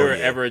if there were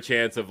ever a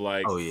chance of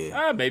like,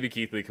 maybe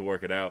Keith Lee could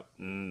work it out.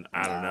 I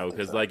don't know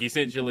because like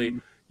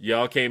essentially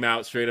y'all came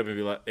out straight up and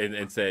be like,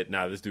 and said,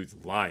 "Nah, this dude's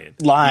lying."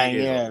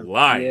 Lying.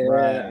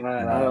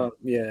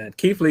 Yeah.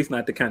 Keith Lee's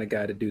not the kind of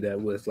guy to do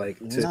that with. Like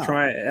to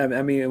try.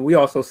 I mean, we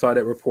also saw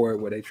that report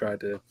where they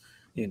tried to.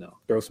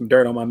 Throw some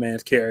dirt on my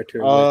man's character.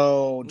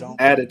 Don't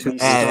attitude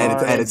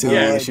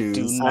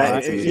issues. So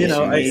you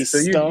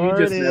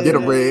just get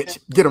him rich.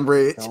 Get him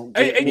rich.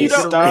 And you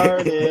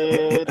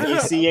started.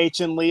 ECH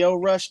and Leo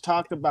Rush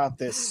talked about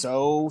this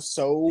so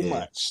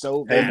much.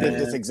 So they did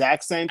this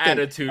exact same thing.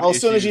 Attitude as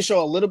soon as you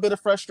show a little bit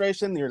of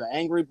frustration, you're the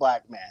angry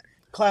black man.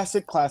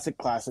 Classic.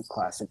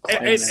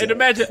 And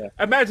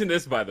imagine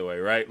this, by the way,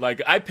 right?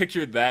 Like I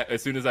pictured that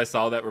as soon as I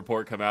saw that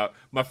report come out.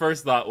 My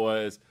first thought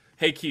was,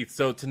 "Hey Keith,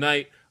 so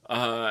tonight."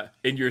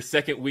 In your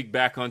second week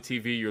back on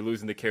TV, you're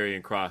losing to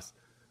Karrion Kross.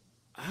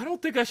 I don't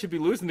think I should be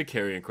losing to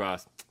Karrion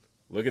Kross.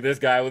 Look at this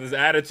guy with his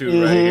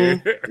attitude right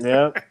here.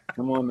 Yep.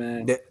 Come on,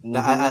 man.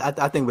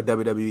 I think with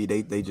WWE,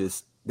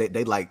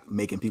 they like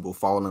making people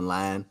fall in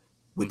line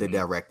with the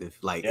directive.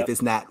 Like if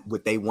it's not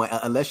what they want,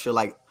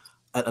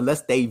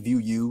 unless they view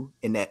you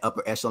in that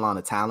upper echelon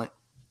of talent,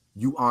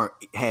 you don't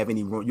have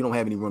any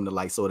room to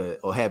like sort of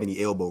or have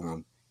any elbow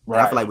room. Right.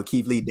 And I feel like with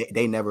Keith Lee,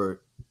 they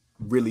never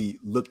really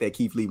looked at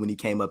Keith Lee when he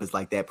came up as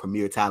like that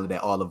premier talent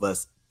that all of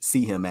us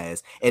see him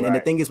as. And the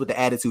thing is with the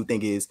attitude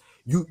thing is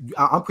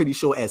I'm pretty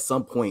sure at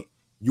some point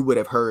you would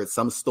have heard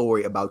some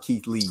story about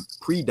Keith Lee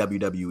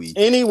pre-WWE.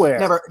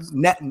 Anywhere.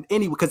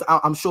 Anywhere, because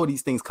I'm sure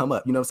these things come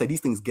up. You know what I'm saying?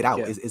 These things get out.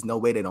 Yeah. It's no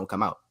way they don't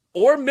come out.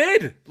 Or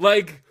mid.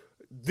 Like,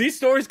 these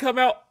stories come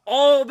out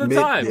all the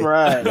time. Yeah.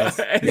 Right.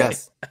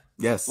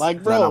 Yes.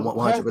 Like, bro,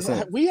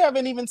 100%. We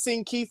haven't even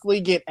seen Keith Lee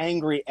get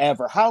angry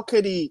ever. How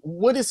could he?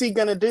 What is he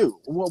going to do?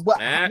 What?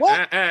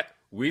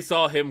 we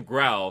saw him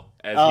growl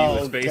as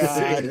he was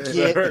facing.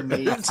 Get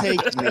me,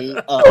 take me.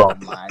 Oh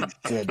my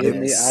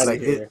goodness!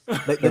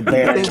 The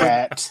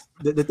Bearcat.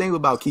 The thing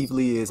about Keith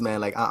Lee is,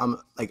 man, like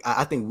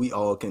I think we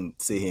all can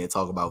sit here and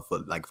talk about for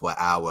an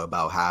hour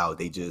about how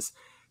they just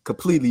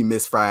completely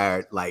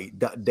misfired. Like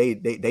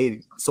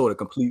they sort of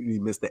completely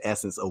missed the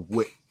essence of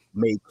what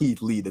made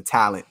Keith Lee the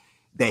talent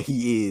that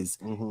he is.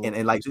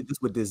 And like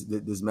just with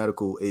this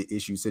medical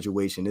issue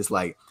situation, it's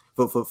like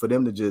for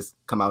them to just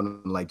come out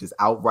and like just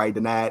outright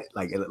deny it,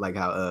 like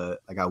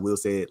how Will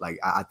said, like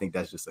I think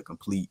that's just a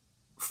complete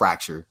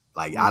fracture.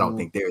 Like I don't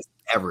think there's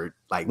ever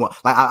I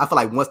feel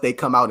like once they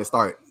come out and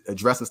start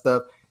addressing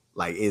stuff,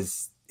 like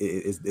it's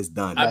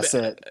done. That's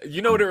it.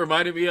 You know what it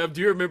reminded me of? Do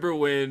you remember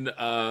when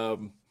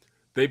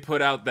they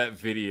put out that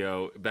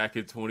video back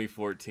in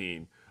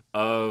 2014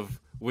 of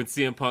when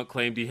CM Punk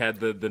claimed he had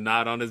the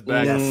knot on his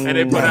back, and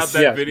they put out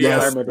that video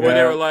where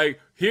they were like,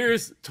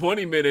 here's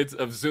 20 minutes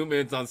of zoom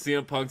ins on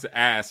CM Punk's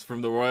ass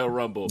from the Royal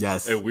Rumble,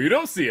 and we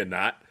don't see a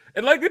knot.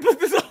 And like they put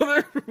this on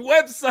their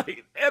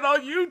website and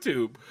on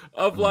YouTube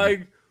of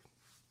like,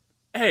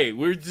 hey,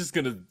 we're just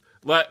gonna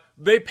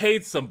they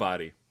paid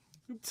somebody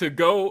to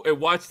go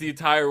and watch the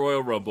entire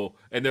Royal Rumble,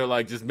 and they're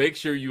like, just make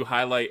sure you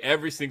highlight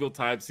every single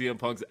time CM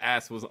Punk's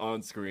ass was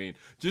on screen,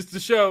 just to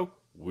show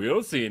we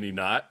don't see any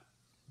knot.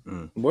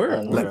 We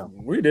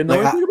didn't know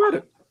anything about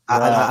it.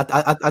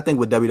 I think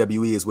with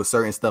WWE is with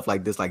certain stuff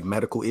like this, like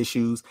medical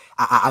issues,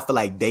 I feel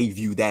like they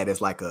view that as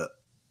like a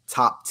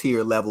top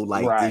tier level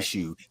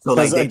issue. So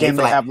like they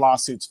have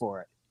lawsuits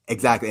for it.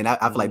 Exactly. And I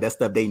feel like that's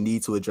stuff they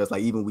need to address.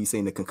 Like even we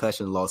seen the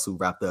concussion lawsuit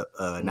wrapped up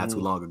not too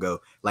long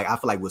ago. Like I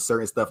feel like with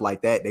certain stuff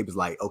like that, they was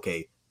like,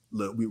 okay,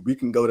 look, we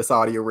can go to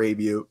Saudi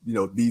Arabia,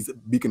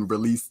 we can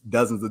release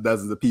dozens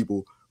of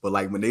people. But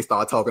like when they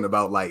start talking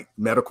about like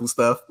medical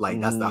stuff,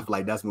 like that's I feel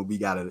like that's when we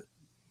gotta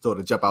sort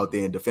of jump out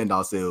there and defend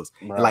ourselves.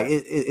 Right. Like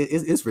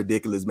it's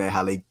ridiculous, man,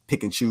 how they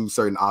pick and choose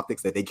certain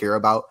optics that they care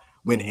about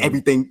when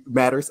everything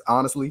matters,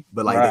 honestly.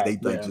 But like they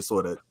just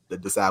sort of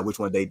decide which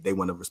one they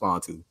want to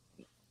respond to.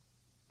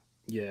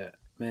 Yeah,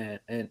 man.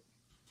 And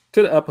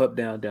to the up,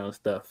 down, down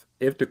stuff.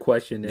 If the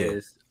question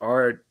is,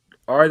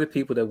 are the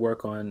people that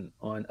work on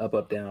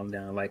up, down,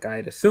 down, like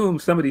I'd assume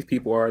some of these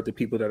people are the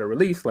people that are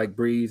released, like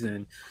Breeze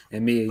and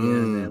Mia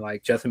Yim and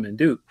like Jessamine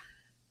Duke.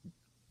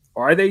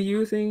 Are they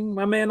using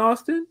my man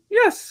Austin?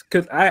 Yes,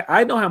 because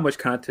I know how much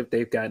content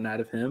they've gotten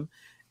out of him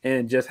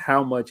and just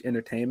how much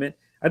entertainment.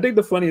 I think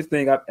the funniest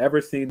thing I've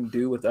ever seen them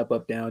do with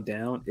up, down,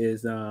 down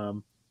is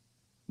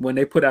when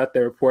they put out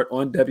their report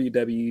on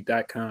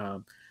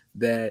WWE.com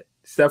that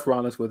Seth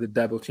Rollins was a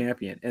double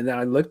champion. And then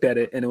I looked at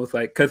it and it was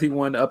like, because he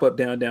won the up,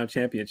 down, down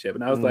championship.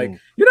 And I was like,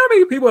 you know how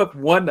many people have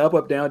won the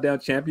up, down, down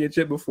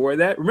championship before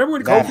that? Remember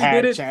when Kofi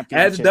did it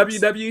as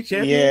WWE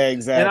champion? Yeah,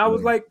 exactly. And I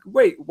was like,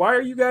 wait, why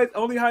are you guys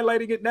only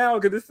highlighting it now?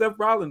 Because it's Seth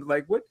Rollins.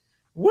 Like, what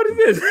is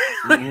this?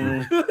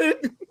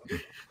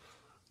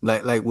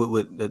 like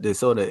with the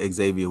sort of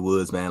Xavier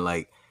Woods, man,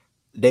 like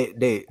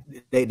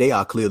they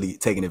are clearly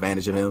taking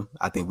advantage of him.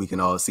 I think we can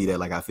all see that.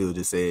 Like I feel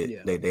just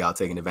said, they are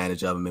taking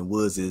advantage of him, and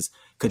Woods is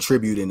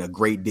contributing a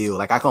great deal.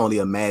 Like I can only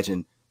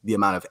imagine the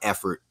amount of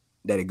effort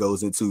that it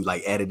goes into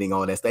like editing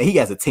all that stuff. He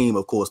has a team,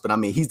 of course, but I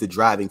mean he's the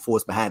driving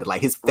force behind it.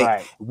 Like his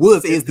face,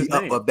 Woods is the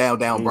up, down,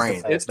 down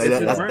brand.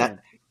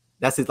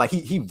 That's his, like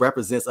he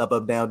represents up,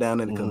 down, down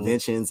in the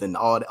conventions and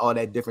all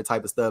that different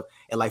type of stuff.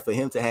 And like for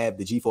him to have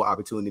the G4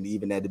 opportunity,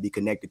 even that to be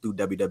connected through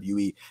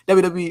WWE,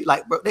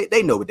 like bro,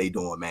 they know what they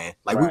doing, man.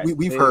 Like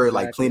we've heard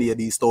like plenty of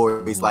these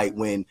stories, like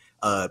when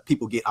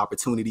people get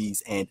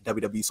opportunities and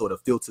WWE sort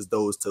of filters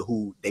those to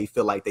who they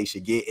feel like they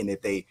should get, and if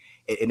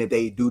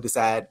they do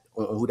decide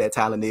on who that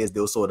talent is,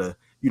 they'll sort of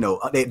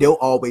they'll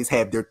always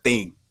have their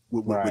thing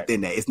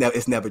within that.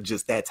 It's never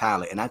just that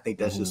talent, and I think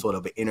that's just sort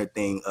of an inner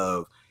thing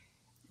of.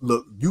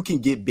 Look, you can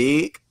get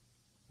big,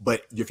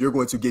 but if you're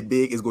going to get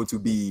big, it's going to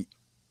be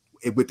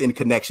within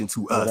connection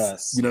to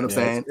us. You know what I'm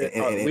saying?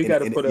 And we got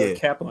to put a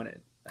cap on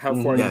it. How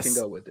far you can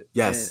go with it?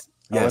 Yes.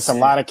 It's a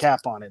lot of cap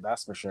on it.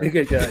 That's for sure. I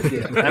mean,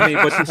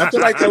 but I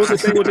feel like that was the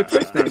thing with the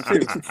Twitch thing too.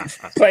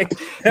 Like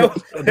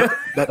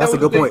that's a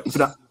good point.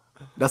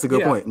 That's a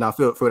good point. Now,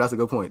 Phil, that's a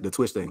good point. The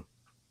Twitch thing.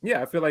 Yeah,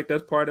 I feel like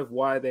that's part of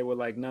why they were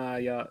like, nah,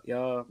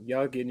 y'all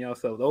getting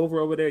yourselves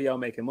over there. Y'all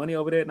making money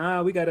over there.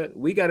 Nah, we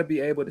gotta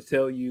be able to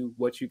tell you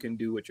what you can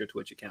do with your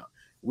Twitch account.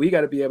 We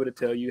got to be able to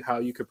tell you how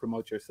you can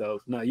promote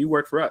yourselves. No, you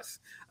work for us.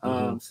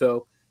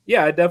 So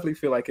yeah, I definitely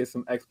feel like it's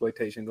some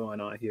exploitation going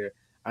on here.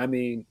 I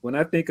mean, when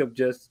I think of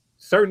just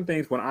certain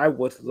things, when I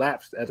was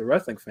lapsed as a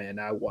wrestling fan,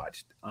 I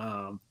watched,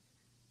 and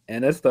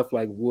that's stuff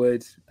like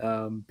Woods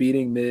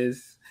beating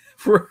Miz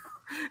for.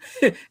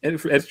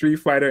 And at Street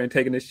Fighter and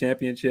taking his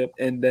championship,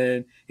 and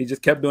then he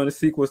just kept doing the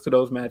sequels to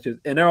those matches,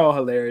 and they're all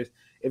hilarious.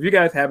 If you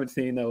guys haven't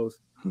seen those,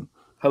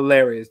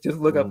 hilarious. Just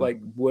look up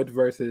like Wood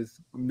versus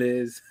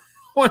Miz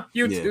on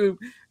YouTube.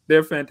 Yeah.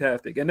 They're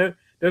fantastic, and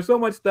there's so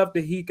much stuff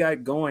that he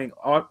got going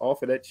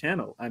off of that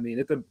channel. I mean,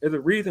 it's a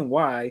reason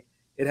why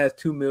it has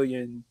 2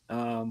 million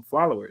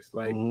followers.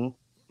 Like, and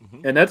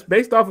that's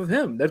based off of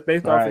him. That's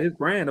based off of his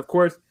brand. Of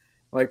course,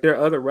 Like there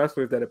are other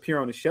wrestlers that appear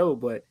on the show,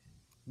 but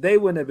they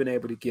wouldn't have been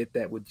able to get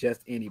that with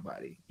just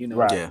anybody. You know,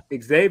 Right.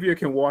 Xavier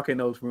can walk in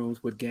those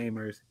rooms with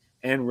gamers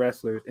and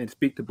wrestlers and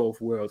speak to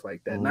both worlds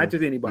like that. Not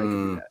just anybody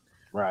can do that.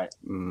 Right.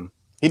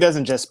 He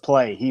doesn't just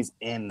play; he's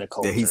in the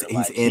culture. He's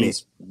in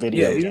it.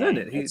 Video he's game. in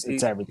it.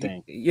 It's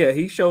everything.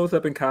 He shows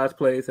up in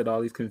cosplays at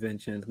all these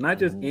conventions. Not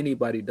just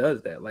anybody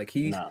does that. Like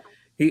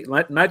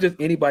not just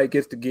anybody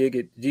gets the gig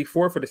at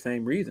G4 for the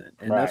same reason.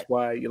 And that's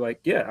why you're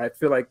like, I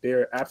feel like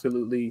they're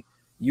absolutely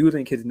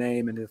using his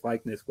name and his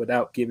likeness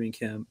without giving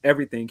him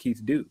everything he's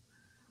due.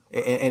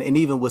 And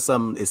even with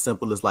something as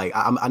simple as like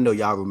I know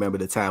y'all remember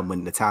the time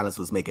when the talents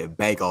was making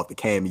bank off the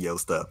cameo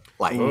stuff.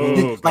 Like,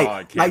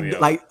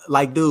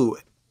 dude,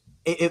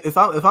 if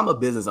I'm a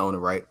business owner,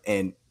 right,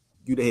 and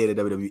you the head of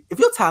WWE, if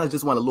your talent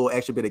just want a little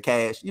extra bit of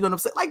cash, you know what I'm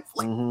saying? Like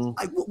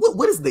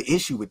what is the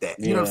issue with that?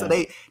 You know what I'm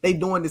saying? They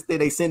doing this thing,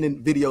 they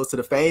sending videos to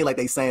the fan, like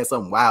they saying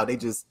something wild. They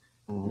just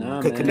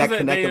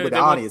connecting with the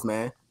audience,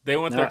 man. They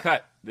want their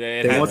cut.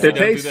 They want their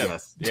taste.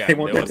 Yeah, they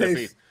want their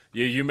taste.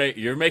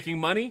 You're making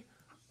money.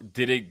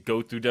 Did it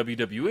go through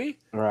WWE?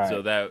 Right.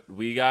 So that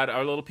we got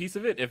our little piece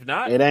of it. If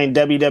not, it ain't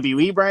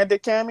WWE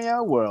branded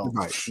cameo. Well,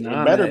 it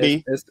better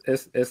be.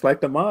 It's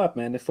like the mob,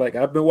 man. It's like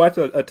I've been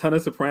watching a ton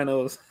of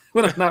Sopranos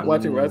when I'm not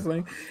watching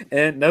wrestling,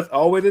 and that's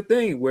always a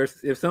thing. Where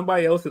if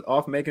somebody else is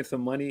off making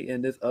some money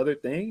in this other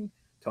thing,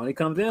 Tony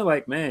comes in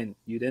like, man,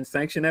 you didn't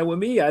sanction that with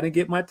me. I didn't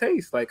get my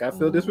taste. Like I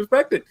feel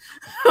disrespected.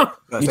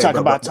 You talking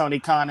about Tony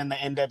Khan and the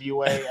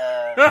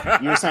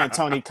NWA? You were saying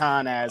Tony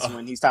Khan as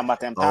when he's talking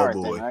about the Empower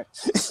thing, right?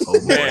 Oh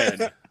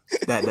man,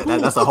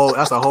 that's a whole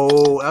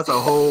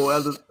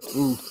other.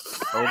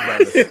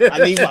 I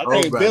need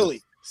my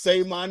Billy.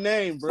 Say my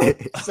name, bro.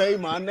 Say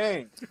my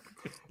name.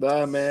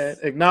 Nah, man,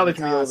 acknowledge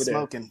me over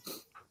smoking.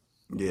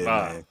 There. Yeah,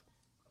 man.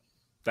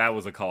 That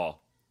was a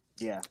call.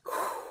 Yeah.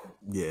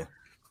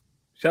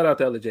 Shout out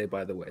to LJ,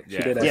 by the way. She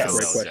did ask a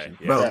great question.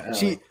 Bro,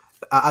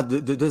 I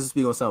just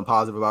speak on something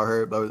positive about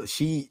her, but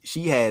she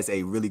has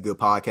a really good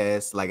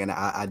podcast. Like, and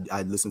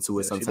I listen to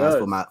it sometimes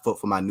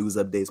for my news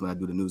updates when I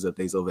do the news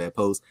updates over at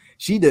Post.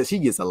 She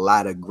gets a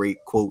lot of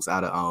great quotes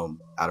out of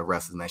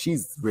wrestlers, man.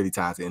 She's really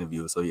talented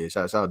interviewer. So yeah,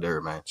 shout out to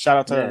her, man. Shout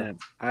out to her.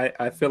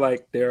 I feel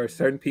like there are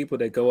certain people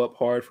that go up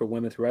hard for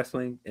women's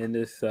wrestling in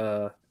this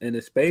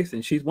space,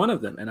 and she's one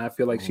of them. And I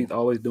feel like she's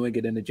always doing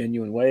it in a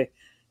genuine way.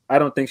 I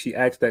don't think she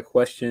asked that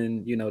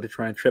question, to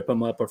try and trip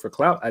him up or for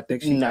clout. I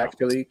think she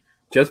actually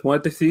just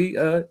wanted to see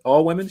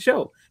all women's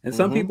show. And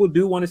some people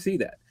do want to see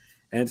that.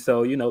 And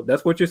so,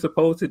 that's what you're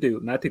supposed to do.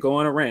 Not to go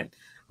on a rant,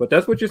 but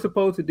that's what you're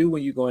supposed to do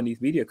when you go on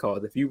these media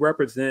calls. If you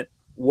represent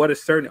what a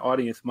certain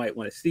audience might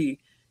want to see,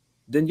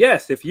 then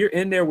yes, if you're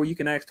in there where you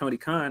can ask Tony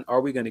Khan, are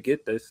we going to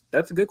get this?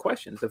 That's a good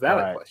question. It's a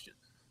valid question.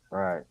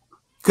 Right.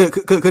 Could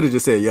have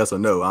just said yes or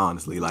no,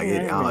 honestly. Like,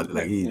 yes,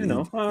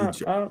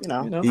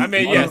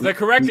 the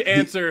correct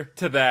answer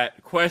to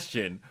that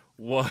question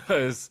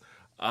was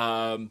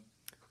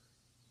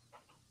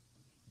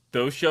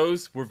those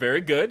shows were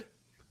very good,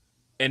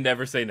 and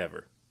never say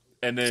never.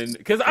 And then,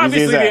 because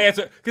obviously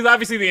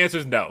the answer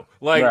is no.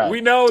 Like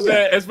we know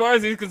that as far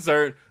as he's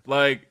concerned,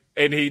 like,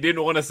 and he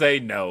didn't want to say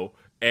no,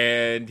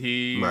 and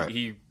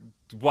he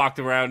walked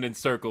around in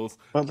circles.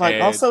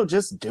 But also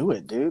just do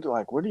it, dude.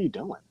 Like, what are you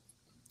doing?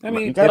 I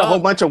mean, you got a whole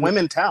bunch of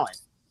women talent.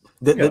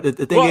 The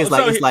thing is,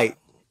 like, it's like.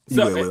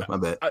 My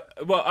bad.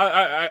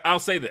 I'll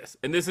say this,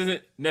 and this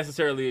isn't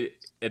necessarily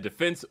a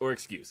defense or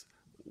excuse.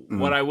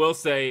 What I will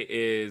say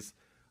is,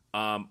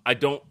 I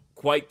don't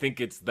quite think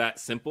it's that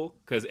simple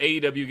because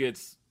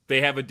AEW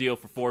they have a deal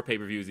for 4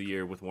 pay-per-views a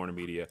year with Warner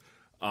Media,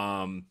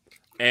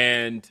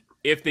 and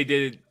if they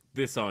did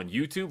this on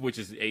YouTube, which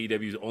is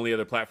AEW's only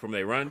other platform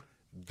they run,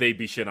 they'd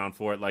be shit on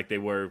for it like they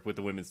were with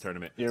the women's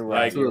tournament. You're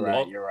right. You're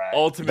right.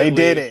 Ultimately,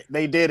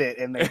 they did it,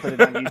 and they put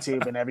it on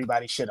YouTube, and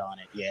everybody shit on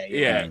it.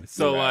 Yeah. Right.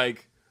 So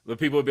like, the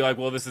people would be like,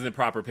 "Well, this isn't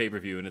proper pay per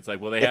view," and it's like,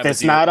 "Well, they have." If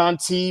it's not on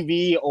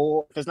TV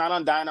or if it's not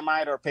on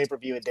Dynamite or pay per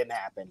view, it didn't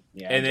happen.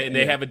 Yeah. And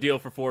they have a deal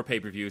for 4 pay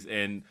per views,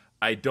 and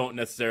I don't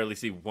necessarily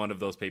see one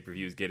of those pay per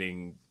views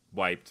getting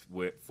wiped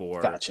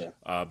for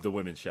the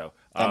women's show.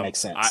 That makes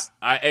sense.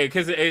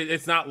 Because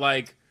it's not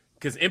like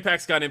because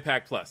Impact's got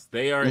Impact Plus,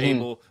 they are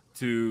able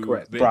to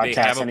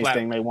broadcast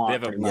anything they want. They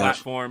have a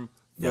platform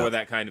for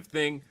that kind of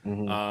thing.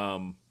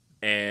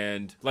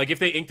 And like if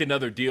they inked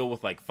another deal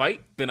with like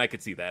Fight, then I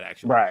could see that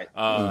actually.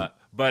 Right.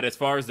 But as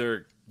far as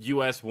their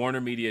U.S. Warner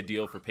Media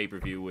deal for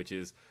pay-per-view, which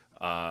is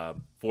 4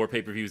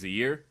 pay-per-views a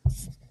year,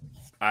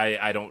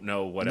 I don't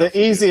know what the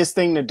easiest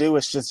thing to do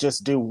is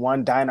just do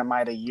 1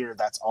 Dynamite a year.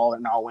 That's all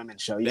an all-women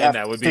show. You have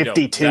that would be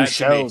 52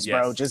 shows,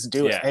 bro. Just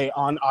do it. Hey,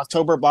 on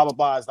October, blah blah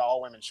blah is the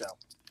all-women show.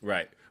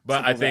 Right.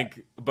 But I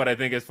think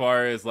as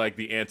far as like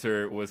the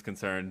answer was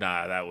concerned,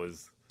 that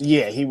was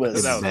he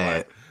was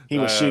bad. He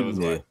was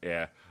shooting.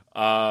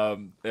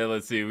 And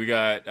let's see, we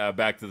got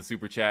back to the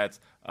super chats.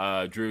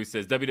 Drew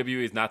says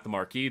WWE is not the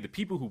marquee. The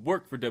people who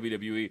work for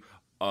WWE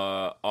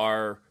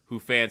are who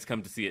fans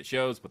come to see at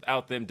shows.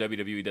 Without them,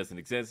 WWE doesn't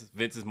exist.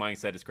 Vince's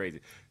mindset is crazy.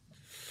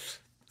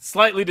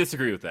 Slightly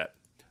disagree with that.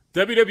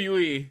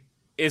 WWE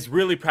is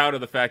really proud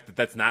of the fact that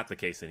that's not the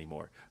case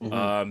anymore.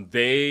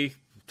 They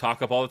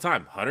talk up all the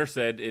time. Hunter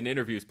said in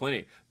interviews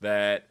plenty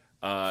that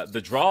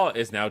the draw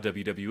is now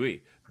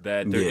WWE.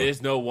 That there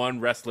is no one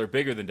wrestler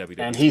bigger than WWE.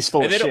 And he's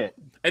full of shit.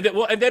 And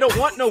they don't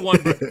want no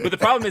one. But the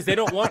problem is they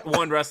don't want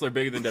one wrestler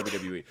bigger than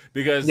WWE.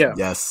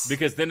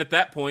 Because then at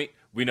that point,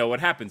 we know what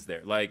happens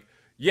there. Like,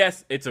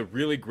 yes, it's a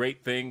really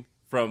great thing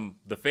from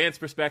the fans'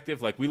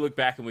 perspective. Like, we look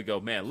back and we go,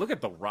 man, look at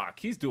The Rock.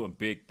 He's doing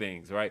big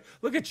things, right?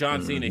 Look at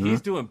John Cena.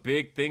 He's doing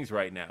big things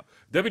right now.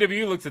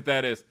 WWE looks at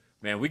that as,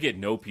 man, we get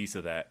no piece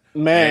of that.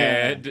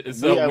 Man, and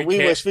so we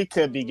wish we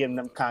could be giving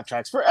them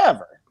contracts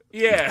forever.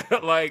 Yeah,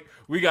 like,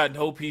 we got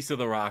no piece of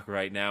The Rock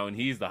right now, and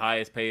he's the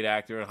highest paid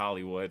actor in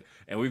Hollywood,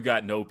 and we've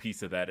got no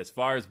piece of that. As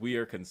far as we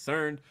are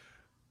concerned,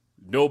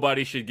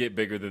 nobody should get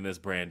bigger than this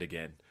brand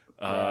again.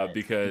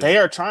 Because they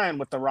are trying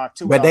with The Rock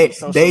too. But they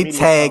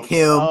tag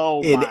him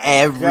in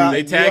every.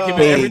 They tag him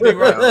in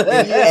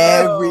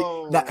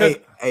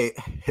everything.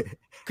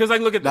 Because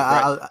like, look at this.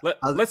 Right?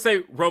 Let's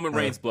say Roman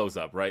Reigns blows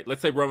up, right?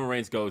 Let's say Roman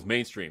Reigns goes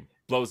mainstream,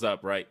 blows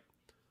up, right?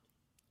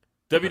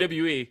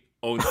 WWE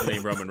owns the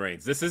name Roman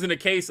Reigns. This isn't a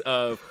case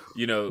of,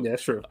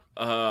 that's true.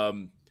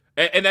 And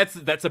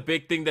that's a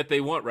big thing that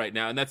they want right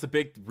now, and that's a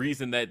big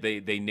reason that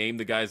they name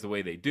the guys the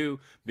way they do,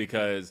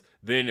 because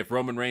then if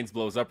Roman Reigns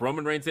blows up,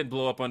 Roman Reigns didn't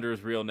blow up under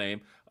his real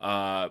name.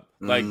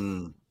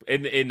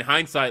 In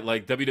hindsight,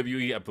 like,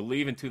 WWE, I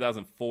believe in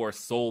 2004,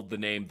 sold the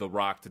name The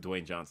Rock to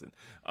Dwayne Johnson.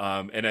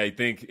 And I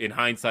think in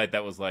hindsight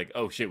that was like,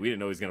 oh shit, we didn't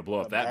know he was going to blow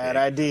up that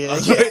bad big.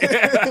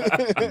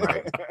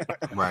 idea.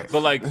 Right.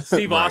 But like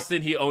Steve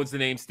Austin, he owns the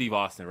name Steve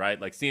Austin, right?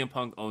 Like CM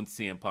Punk owns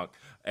CM Punk.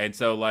 And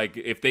so like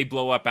if they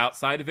blow up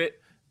outside of it,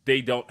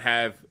 they don't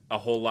have a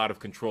whole lot of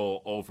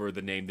control over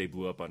the name they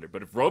blew up under.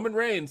 But if Roman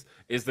Reigns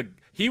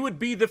he would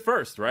be the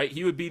first, right?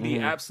 He would be the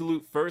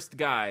absolute first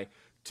guy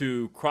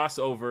to cross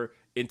over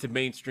into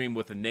mainstream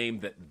with a name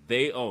that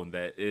they own,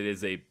 that it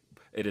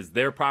is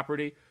their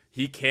property.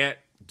 He can't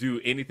do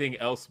anything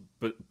else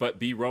but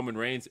be Roman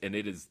Reigns, and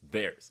it is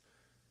theirs.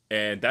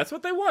 And that's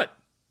what they want.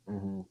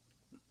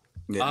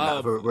 Yeah, I'm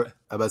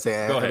about to say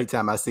every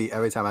time I see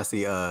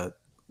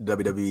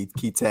WWE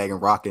keep tagging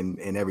Rock and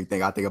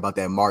everything, I think about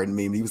that Martin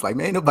meme. He was like,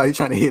 man, nobody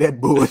trying to hear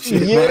that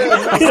bullshit.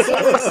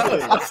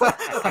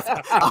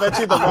 I bet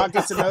you The Rock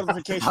gets a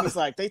notification. He's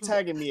like, they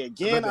tagging me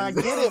again. I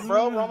get it,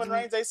 bro. Roman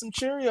Reigns ate some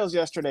Cheerios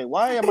yesterday.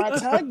 Why am I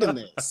tagged in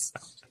this?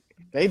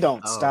 They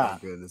don't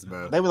stop. My goodness,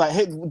 bro. They were like,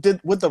 hey,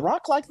 would The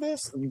Rock like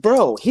this?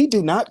 Bro, he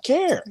do not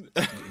care.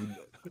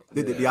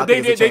 They did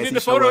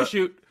the photo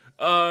shoot.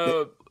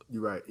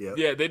 You're right. Yeah.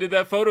 Yeah, they did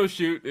that photo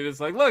shoot, and it's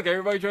like, look,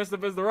 everybody dressed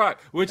up as The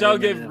Rock, which I'll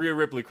give Rhea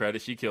Ripley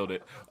credit. She killed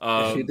it.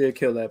 She did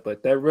kill that,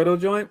 but that Riddle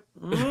joint,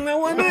 I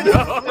wasn't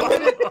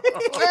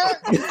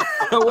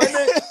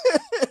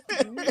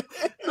it.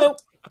 Nope,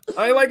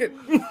 I like it.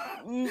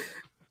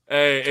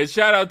 Hey, and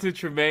shout out to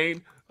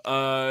Tremaine.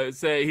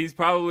 Say he's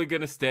probably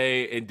gonna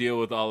stay and deal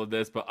with all of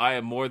this, but I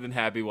am more than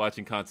happy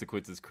watching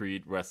Consequences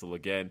Creed wrestle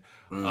again.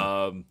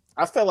 I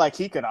feel like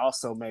he could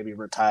also maybe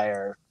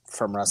retire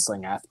from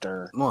wrestling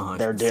after 100%.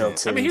 Their deal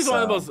too. I mean, he's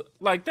one of those,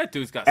 like, that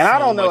dude's got. And so I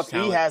don't know much if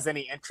talent. he has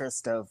any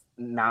interest of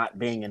not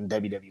being in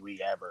WWE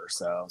ever.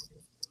 So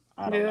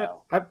I don't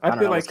know. I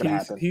feel like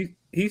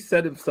he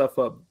set himself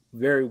up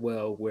very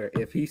well. Where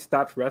if he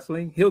stops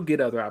wrestling, he'll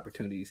get other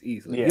opportunities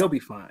easily. Yeah. He'll be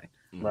fine.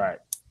 Right.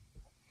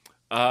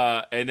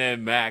 And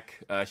then Mac,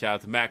 shout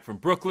out to Mac from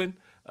Brooklyn,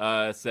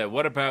 said,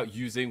 what about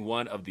using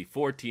one of the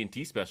 4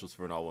 TNT specials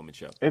for an all-woman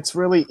show? It's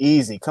really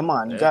easy. Come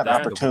on. You got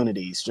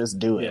opportunities. Just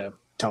do it,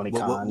 Tony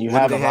Khan. You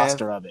have a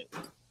roster of it.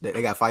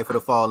 They got Fight for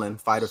the Fallen,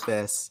 Fighter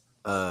Fest.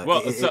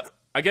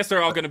 I guess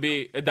they're all going to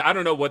be – I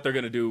don't know what they're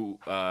going to do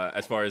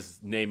as far as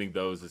naming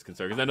those is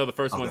concerned. Because I know the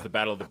first one's the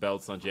Battle of the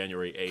Belts on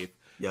January 8th.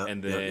 Yep,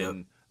 and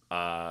then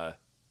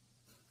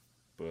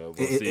we'll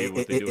see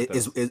what they do with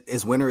those.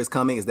 Is Winter is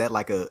Coming, is that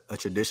like a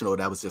traditional, or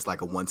that was just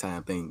like a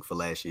one-time thing for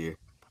last year?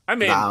 I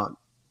mean,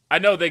 I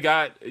know they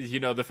got,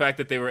 the fact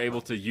that they were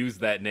able to use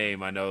that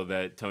name. I know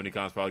that Tony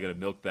Khan's probably going to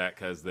milk that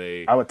because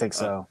they... I would think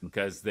so.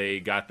 Because they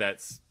got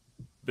that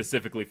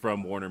specifically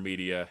from Warner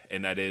Media,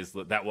 and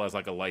that was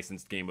like a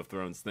licensed Game of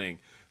Thrones thing.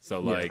 So,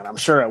 like... I'm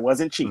sure it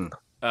wasn't cheap.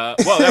 Well,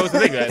 that was the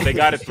thing. They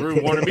got it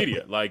through Warner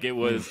Media. Like, it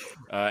was,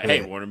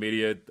 hey, Warner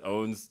Media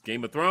owns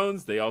Game of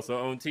Thrones. They also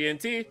own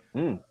TNT.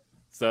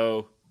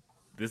 So,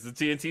 this is a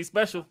TNT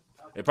special.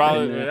 It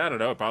probably, I don't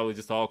know, probably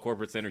just all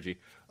corporate synergy.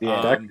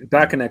 Yeah,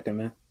 dot connecting,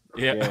 man.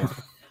 Yeah.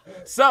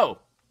 So,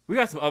 we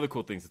got some other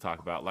cool things to talk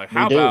about. Like,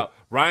 how about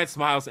Ryan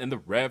Smiles in the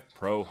Rev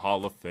Pro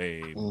Hall of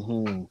Fame?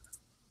 Mm-hmm.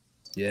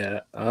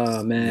 Yeah.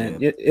 Oh, man.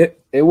 Yeah.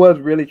 It was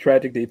really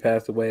tragic that he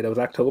passed away. That was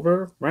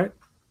October, right?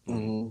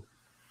 Mm-hmm.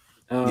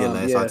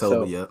 Last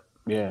October,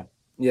 Yeah,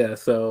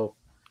 so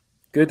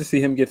good to see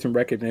him get some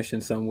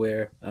recognition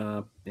somewhere.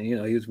 And, he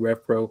was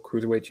Rev Pro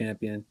Cruiserweight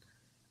champion.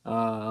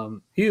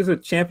 He was a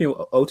champion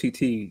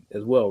OTT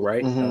as well,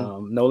 right?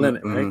 Mm-hmm. No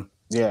Limit, right?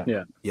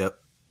 Yeah. Yep.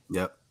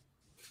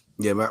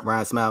 Yeah,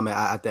 Ryan Smile, man,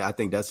 I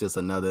think that's just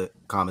another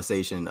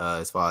conversation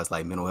as far as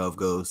like mental health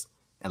goes,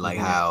 and like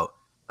how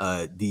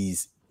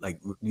these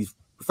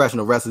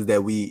professional wrestlers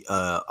that we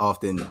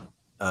often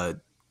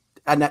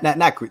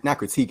not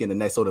critique in the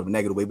next sort of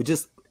negative way, but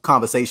just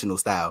conversational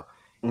style.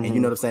 Mm-hmm. And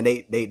you know what I'm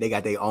saying? They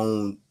got their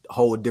own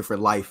whole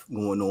different life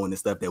going on and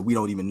stuff that we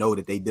don't even know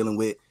that they dealing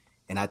with.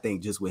 And I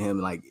think just with him,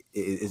 like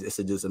it's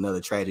just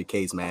another tragic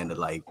case, man. That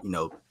like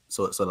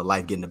sort of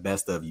life getting the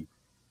best of you.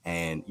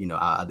 And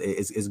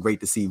it's great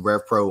to see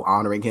Rev Pro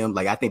honoring him.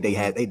 Like I think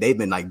they've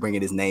been like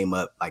bringing his name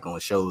up like on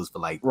shows for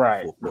like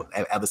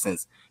ever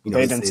since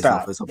they didn't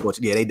stop.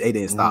 Yeah, they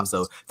didn't stop.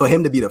 So for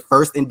him to be the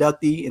first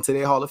inductee into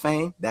their Hall of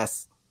Fame,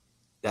 that's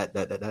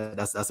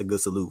a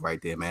good salute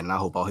right there, man. And I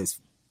hope all his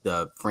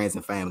friends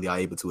and family are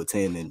able to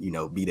attend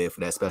and be there for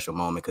that special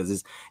moment, because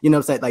it's what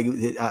I'm saying, like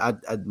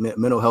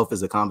mental health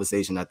is a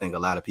conversation I think a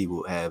lot of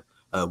people have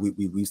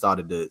we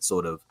started to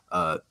sort of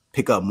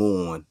pick up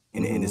more on.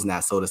 And it's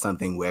not sort of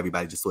something where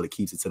everybody just sort of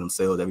keeps it to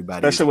themselves.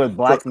 Everybody, especially with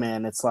black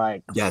men, it's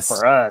like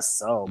for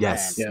us. Oh man,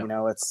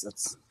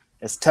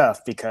 it's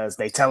tough because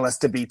they tell us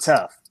to be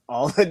tough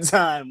all the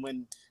time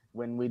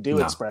when we do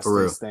express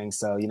these things.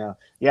 So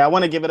I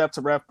want to give it up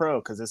to Rev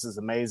Pro because this is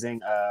amazing.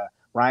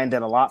 Ryan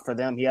did a lot for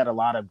them. He had a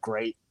lot of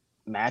great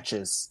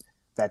matches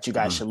that you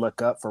guys should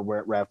look up for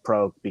Rev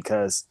Pro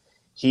because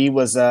he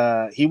was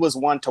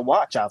one to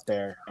watch out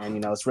there.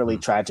 And it's really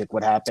tragic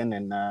what happened.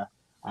 And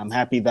I'm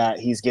happy that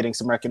he's getting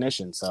some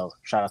recognition. So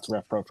shout out to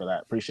Rev Pro for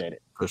that. Appreciate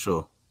it. For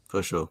sure.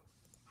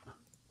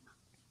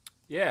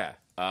 Yeah.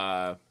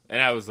 And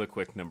that was a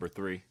quick number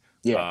 3.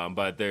 Yeah.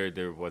 But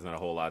there wasn't a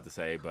whole lot to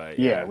say. But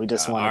we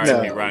just wanted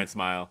to Ryan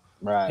Smile.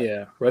 Right.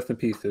 Yeah. Rest in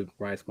peace to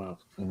Ryan Smile.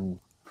 Mm-hmm.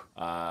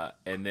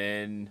 And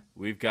then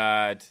we've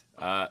got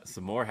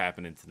some more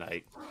happening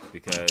tonight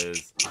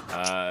because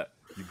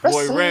your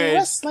boy Reg.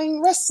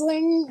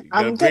 Wrestling.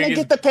 I'm going to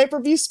get the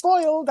pay-per-view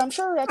spoiled, I'm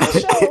sure, at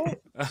the show.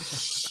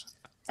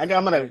 I'm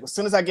gonna, as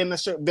soon as I get in the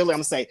show, Billy, I'm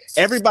gonna say,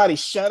 everybody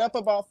shut up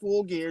about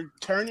Full Gear,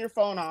 turn your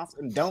phone off,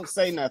 and don't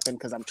say nothing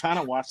because I'm trying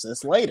to watch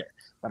this later.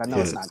 But I know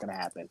it's not gonna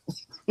happen.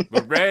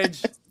 But Reg,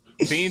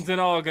 beans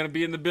and all, gonna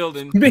be in the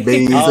building.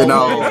 Beans and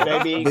all,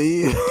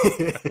 baby.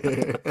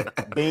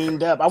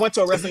 Beamed up. I went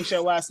to a wrestling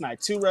show last night.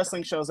 2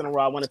 wrestling shows in a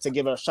row. I wanted to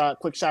give a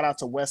quick shout out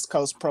to West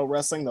Coast Pro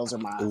Wrestling. Those are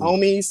my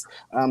homies.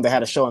 They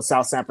had a show in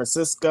South San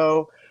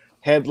Francisco,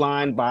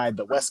 headlined by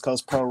the West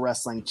Coast Pro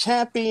Wrestling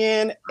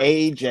champion,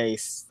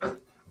 AJ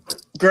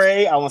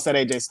Gray. I almost said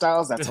AJ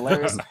Styles. That's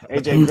hilarious.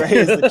 AJ Gray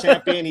is the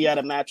champion. He had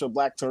a match with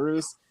Black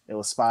Taurus. It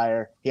was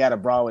fire. He had a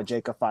brawl with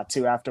Jacob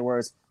Fatu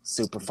afterwards.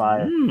 Super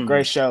fire.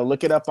 Great show.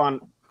 Look it up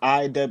on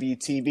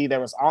IWTV. There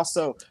was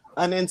also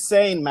an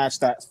insane match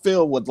that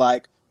Phil would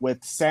like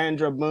with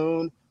Sandra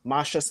Moon,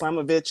 Masha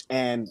Slamovich,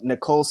 and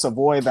Nicole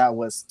Savoy. That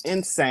was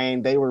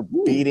insane. They were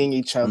beating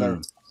each other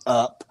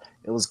up.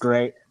 It was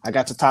great. I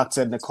got to talk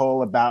to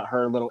Nicole about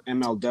her little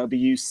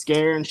MLW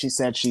scare, and she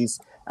said she's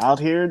out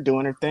here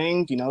doing her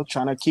thing,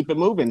 trying to keep it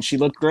moving. She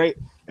looked great.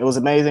 It was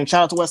amazing.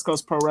 Shout out to West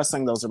Coast Pro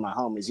Wrestling. Those are my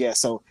homies. Yeah,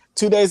 so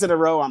 2 days in a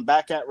row, I'm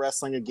back at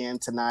wrestling again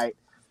tonight.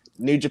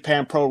 New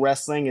Japan Pro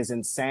Wrestling is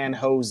in San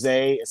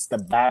Jose. It's the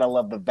Battle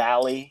of the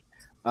Valley.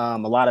 A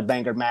lot of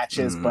banger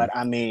matches, but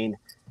I mean,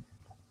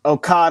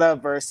 Okada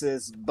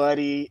versus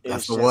Buddy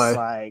is That's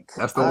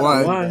the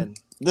one.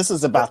 This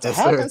is about to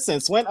happen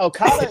since when?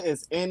 Okada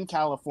is in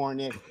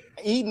California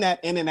eating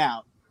at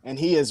In-N-Out, and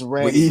he is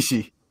ready. With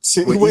Ishii.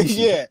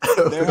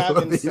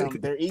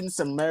 They're eating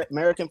some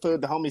American food.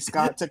 The homie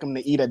Scott took him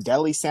to eat a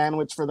deli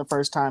sandwich for the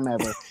first time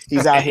ever.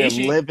 He's out here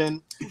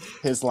living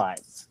his life.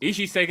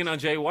 Ishii's taking on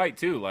Jay White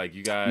too. Like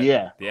you got,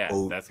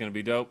 that's gonna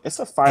be dope. It's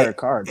a fire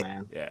card,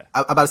 man. Yeah,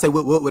 I'm about to say,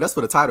 what that's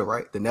for the title,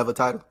 right? The Never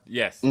title.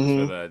 Yes, for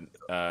the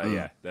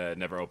the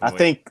Never Open. I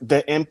think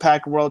the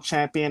Impact World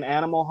Champion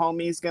Animal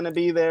Homie's gonna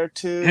be there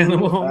too.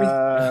 Animal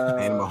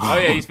Homie. Animal Homie. Oh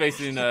yeah, he's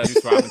facing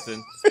Deuce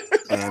Robinson.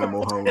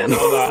 Animal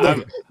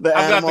Homie. The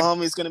Animal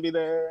Homie's gonna be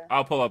there.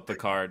 I'll pull up the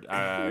card.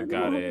 I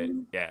got it.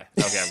 Yeah.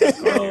 Okay. I've got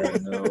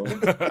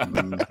the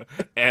card.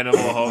 Animal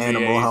Homie.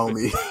 Animal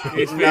Homie.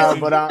 No,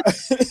 but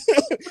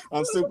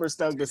I'm super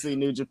stoked to see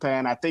New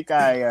Japan. I think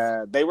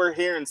they were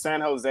here in San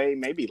Jose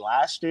maybe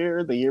last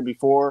year, the year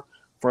before,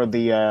 for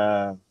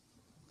the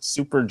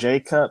Super J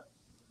Cup,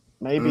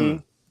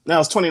 maybe. No, it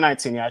was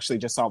 2019. I actually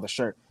just saw the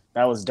shirt.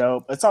 That was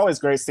dope. It's always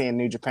great seeing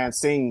New Japan.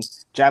 Seeing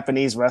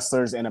Japanese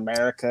wrestlers in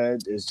America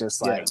is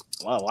just like,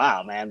 oh,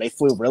 wow, man. They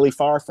flew really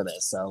far for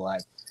this. So,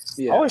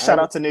 always shout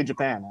out to New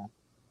Japan, man.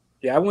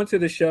 Yeah, I went to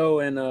the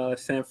show in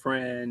San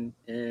Fran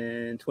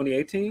in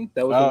 2018.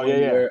 That was the one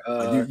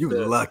where you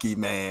lucky,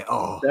 man.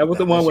 Oh, that was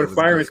the one where the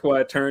Firing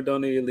Squad turned on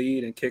the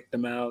Elite and kicked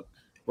them out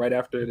right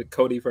after the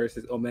Cody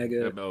versus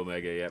Omega.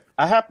 Yep.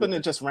 I happened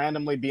to just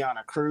randomly be on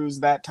a cruise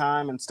that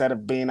time instead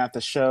of being at the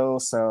show,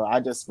 so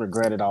I just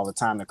regret it all the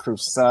time. The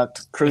cruise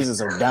sucked.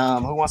 Cruises are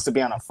dumb. Who wants to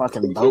be on a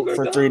fucking boat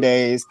for 3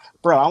 days?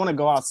 Bro, I want to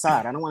go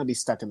outside. I don't want to be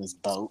stuck in this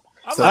boat.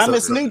 I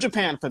miss New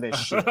Japan for this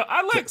shit.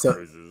 I like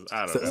cruises.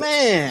 I don't know.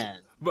 Man.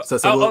 So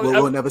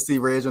we'll never see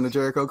Reg on the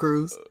Jericho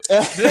cruise?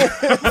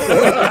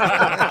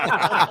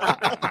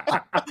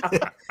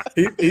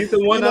 He's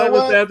the one that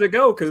was had to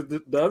go because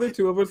the other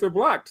two of us are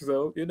blocked.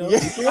 So he's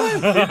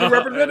the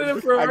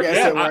representative for. I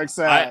guess it works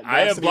out.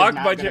 I am blocked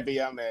by be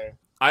on there.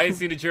 I ain't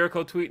seen a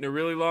Jericho tweet in a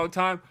really long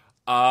time.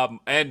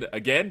 And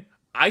again,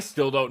 I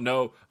still don't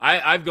know.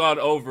 I've gone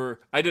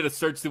over. I did a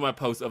search through my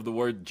posts of the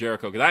word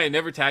Jericho because I ain't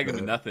never tagged him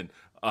in nothing.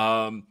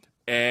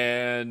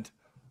 And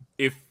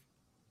if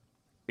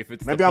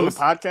it's maybe on the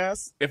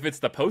podcast, if it's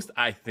the post,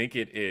 I think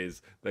it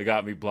is that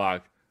got me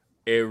blocked.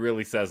 It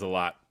really says a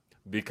lot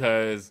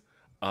because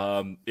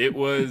it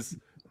was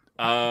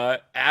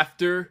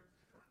after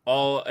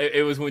all.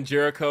 It was when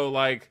Jericho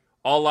like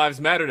All Lives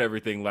Mattered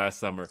everything last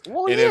summer,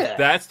 if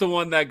that's the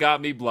one that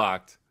got me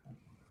blocked,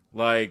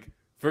 like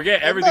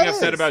forget everything I've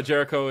said about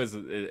Jericho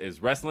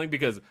is wrestling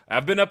because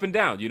I've been up and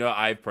down.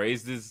 I've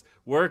praised his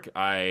work.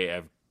 I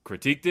have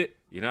critiqued it.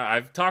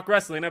 I've talked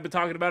wrestling. I've been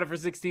talking about it for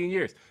 16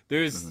 years.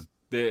 There's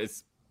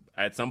this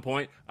at some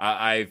point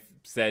I've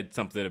said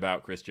something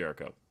about Chris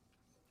Jericho,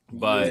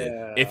 but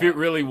if it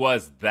really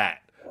was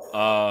that,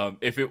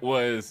 if it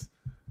was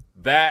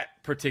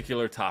that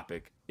particular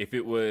topic, if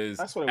it was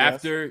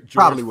after George,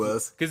 probably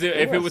was because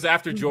if it was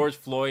after George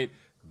Floyd.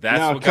 That's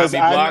no, what got me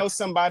blocked. I know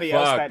somebody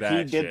else that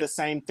he did the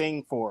same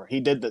thing for. He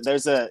did.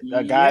 There's a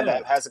guy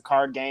that has a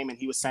card game, and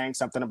he was saying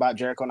something about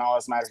Jericho and All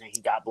This Matters, and he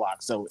got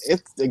blocked. So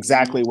it's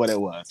exactly what it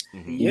was.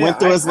 He went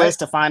through his list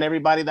to find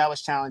everybody that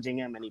was challenging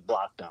him, and he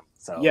blocked them.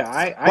 So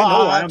I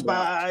know I'm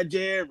by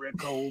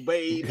Jericho,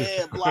 baby,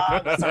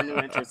 blocked. That's our new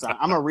intro song.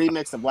 I'm gonna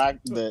remix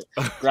the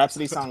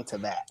Grapsody song to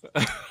that.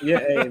 Yeah,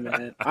 hey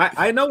man,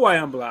 I know why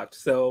I'm blocked.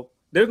 So.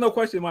 There's no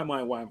question in my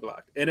mind why I'm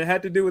blocked. And it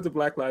had to do with the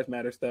Black Lives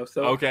Matter stuff.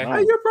 So okay.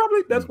 You're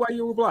probably that's why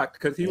you were blocked,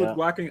 because he was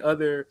blocking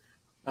other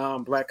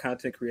black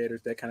content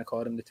creators that kind of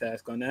called him to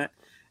task on that.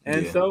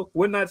 And so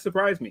would not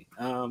surprise me.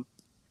 I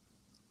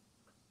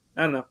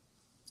don't know.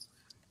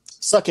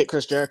 Suck it,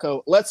 Chris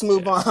Jericho. Let's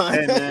move on.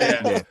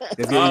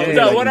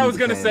 No, what I was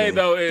gonna say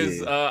though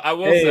is I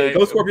will say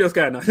go Scorpio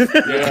Sky now.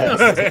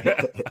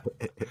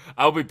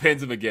 I hope he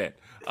pins him again.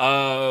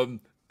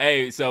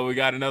 Hey, so we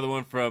got another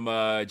one from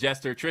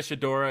Jester. Trisha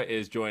Dora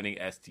is joining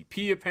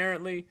STP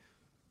apparently.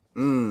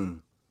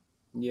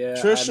 Yeah,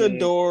 Trisha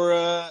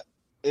Dora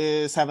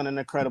is having an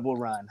incredible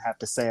run. Have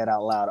to say it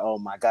out loud. Oh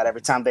my god!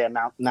 Every time they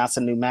announce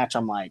a new match,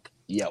 I'm like,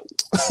 yo,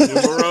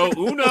 numero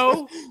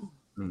uno.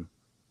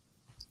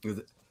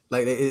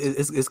 Like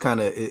it's kind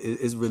of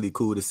it's really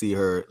cool to see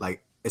her,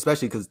 like,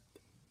 especially because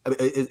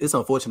it's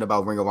unfortunate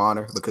about Ring of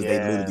Honor because they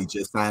literally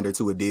just signed her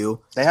to a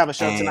deal. They have a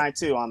show tonight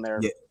too on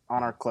their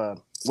Honor Club,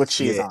 which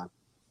she is on.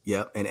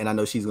 Yeah, and I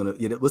know she's gonna.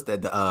 What's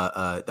that?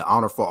 The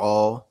Honor for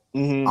All,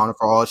 Honor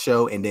for All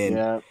show, and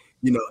then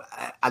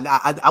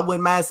I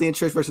wouldn't mind seeing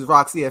Trish versus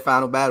Roxy at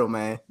Final Battle,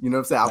 man. You know what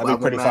I'm saying? That'd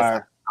be pretty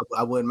fire.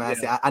 I wouldn't mind.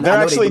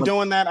 They're actually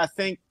doing that, I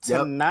think,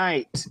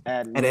 tonight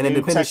at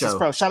New Texas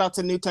Pro. Shout out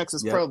to New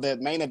Texas Pro. The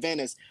main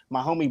event is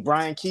my homie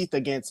Brian Keith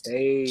against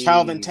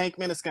Calvin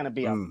Tankman. It's going to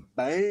be a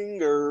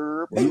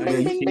banger.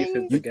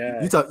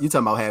 You talking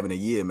about having a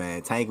year,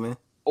 man. Tankman.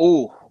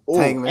 Oh,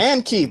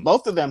 and Keith.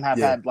 Both of them have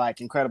had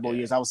like incredible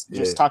years. I was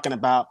just talking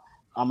about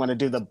I'm going to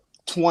do the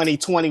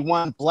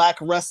 2021 Black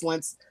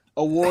Wrestling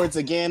Awards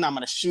again. I'm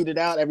going to shoot it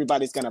out.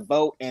 Everybody's going to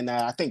vote. And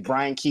I think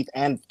Brian Keith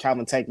and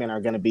Calvin Tankman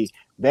are going to be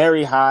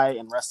very high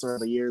in Wrestler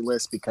of the Year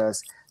list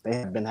because they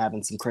have been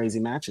having some crazy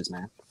matches,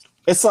 man.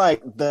 It's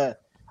like I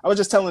was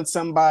just telling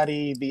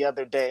somebody the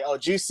other day,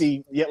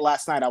 Juicy,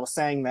 last night I was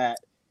saying that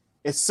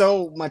it's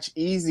so much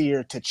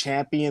easier to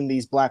champion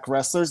these Black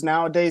wrestlers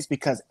nowadays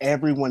because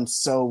everyone's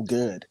so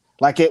good.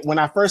 Like when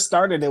I first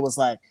started, it was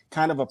like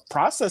kind of a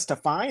process to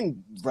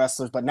find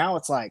wrestlers, but now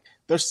it's like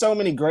there's so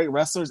many great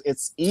wrestlers.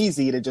 It's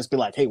easy to just be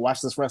like, hey,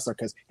 watch this wrestler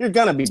because you're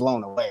gonna be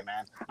blown away,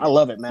 man. I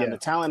love it, man. The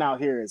talent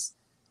out here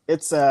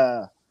it's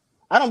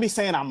I don't be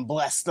saying I'm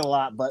blessed a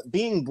lot, but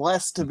being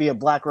blessed to be a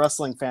Black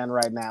wrestling fan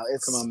right now,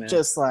 it's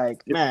just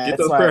like, man. Get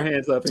those prayer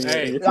hands up.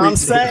 I'm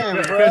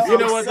saying, bro. You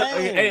know what?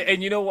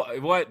 And you know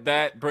what?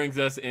 That brings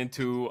us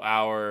into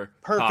our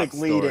perfect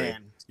lead in.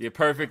 Yeah,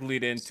 perfect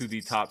lead into the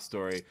top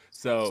story.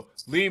 So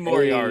Lee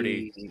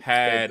Moriarty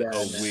had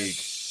a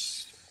week.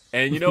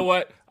 And you know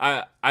what?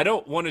 I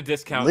don't want to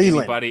discount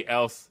anybody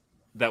else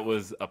that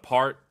was a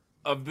part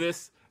of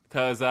this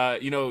because, I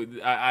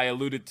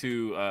alluded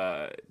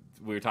to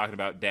we were talking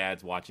about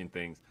dads watching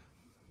things.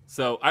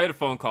 So I had a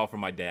phone call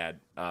from my dad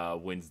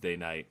Wednesday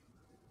night,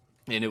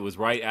 and it was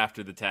right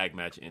after the tag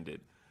match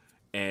ended.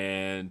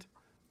 And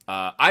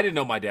I didn't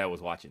know my dad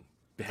was watching.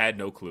 Had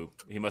no clue.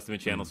 He must have been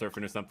channel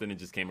surfing or something and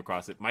just came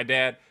across it. My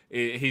dad,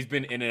 he's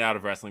been in and out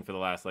of wrestling for the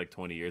last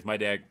 20 years. My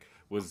dad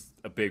was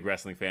a big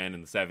wrestling fan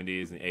in the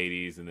 70s and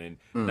 80s and then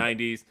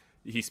 90s.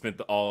 He spent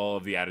all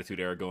of the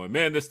Attitude Era going,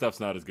 man, this stuff's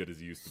not as good as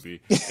it used to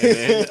be.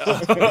 And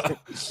then,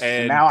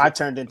 and now I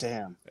turned into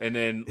him. And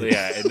then,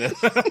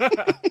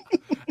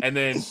 and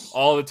then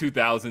all the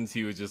 2000s,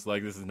 he was just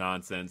like, this is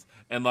nonsense.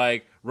 And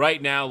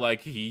right now,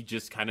 he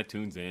just kind of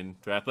tunes in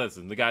to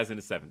athleticism. The guy's in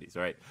his 70s,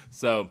 right?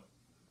 So,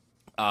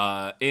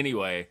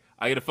 anyway,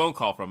 I get a phone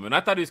call from him, and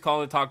I thought he was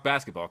calling to talk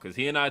basketball because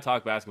he and I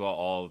talk basketball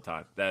all the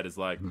time. That is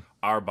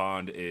our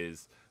bond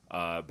is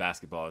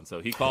basketball. And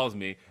so he calls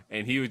me,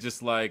 and he was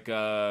just like,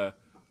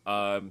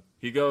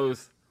 he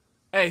goes,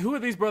 "Hey, who are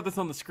these brothers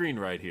on the screen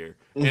right here?"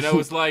 And I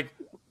was like,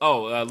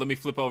 "Oh, let me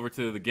flip over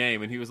to the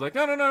game." And he was like,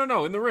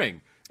 No, in the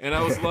ring. And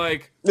I was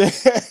like,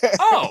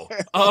 "Oh."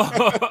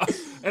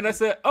 And I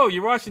said, "Oh,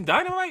 you're watching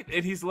Dynamite?"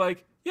 And he's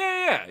like,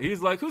 Yeah.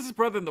 He's like, "Who's his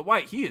brother in the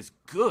white? He is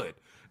good."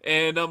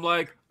 And I'm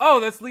like, "Oh,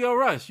 that's Lio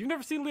Rush. You've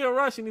never seen Lio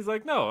Rush?" And he's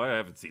like, "No, I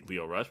haven't seen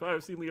Lio Rush, but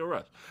I've seen Lio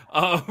Rush."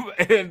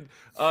 And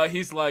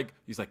he's like,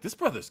 "This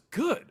brother's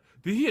good.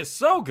 He is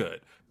so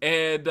good."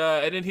 And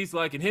then he's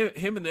like, and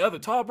him and the other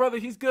tall brother,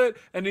 he's good.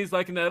 And he's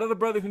like, and that other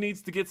brother who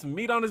needs to get some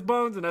meat on his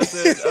bones. And I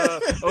said,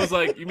 I was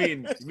like, you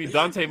mean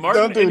Dante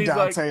Martin? Don't do and he's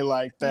Dante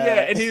like that.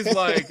 Yeah, and he's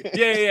like,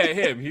 yeah,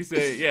 him. He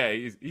said, yeah,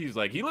 he's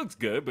like, he looks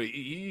good, but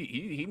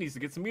he needs to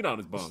get some meat on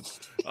his bones.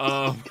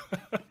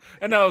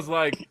 And I was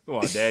like, come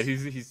on, Dad,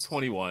 he's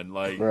 21,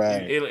 like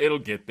right. it'll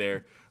get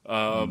there.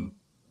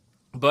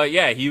 But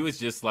yeah, he was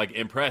just like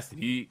impressed.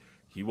 He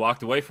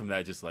walked away from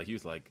that just like he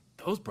was like,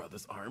 those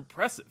brothers are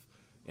impressive.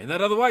 And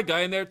that other white guy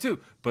in there too.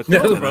 But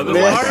those brothers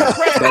are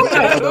impressive.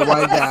 That other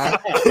white guy.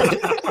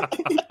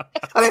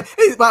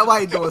 Why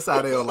you doing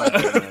Sadell like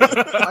that,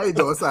 man? Why you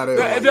doing Sadell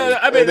like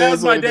that? I mean, that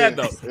was my dad,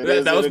 though.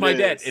 That was my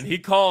dad. And he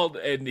called,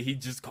 and he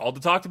just called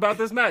to talk about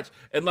this match.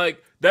 And,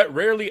 like, that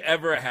rarely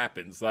ever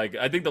happens. Like,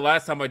 I think the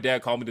last time my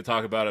dad called me to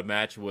talk about a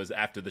match was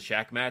after the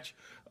Shaq match.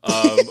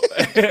 I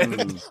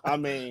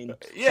mean,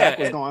 Shaq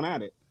was going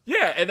at it.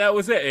 Yeah, and that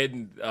was it.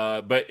 And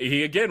but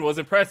he, again, was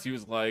impressed. He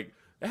was like,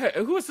 "Hey,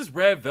 who is this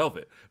Red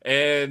Velvet?"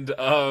 And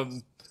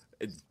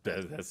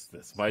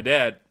that's my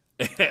dad.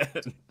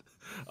 And,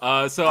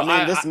 so I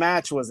mean, this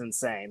match was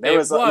insane.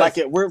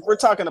 We're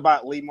talking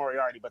about Lee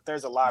Moriarty, but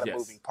there's a lot of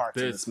moving parts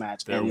in this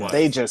match, and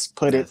they just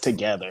put it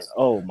together.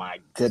 Oh my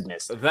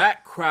goodness!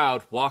 That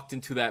crowd walked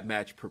into that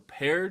match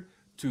prepared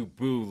to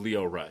boo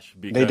Lio Rush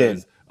because they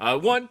did.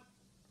 One,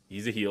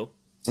 he's a heel,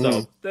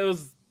 so that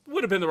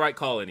would have been the right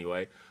call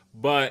anyway.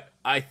 But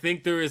I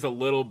think there is a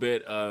little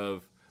bit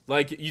of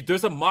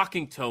there's a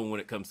mocking tone when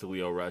it comes to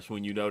Lio Rush.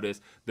 When you notice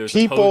there's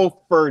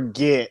people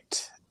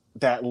forget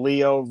that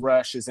Lio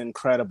Rush is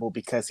incredible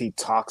because he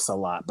talks a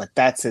lot, but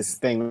that's his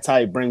thing. That's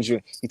how he brings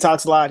you. He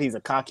talks a lot. He's a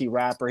cocky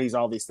rapper. He's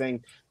all these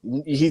things.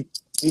 He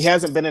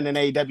hasn't been in an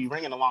AEW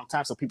ring in a long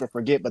time, so people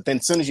forget. But then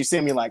as soon as you see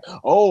him, you're like,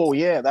 oh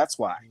yeah, that's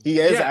why. He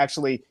is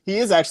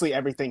actually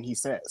everything he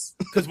says.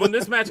 Because when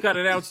this match got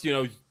announced,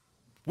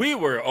 we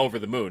were over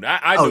the moon.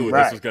 I knew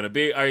what this was going to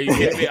be. Are you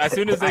kidding me? As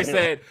soon as they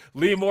said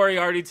Lee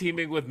Moriarty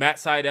teaming with Matt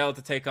Sydal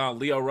to take on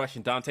Lio Rush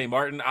and Dante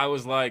Martin, I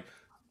was like,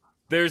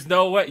 there's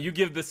no way. You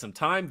give this some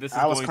time.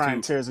 I was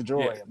crying tears of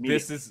joy. Yeah,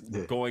 this is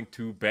going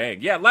to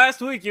bang. Yeah,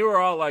 last week you were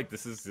all like,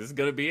 this is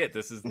going to be it.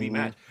 This is the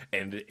match.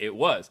 And it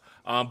was.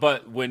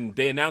 But when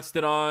they announced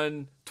it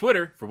on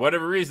Twitter, for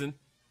whatever reason,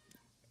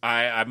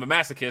 I'm a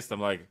masochist.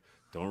 I'm like,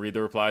 don't read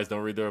the replies. I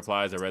read the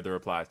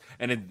replies.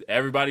 And then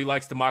everybody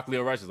likes to mock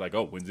Lio Rush. It's like,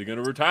 oh, when's he going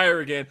to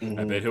retire again?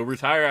 I bet he'll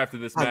retire after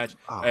this match.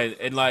 And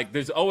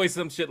there's always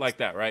some shit like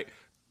that, right?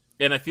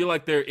 And I feel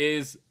like there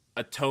is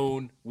a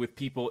tone with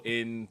people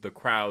in the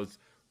crowds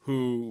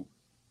who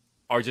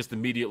are just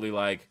immediately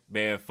like,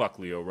 man, fuck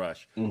Lio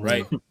Rush,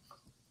 right?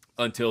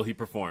 Until he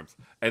performs.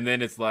 And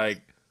then it's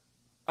like,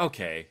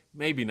 okay,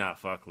 maybe not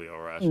fuck Lio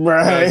Rush.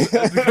 Right.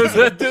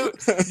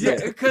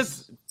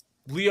 Because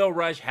Lio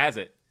Rush has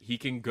it. He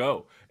can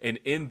go. And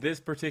in this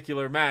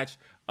particular match,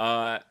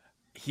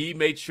 he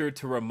made sure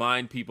to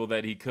remind people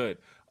that he could.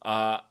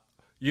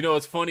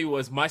 What's funny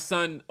was my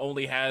son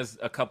only has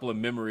a couple of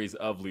memories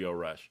of Lio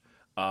Rush.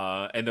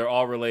 And they're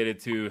all related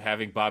to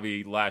having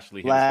Bobby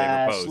Lashley hit his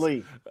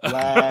favorite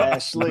pose.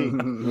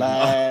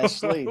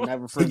 Lashley,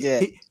 never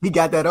forget. He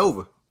got that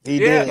over. He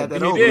did. Got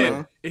that over,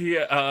 man.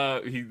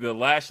 The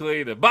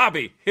Lashley, the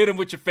Bobby, hit him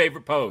with your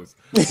favorite pose.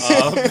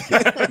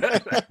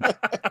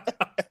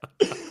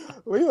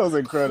 Leo was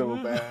incredible,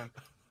 man.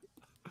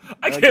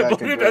 I can't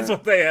believe that's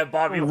what they had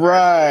Bobby.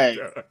 Right.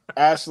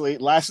 Ashley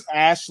showing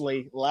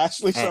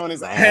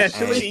his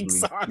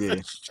cheeks on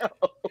the show.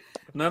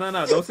 No.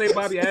 Don't say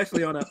Bobby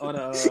Ashley on a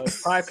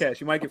podcast.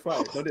 You might get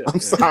fired. Don't do that.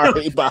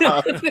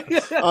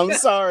 I'm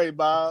sorry,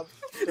 Bob.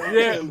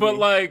 Yeah,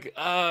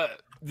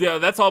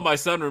 but that's all my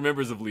son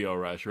remembers of Lio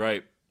Rush,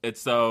 right? And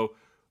so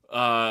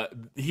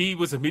he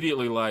was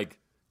immediately like,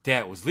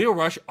 Dad, was Lio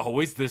Rush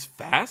always this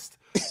fast?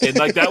 And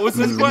that was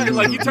his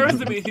question. He turns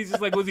to me, he's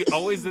just like, was he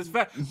always this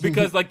fast?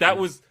 Because that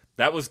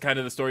was kind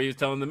of the story he was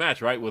telling the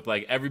match, right? With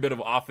every bit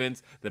of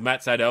offense that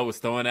Matt Sydal was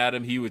throwing at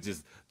him, he was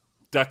just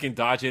ducking,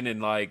 dodging,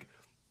 and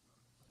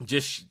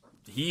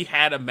he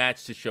had a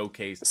match to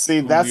showcase.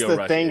 See, that's Lio the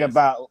Rush thing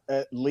about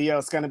Leo.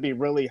 It's going to be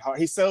really hard.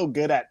 He's so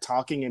good at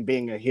talking and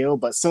being a heel,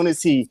 but as soon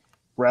as he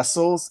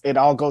wrestles, it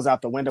all goes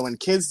out the window, and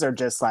kids are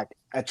just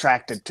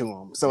attracted to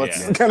him. So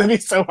it's going to be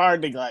so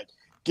hard to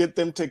get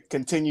them to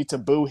continue to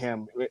boo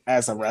him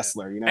as a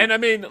wrestler, And I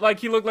mean,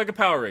 he looked like a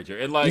Power Ranger,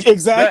 and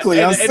exactly.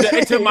 And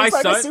to my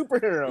son,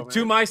 superhero,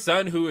 to my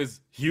son who is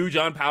huge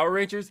on Power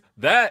Rangers,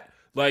 that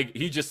Like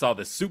he just saw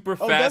this super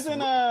fast.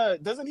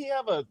 Doesn't he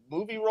have a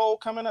movie role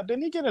coming up?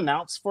 Didn't he get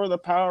announced for the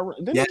Power?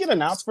 Didn't he get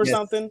announced for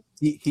something?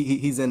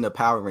 He's in the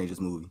Power Rangers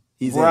movie.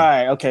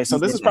 Right. Okay. So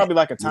this is probably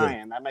like a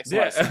tie-in. That makes a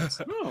lot of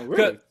sense. Oh,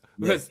 really?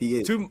 Because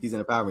he is. He's in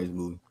a Power Rangers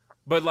movie.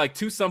 But like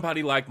to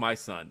somebody like my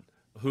son,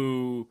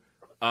 who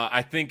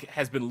I think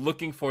has been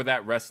looking for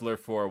that wrestler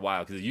for a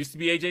while, because it used to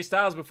be AJ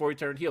Styles before he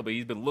turned heel, but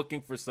he's been looking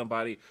for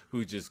somebody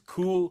who's just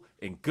cool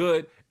and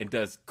good and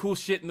does cool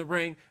shit in the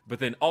ring, but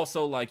then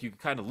also like you can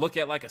kind of look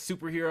at like a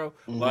superhero.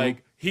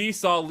 Like he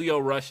saw Lio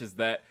Rush as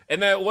that,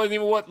 and that wasn't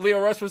even what Lio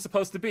Rush was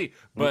supposed to be.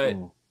 But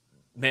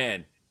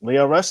man,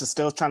 Lio Rush is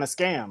still trying to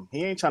scam.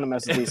 He ain't trying to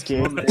mess with these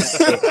kids.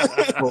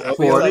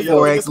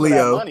 4X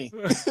Leo.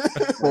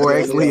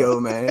 4X Leo,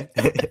 man.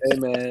 Hey,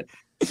 man.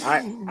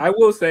 I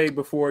will say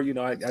before,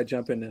 I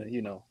jump into,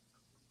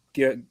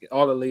 get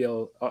all the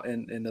Leo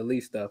and the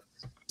Lee stuff.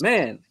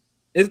 Man,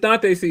 it's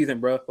Dante season,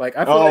 bro. Like,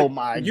 I feel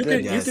you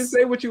can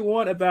say what you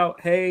want about,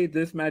 hey,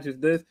 this match is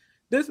this.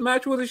 This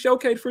match was a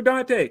showcase for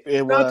Dante.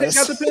 Dante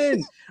got the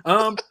pin.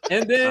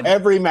 And then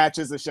every match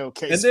is a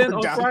showcase. And then for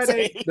on Dante.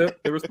 Friday,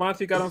 the response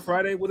he got on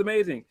Friday was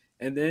amazing.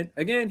 And then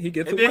again, he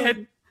gets. And then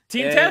had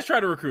Team Taz try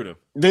to recruit him.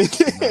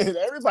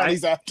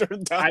 Everybody's after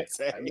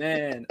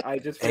Dante. I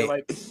just feel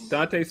like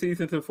Dante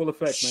season's in full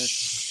effect, man.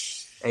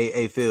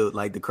 Hey, Phil,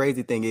 like the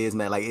crazy thing is,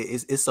 man, like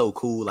it's so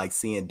cool, like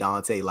seeing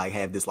Dante like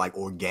have this like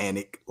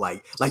organic,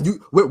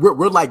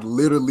 we're like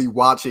literally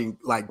watching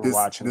like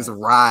this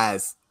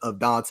rise of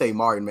Dante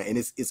Martin, man, and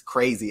it's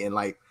crazy. And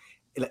like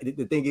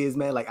the thing is,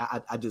 man, like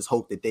I just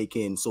hope that they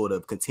can sort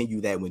of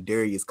continue that when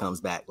Darius comes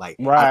back. Like,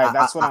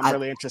 that's what I'm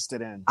really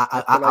interested in.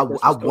 I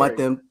want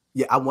them.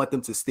 Yeah, I want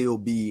them to still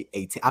be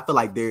a team. I feel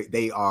like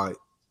they are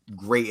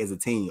great as a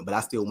team, but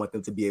I still want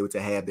them to be able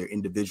to have their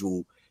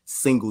individual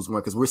singles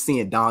run, because we're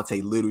seeing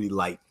Dante literally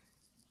like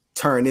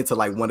turn into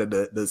like one of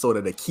the sort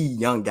of the key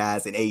young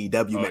guys in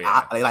AEW. Man,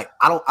 yeah.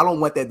 I don't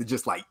want that to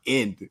just like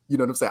end. You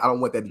know what I'm saying? I don't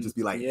want that to just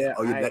be like,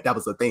 that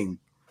was a thing.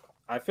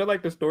 I feel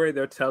like the story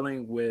they're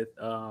telling with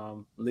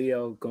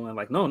Leo going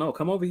like, no,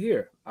 come over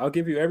here. I'll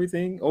give you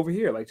everything over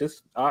here. Like,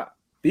 just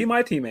be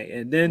my teammate.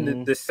 And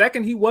then the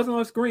second he wasn't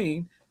on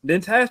screen, then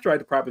Taz tried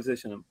to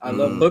proposition him. I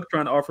love Hook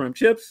trying to offer him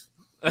chips.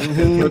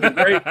 Looking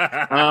great.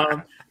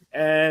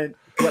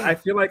 But I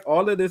feel like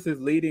all of this is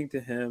leading to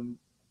him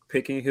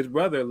picking his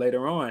brother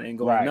later on and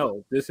going,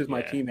 no, this is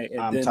my teammate,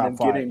 and then them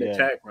getting the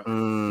tag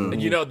run.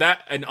 And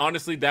that, and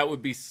honestly, that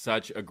would be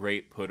such a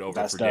great put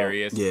over for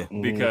Darius,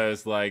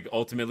 because like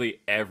ultimately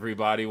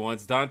everybody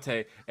wants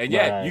Dante, and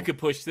you could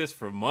push this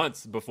for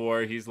months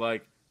before he's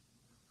like,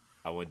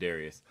 I want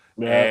Darius,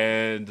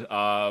 and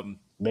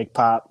Big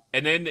Pop,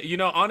 and then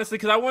honestly,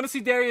 because I want to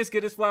see Darius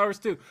get his flowers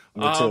too.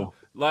 Me too.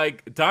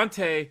 Like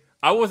Dante,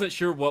 I wasn't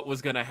sure what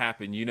was going to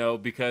happen,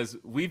 because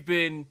we've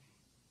been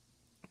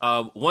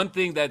one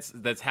thing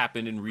that's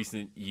happened in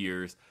recent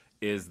years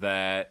is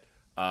that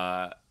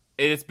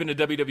it's been a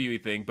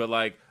WWE thing, but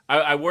like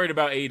I worried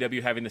about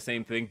AEW having the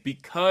same thing,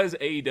 because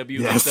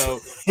AEW is so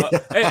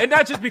and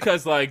not just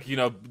because like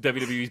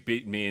WWE's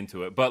beating me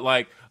into it, but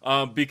like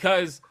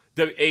because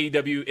the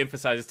AEW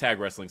emphasizes tag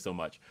wrestling so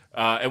much,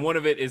 and one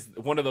of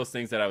those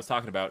things that I was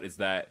talking about is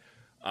that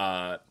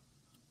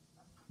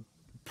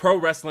pro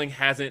wrestling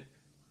hasn't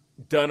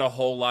done a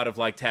whole lot of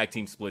like tag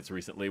team splits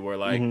recently, where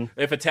like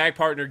if a tag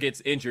partner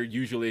gets injured,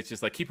 usually it's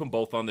just like keep them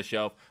both on the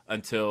shelf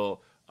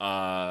until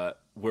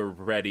we're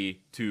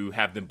ready to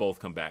have them both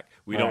come back.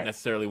 We don't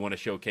necessarily want to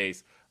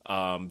showcase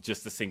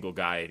just a single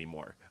guy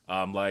anymore.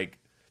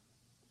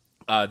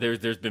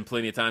 There's been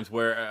plenty of times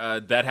where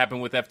that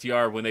happened with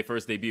FTR when they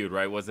first debuted,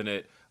 right? Wasn't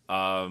it?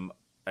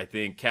 I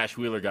think Cash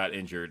Wheeler got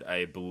injured,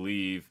 I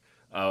believe,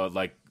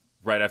 like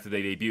right after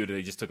they debuted, and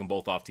they just took them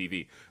both off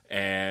TV.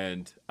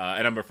 And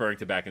I'm referring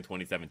to back in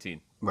 2017.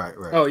 Right.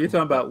 Oh, you're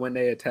talking about when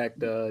they attacked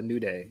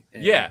New Day.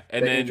 And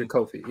and then injured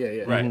Kofi.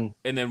 Yeah. Right.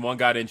 And then one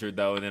got injured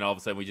though, and then all of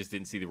a sudden we just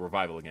didn't see the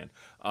revival again.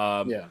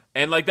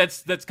 And like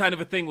that's kind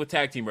of a thing with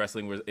tag team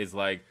wrestling, where is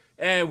like,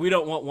 we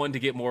don't want one to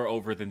get more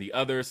over than the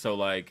other. So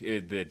like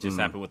it just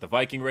happened with the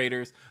Viking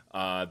Raiders.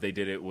 They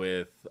did it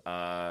with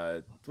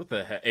what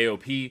the heck,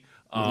 AOP.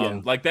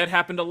 Like that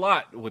happened a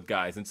lot with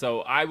guys. And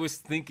so I was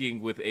thinking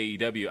with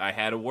AEW, I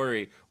had a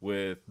worry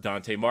with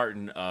Dante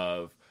Martin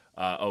of,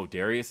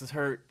 Darius is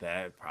hurt.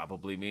 That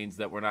probably means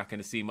that we're not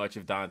going to see much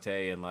of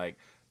Dante. And like,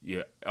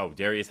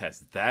 Darius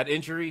has that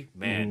injury,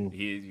 man,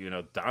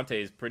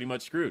 Dante is pretty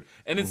much screwed.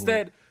 And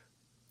instead,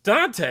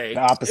 Dante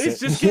is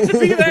just getting to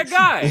be that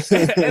guy.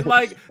 And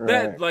like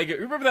that, like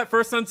remember that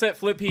first sunset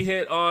flip he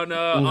hit on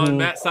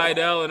Matt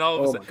Sydal, and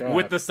all of a sudden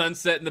with the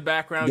sunset in the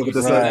background,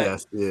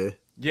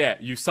 Yeah,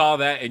 you saw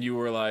that and you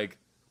were like,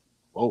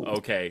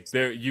 okay,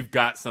 there you've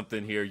got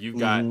something here. You've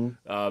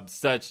got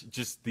such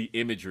just the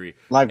imagery.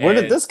 Like, where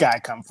did this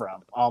guy come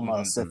from?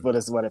 Almost, if what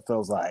is what it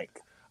feels like.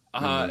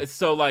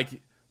 So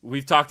like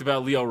we've talked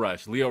about Lio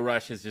Rush. Lio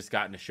Rush has just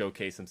gotten to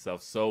showcase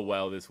himself so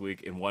well this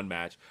week in one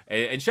match.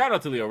 And shout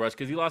out to Lio Rush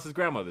because he lost his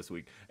grandma this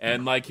week.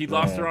 And like he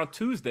lost her on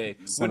Tuesday.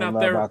 Went out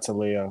there, to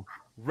Leo.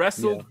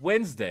 wrestled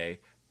Wednesday,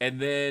 And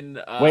then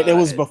wait, it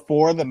was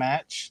before the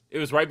match? It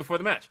was right before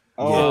the match.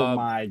 Oh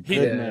my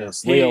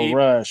goodness. Leo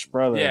Rush,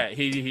 brother. Yeah,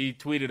 he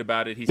tweeted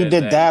about it. He did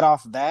that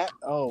off that?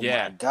 Oh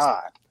my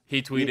God.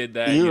 He tweeted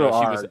that you she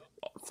are was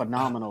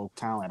phenomenal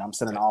talent. I'm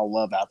sending all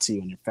love out to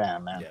you and your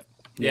fan, man.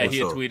 Yeah, he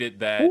had tweeted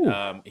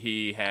that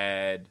he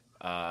had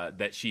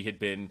that she had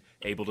been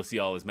able to see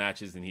all his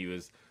matches, and he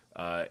was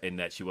and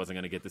that she wasn't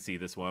going to get to see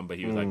this one, but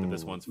he was like,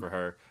 this one's for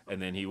her.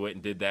 And then he went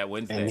and did that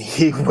Wednesday. And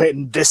he went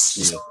and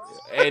destroyed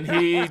and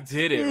he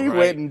did it. He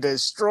went and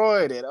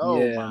destroyed it. Oh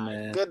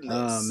my goodness.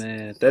 Oh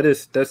man,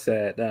 that's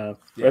sad.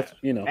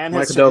 You know, and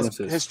my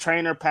condolences. His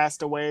trainer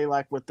passed away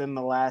like within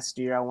the last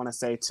year, I want to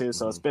say too.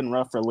 So it's been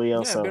rough for Leo.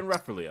 Yeah, it's been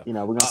rough for Leo. You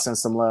know, we're gonna send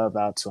some love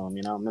out to him.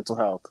 You know, mental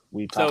health.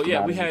 We talked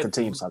about it. And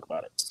continue to talk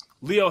about it.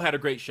 Leo had a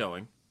great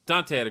showing.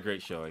 Dante had a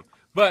great showing,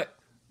 but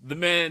the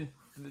man,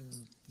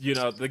 you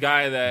know, the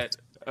guy that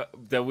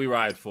we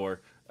ride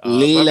for,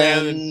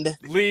 Moriarty.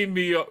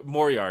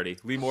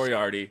 Lee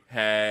Moriarty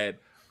had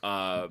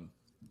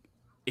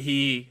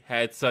he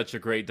had such a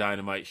great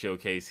Dynamite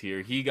showcase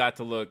here. He got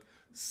to look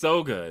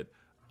so good,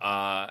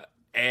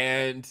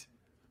 and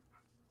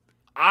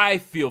I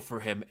feel for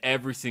him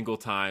every single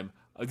time.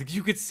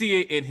 You could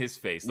see it in his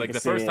face. Like the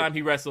first time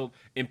he wrestled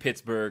in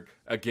Pittsburgh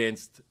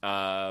against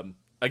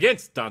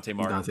Dante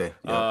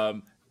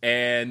Martin,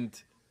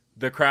 and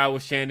the crowd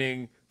was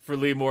chanting for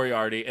Lee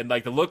Moriarty, and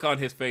like the look on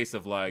his face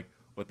of like,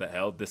 what the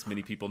hell? This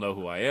many people know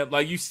who I am.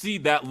 Like you see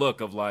that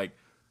look of like,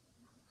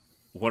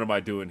 what am I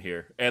doing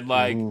here? And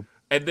like,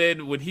 and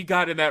then when he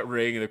got in that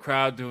ring and the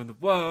crowd doing the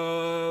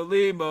whoa,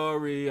 Lee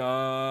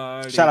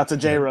Moriarty. Shout out to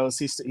J Rose.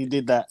 He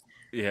did that.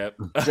 Yep.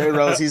 J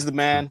Rose, he's the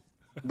man.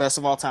 Best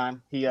of all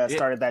time. He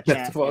started that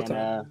chant,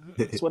 and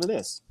that's what it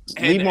is.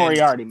 Lee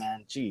Moriarty,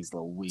 man. Jeez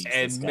Louise.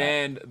 And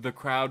man, the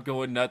crowd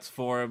going nuts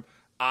for him.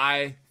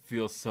 I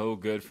feel so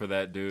good for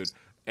that dude.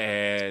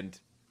 And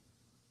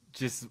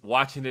just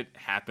watching it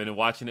happen and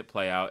watching it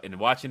play out and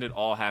watching it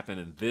all happen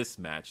in this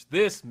match.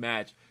 This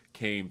match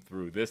came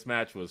through. This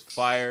match was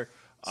fire.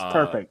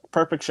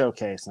 Perfect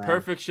showcase, man.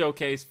 Perfect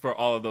showcase for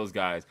all of those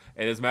guys.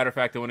 And as a matter of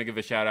fact, I want to give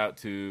a shout out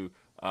to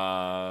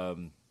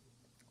Rob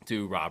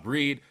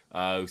Reed,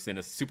 who sent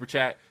us a super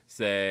chat,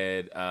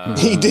 said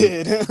he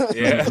did.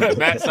 Yeah,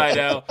 Matt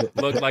Seidel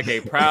looked like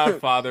a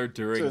proud father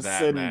during just that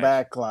sitting match.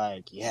 back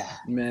like, yeah,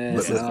 man,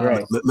 this is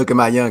great. Look at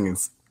my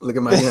youngins. Look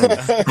at my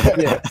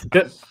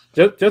youngins.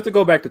 Just to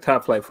go back to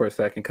Top Flight for a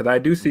second, because I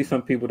do see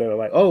some people that are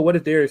like, oh, what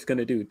is Darius going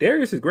to do?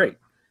 Darius is great.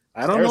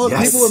 I don't know if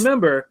people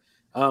remember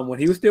when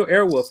he was still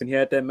Airwolf and he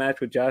had that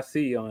match with Josh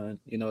C on,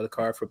 the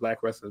card for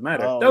Black Wrestlers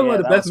Matter. That was one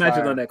of the best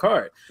matches on that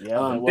card.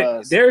 Yeah, it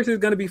was. Darius is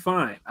going to be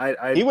fine.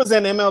 He was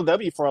in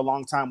MLW for a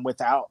long time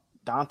without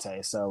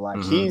Dante, so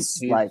like he's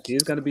going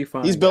to be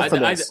fine. He's built for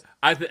this.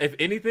 If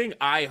anything,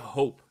 I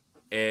hope,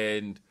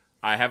 and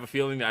I have a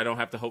feeling that I don't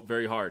have to hope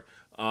very hard.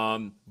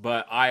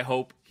 But I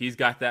hope he's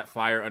got that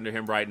fire under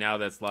him right now.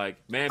 That's like,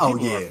 man,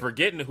 people are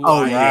forgetting who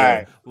I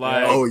am.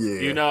 Like,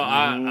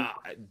 I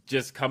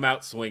just come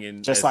out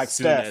swinging, just like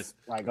Steph.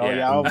 I'm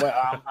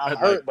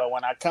hurt, but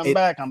when I come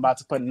back, I'm about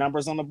to put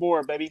numbers on the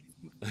board, baby.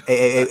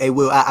 Hey,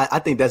 Will, I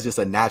think that's just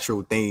a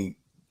natural thing.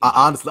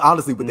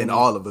 Honestly, within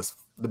all of us,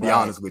 to be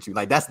honest with you,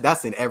 like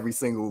that's in every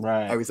single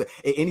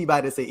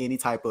anybody that say any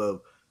type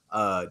of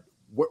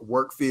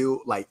work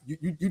field, like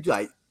you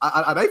like.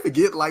 I may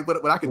forget like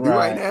what I can do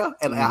right now,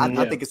 and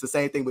I think it's the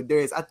same thing with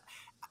Darius.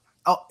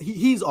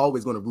 He's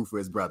always going to root for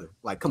his brother.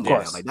 Like, come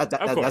on, now. Like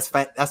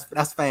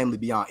that's family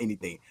beyond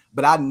anything.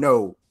 But I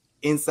know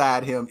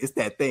inside him, it's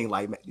that thing.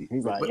 Like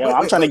he's like,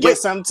 I'm trying to get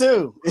some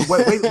too.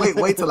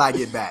 Wait till I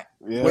get back.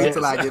 Wait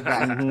till I get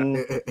back.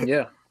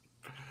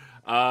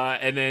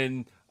 And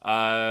then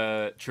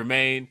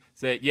Tremaine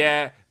said,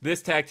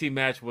 this tag team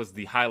match was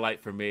the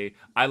highlight for me.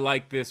 I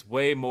like this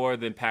way more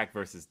than Pac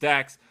versus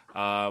Dax.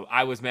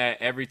 I was mad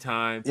every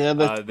time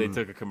they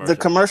took a commercial. The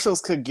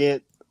commercials could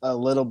get a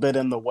little bit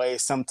in the way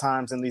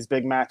sometimes in these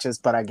big matches,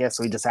 but I guess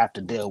we just have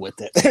to deal with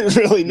it. There's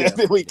really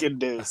nothing we can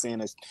do seeing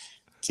a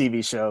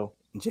TV show.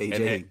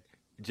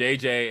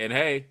 JJ, and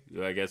hey,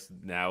 I guess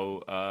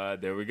now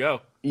there we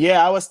go.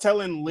 Yeah, I was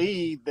telling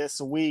Lee this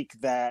week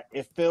that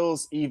it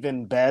feels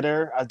even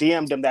better. I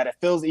DM'd him that it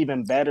feels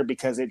even better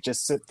because it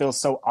feels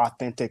so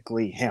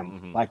authentically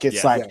him. Like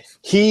it's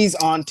he's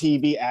on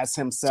TV as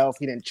himself.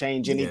 He didn't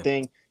change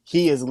anything.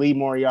 He is Lee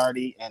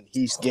Moriarty, and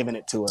he's giving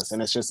it to us.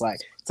 And it's just like,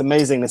 it's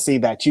amazing to see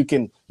that you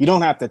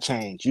don't have to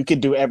change. You can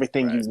do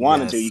everything you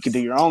want to do. You can do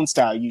your own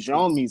style, use your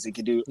own music,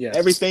 you do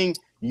everything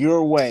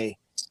your way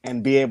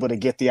and be able to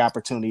get the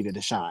opportunity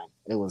to shine.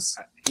 It was.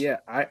 Yeah,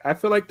 I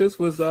feel like this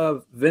was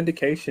a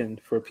vindication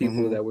for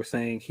people that were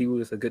saying he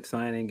was a good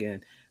signing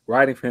and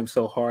riding for him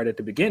so hard at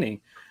the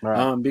beginning.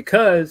 Right.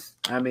 Because,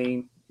 I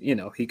mean,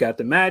 he got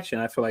the match,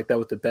 and I feel like that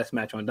was the best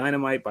match on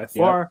Dynamite by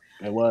far.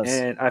 Yep, it was.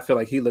 And I feel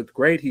like he looked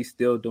great. He's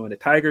still doing the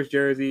Tigers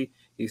jersey.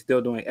 He's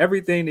still doing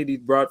everything that he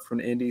brought from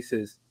the Indies.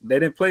 They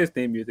didn't play his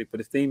theme music, but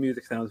his theme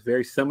music sounds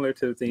very similar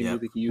to the theme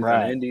music he used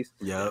on the Indies.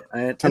 Yep.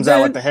 And comes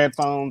out with the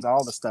headphones,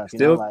 all the stuff.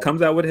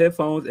 Comes out with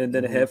headphones, and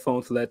then the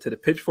headphones led to the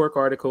Pitchfork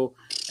article.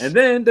 And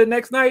then the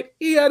next night,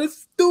 he had a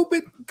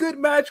stupid good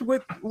match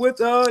with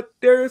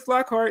Darius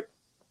Lockhart.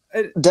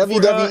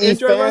 WWE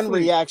fan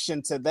wrestling.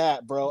 reaction to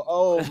that, bro.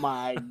 Oh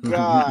my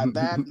God,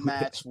 that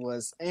match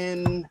was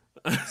insane.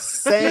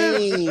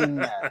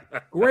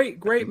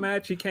 Great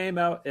match. He came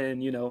out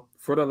and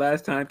for the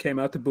last time came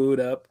out to boo it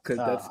up because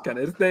that's kind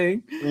of his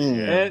thing.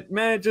 And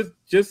man,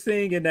 just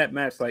seeing in that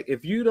match, like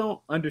if you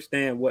don't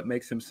understand what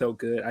makes him so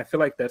good, I feel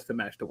like that's the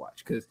match to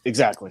watch because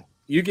exactly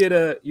you get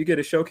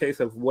a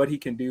showcase of what he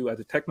can do as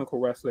a technical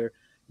wrestler.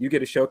 You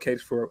get a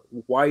showcase for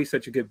why he's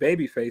such a good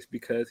babyface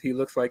because he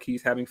looks like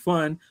he's having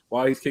fun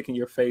while he's kicking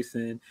your face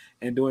in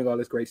and doing all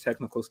this great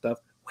technical stuff,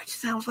 which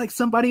sounds like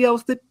somebody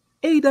else that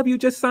AEW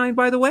just signed,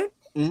 by the way.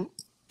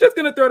 Just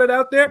going to throw that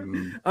out there.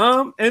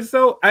 And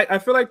so I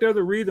feel like there's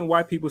a reason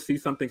why people see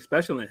something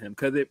special in him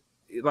because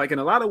like in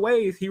a lot of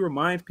ways, he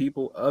reminds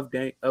people of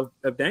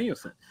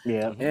Danielson.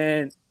 Yeah.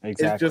 And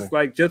it's just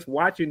like just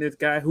watching this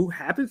guy who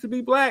happens to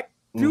be black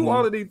do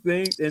all of these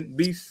things and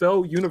be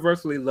so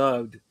universally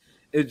loved.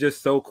 It's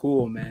just so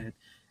cool, man.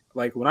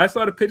 Like when I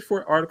saw the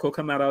Pitchfork article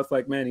come out, I was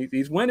like, man,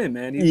 he's winning,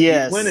 man. He's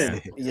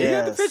winning.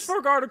 Yeah, the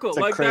Pitchfork article.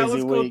 Like that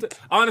was cool.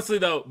 Honestly,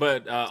 though,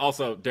 but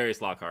also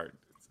Darius Lockhart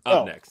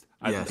up next.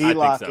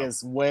 D-Lock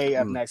is way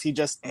up next. He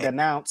just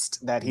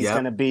announced that he's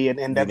going to be in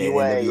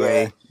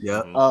NWA.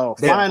 Yep. Oh,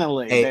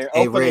 finally. They're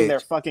opening their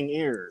fucking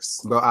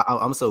ears. Bro,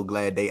 I'm so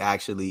glad they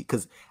actually,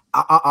 because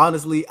I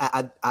honestly,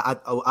 I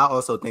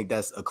also think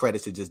that's a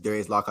credit to just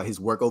Darius Lockhart, his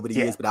work over the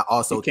years, but I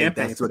also think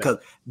that's because...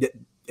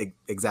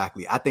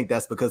 Exactly. I think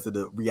that's because of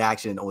the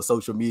reaction on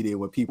social media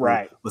when people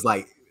was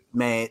like,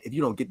 man, if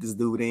you don't get this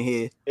dude in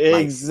here.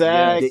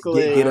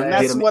 Exactly.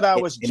 That's what I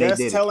was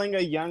just telling a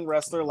young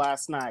wrestler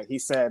last night. He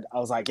said, I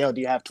was like, yo, do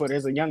you have Twitter?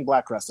 He's a young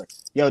black wrestler.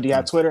 Yo, do you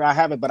have Twitter? I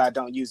have it, but I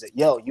don't use it.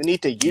 Yo, you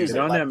need to use it.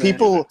 Like,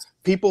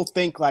 people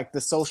think like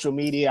the social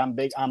media, I'm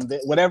big,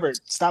 whatever.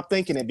 Stop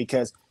thinking it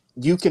because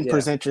you can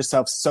present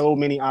yourself so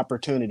many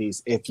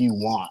opportunities if you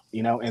want,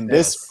 and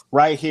this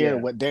right here,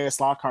 what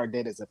Darius Lockhart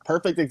did is a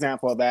perfect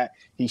example of that.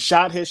 He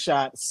shot his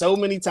shot so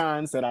many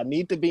times that I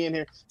need to be in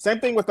here.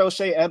 Same thing with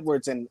O'Shea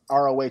Edwards and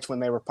ROH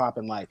when they were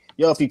popping like,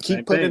 yo, if you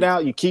keep putting it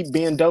out, you keep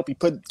being dope, you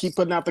keep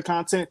putting out the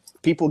content,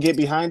 people get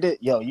behind it,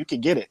 yo, you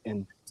can get it.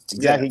 And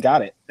he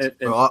got it.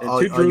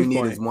 All you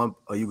need is one.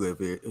 Are you good,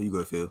 Phil? Are you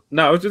good, Phil?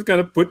 No, I was just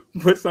going to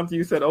put something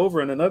you said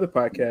over in another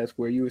podcast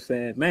where you were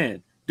saying,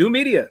 man, do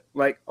media.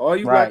 Like all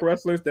you black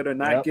wrestlers that are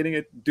not getting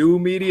it, do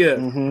media.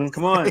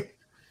 Come on.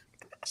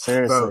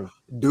 Seriously. Bro,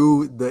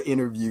 do the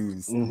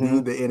interviews.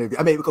 Do the interview.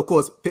 I mean, of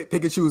course, pick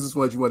and choose is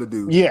what you want to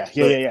do.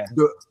 Yeah.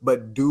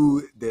 But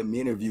do the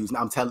interviews. Now,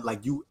 I'm telling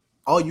you,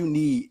 all you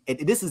need, and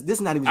this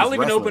is not even. I'll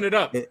even open it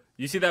up.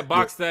 You see that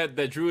box that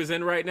Drew is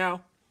in right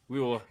now? We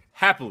will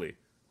happily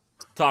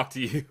talk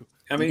to you.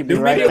 I mean,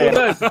 do media with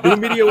us. Do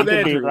media with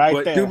Andrew.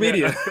 But do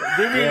media.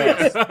 Do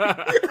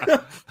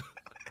media.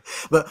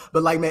 But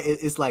like, man,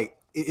 it's like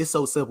it's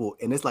so simple,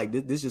 and it's like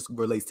this just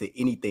relates to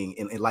anything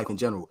in life in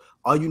general.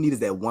 All you need is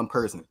that one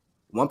person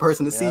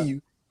to see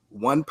you,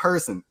 one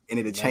person, and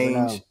it'll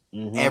change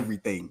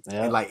everything.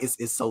 And like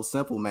it's so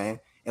simple, man.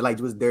 And like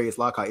with Darius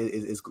Lockhart,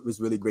 it's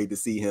really great to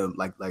see him,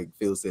 like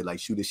Phil said, like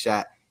shoot a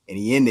shot, and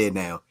he in there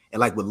now. And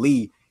like with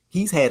Lee,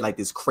 he's had like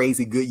this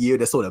crazy good year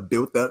that sort of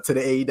built up to the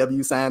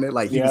AEW signing.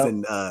 Like he was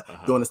in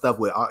doing the stuff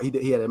with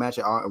he had a match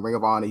at Ring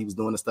of Honor. He was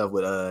doing the stuff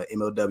with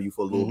MLW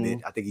for a little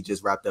bit. I think he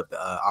just wrapped up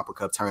the Opera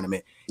Cup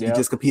tournament. He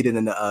just competed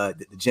in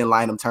the Jen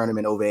Lynam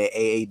tournament over at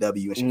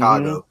AAW in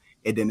Chicago.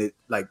 And then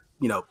I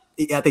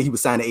think he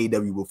was signed to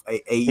AEW with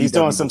AEW. He's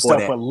doing some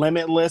stuff with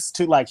Limitless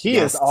too. Like he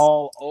is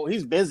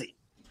he's busy.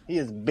 He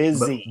is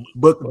busy.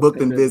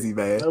 Booked and busy,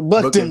 man.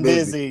 Booked and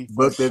busy.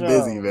 Booked and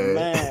busy,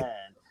 man.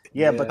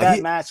 Yeah, but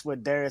that match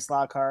with Darius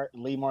Lockhart,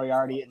 Lee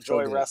Moriarty,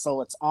 Enjoy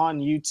Wrestle, it's on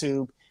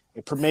YouTube.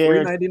 It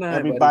premiered.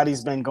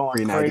 Everybody's been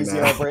going crazy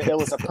over it. It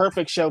was a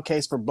perfect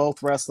showcase for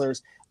both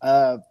wrestlers.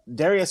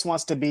 Darius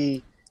wants to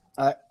be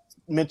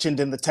mentioned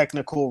in the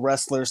technical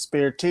wrestler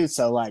spirit too.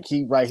 So like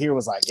he right here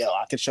was like, yo,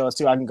 I can show us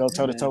too. I can go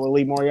toe to toe with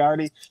Lee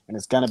Moriarty, and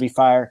it's gonna be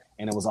fire.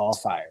 And it was all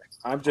fire.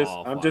 I'm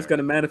just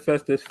gonna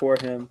manifest this for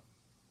him.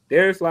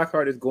 Darius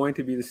Lockhart is going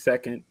to be the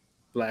second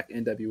Black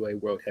NWA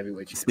World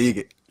Heavyweight Champion. Speak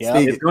it.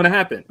 It's going to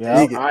happen.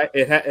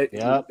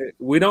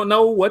 We don't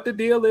know what the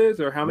deal is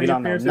or how many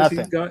appearances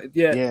he's going.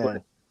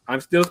 But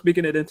I'm still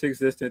speaking it into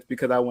existence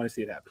because I want to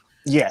see it happen.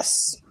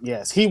 Yes.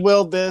 He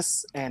willed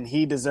this and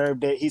he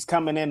deserved it. He's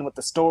coming in with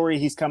the story.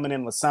 He's coming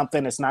in with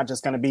something. It's not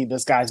just going to be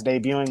this guy's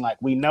debuting. Like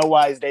we know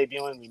why he's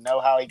debuting. We know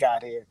how he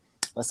got here.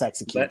 Let's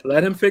execute.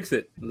 Let him fix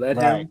it. Let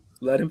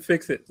him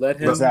fix it. Let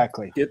him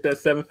get that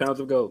 7 pounds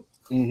of gold.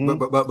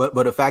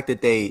 But the fact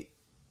that they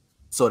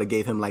sort of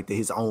gave him like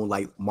his own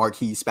like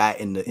marquee spot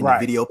in the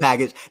video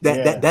package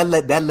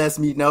that lets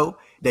me know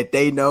that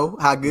they know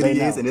how good he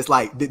is, and it's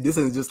like this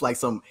isn't just like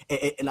some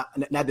and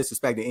not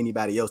disrespecting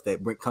anybody else that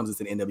comes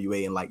into the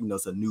NWA and like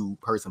it's a new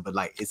person, but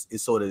like it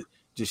sort of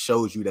just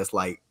shows you that's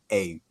like,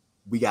 hey,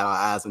 we got our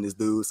eyes on this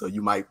dude, so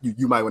you might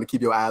want to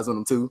keep your eyes on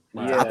him too.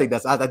 Yeah. I think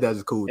that's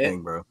a cool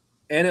thing, bro.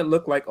 And it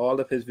looked like all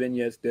of his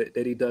vignettes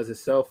that he does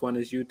himself on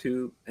his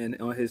YouTube and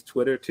on his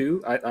Twitter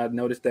too. I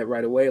noticed that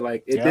right away.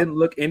 Like it didn't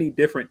look any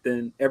different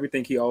than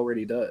everything he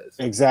already does.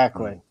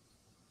 Exactly.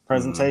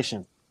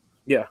 Presentation.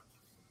 Yeah.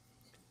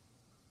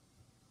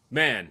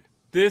 Man,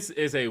 this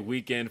is a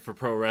weekend for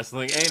pro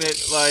wrestling, ain't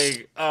it?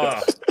 Like,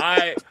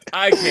 I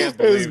can't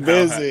believe it's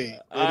busy.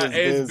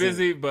 It's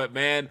busy, but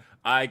man,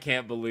 I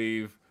can't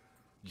believe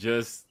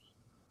just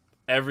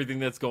everything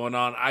that's going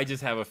on. I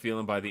just have a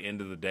feeling by the end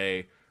of the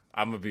day,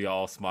 I'm gonna be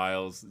all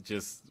smiles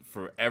just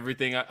for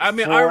everything. I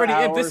mean,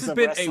 this has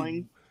been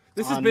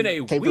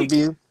a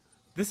week.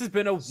 This has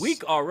been a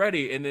week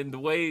already, and then the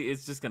way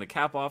it's just gonna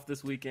cap off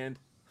this weekend,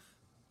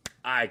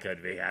 I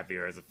couldn't be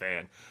happier as a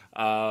fan.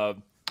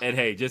 And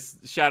hey,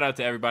 just shout out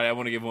to everybody. I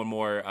want to give one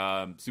more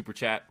super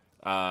chat.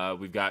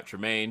 We've got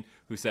Tremaine,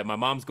 who said, my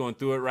mom's going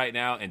through it right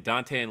now, and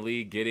Dante and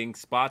Lee getting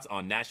spots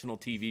on national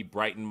TV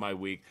brighten my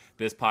week.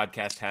 This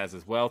podcast has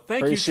as well.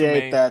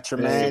 Appreciate that,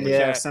 Tremaine.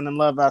 Yeah, sending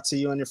love out to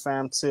you and your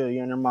fam, too. You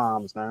and your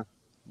moms, man.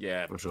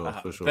 Yeah, for sure.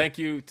 Thank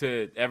you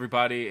to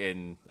everybody,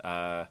 and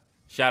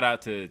shout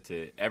out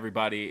to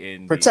everybody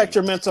in protect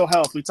your mental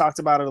health. We talked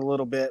about it a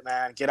little bit,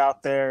 man. Get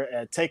out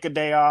there, take a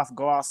day off,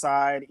 go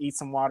outside, eat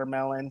some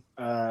watermelon,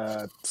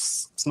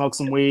 smoke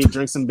some weed,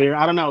 drink some beer.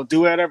 I don't know,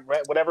 do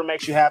whatever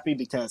makes you happy,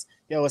 because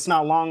it's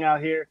not long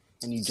out here,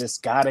 and you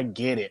just gotta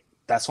get it.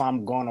 That's why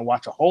I'm going to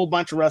watch a whole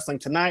bunch of wrestling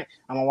tonight.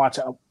 I'm gonna watch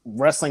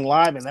wrestling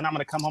live, and then I'm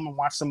gonna come home and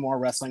watch some more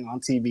wrestling on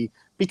TV,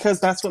 because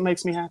that's what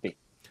makes me happy.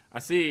 I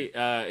see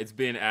it's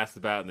being asked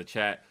about in the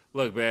chat.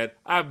 Look, man,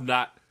 I'm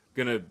not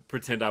gonna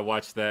pretend I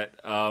watched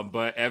that,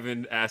 but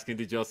Evan asking,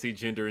 did y'all see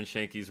Jinder and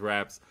Shanky's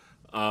raps?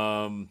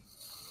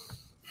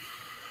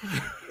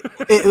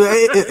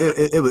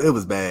 It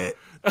was bad.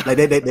 Like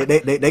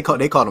they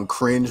called him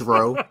cringe,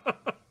 bro.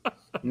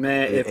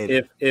 Man,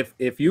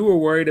 if you were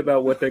worried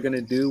about what they're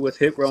gonna do with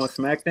Hit Row on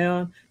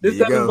SmackDown, this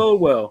doesn't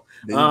bode well.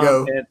 There you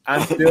go. And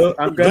I'm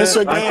gonna Vince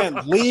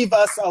McMahon, leave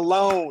us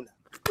alone.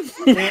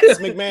 Vince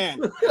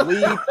McMahon,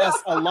 leave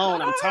us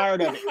alone. I'm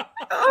tired of it.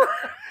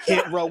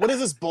 Hit Row, what is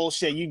this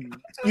bullshit?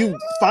 You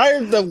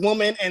fired the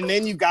woman and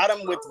then you got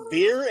him with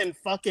Veer and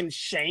fucking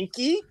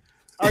Shanky?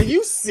 Are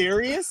you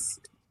serious?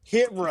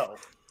 Hit Row.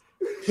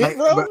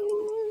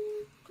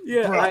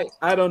 Yeah,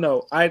 I don't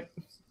know.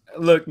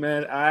 Look,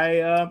 man,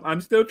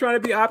 I'm still trying to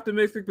be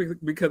optimistic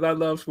because I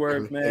love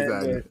Swerve, man.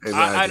 Exactly.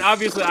 And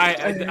obviously,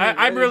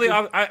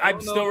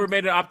 I'm still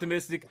remaining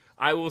optimistic.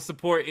 I will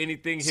support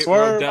anything Hit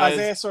Row does.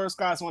 Isaiah Swerve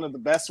Scott's one of the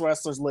best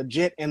wrestlers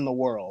legit in the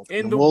world.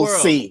 We'll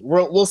see.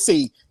 We'll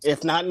see.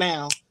 If not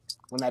now,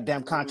 when that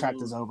damn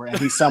contract is over and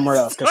he's somewhere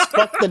else. Because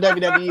fuck the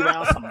WWE,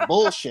 man. Some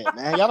bullshit,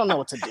 man. Y'all don't know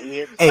what to do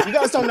here. Hey. You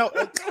guys don't know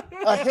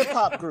a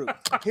hip-hop group.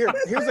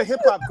 Here's a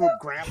hip-hop group,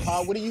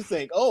 Grandpa. What do you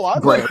think? Oh, I'm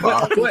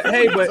Grandpa. But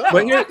here's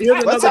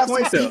let's another have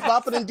point, some though.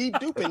 Bop-It and Deep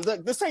Dupin.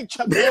 Look, this ain't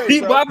Chuck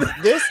Berry, bro.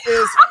 This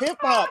is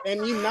hip-hop,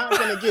 and you're not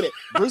going to get it.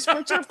 Bruce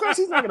Pritchard, of course,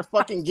 he's not going to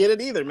fucking get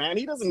it either, man.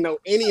 He doesn't know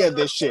any of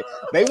this shit.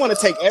 They want to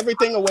take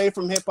everything away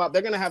from hip-hop.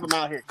 They're going to have him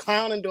out here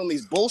clowning, doing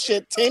these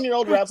bullshit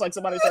 10-year-old raps like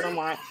somebody said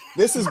online.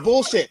 This is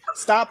bullshit.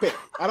 Stop it.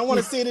 I don't want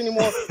to see it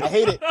anymore. I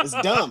hate it. It's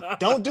dumb.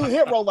 Don't do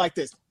Hit Row like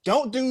this.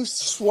 Don't do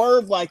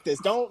Swerve like this.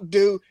 Don't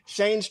do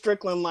Shane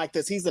Strickland like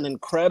this. He's an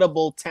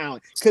incredible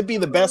talent. Could be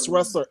the best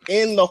wrestler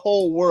in the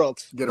whole world.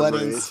 But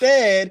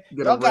instead,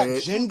 y'all got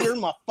Jinder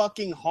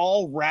Mahal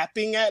Hall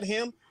rapping at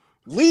him.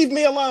 Leave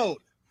me alone.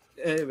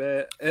 Hey,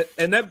 man.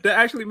 And that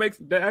actually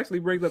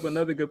brings up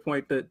another good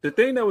point. The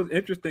thing that was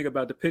interesting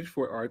about the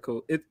Pitchfork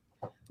article,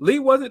 Lee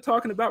wasn't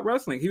talking about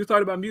wrestling. He was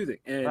talking about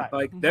music. And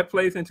that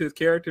plays into his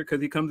character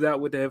because he comes out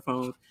with the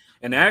headphones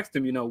and asked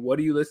him, what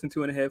do you listen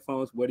to in the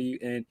headphones?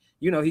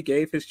 He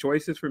gave his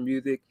choices for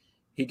music.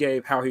 He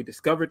gave how he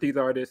discovered these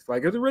artists.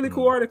 Like, it was a really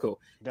cool article.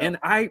 Yeah. And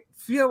I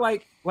feel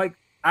like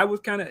I was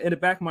kind of in the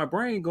back of my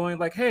brain going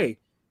like, hey,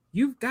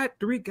 you've got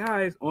 3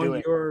 guys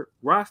on your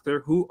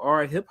roster who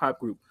are a hip hop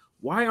group.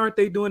 Why aren't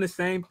they doing the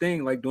same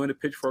thing, like doing the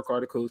Pitchfork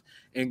articles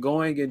and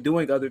going and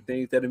doing other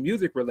things that are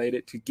music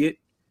related to get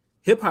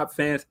hip hop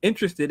fans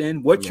interested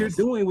in what you're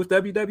doing with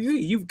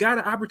WWE? You've got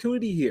an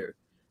opportunity here.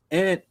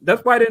 And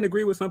that's why I didn't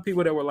agree with some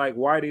people that were like,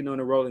 why are they doing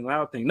the Rolling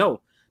Loud thing?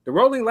 No, the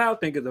Rolling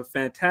Loud thing is a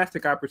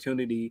fantastic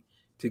opportunity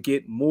to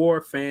get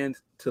more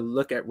fans to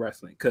look at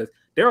wrestling, because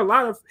there are a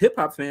lot of hip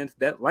hop fans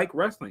that like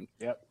wrestling.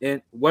 Yep.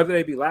 And whether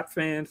they be lap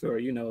fans or,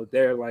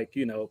 they're like,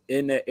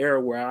 in that era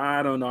where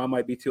I don't know, I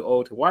might be too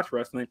old to watch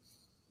wrestling.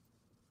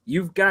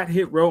 You've got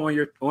Hit Row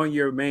on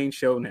your main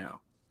show now.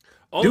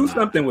 Do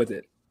something with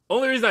it.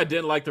 Only reason I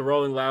didn't like the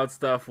Rolling Loud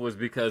stuff was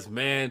because,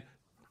 man,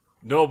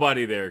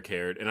 nobody there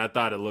cared, and I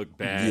thought it looked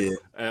bad. Yeah.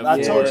 I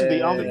told you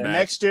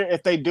next year,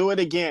 if they do it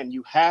again,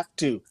 you have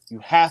to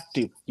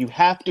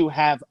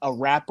have a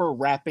rapper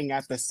rapping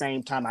at the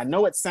same time. I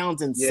know it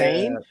sounds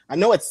insane. I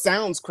know it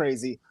sounds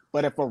crazy,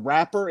 But if a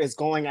rapper is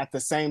going at the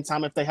same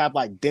time, if they have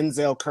like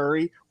Denzel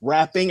Curry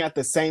rapping at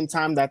the same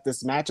time that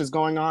this match is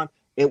going on,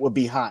 it would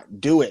be hot.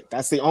 Do it.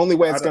 That's the only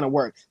way it's going to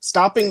work.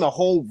 Stopping the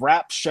whole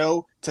rap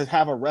show to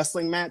have a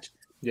wrestling match.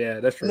 Yeah,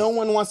 that's true. No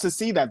one wants to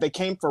see that. They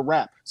came for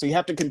rap. So you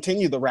have to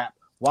continue the rap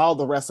while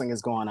the wrestling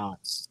is going on.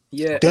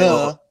 Yeah.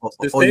 Duh.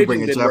 Or you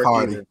bring in Jeff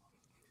Hardy.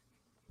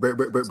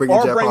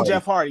 Bring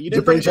Jeff Hardy. You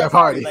didn't bring Jeff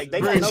Hardy. Like,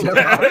 they don't know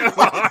Jeff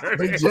Hardy.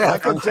 Bring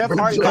Jeff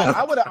Hardy. Like,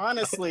 I would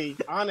have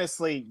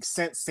honestly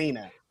sent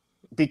Cena.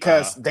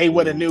 Because they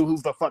would have knew who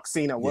the fuck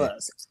Cena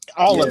was.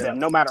 All of them,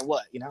 no matter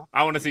what, you know?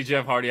 I want to see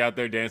Jeff Hardy out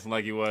there dancing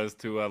like he was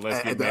to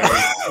Let's Get Married.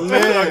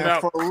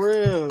 Man, for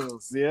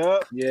reals.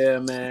 Yep. Yeah,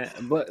 man.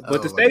 But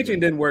the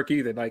staging didn't work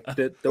either. Like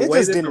the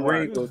way that the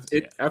ring was,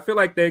 I feel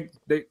like they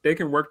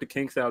can work the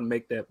kinks out and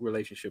make that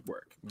relationship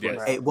work. Yes.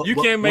 Right. You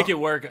can't make it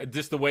work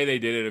just the way they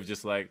did it of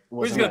just like,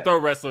 we're just going to throw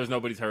wrestlers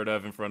nobody's heard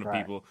of in front of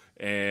people.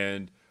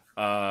 And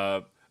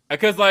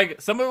because, like,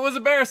 some of it was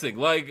embarrassing.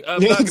 Like,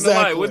 I'm not going to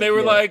lie. When they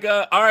were like,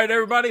 all right,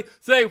 everybody,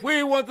 say,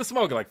 we want the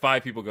smoke. Like,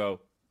 5 people go,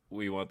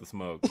 we want the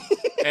smoke.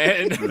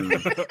 And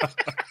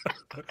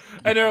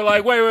and they're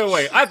like,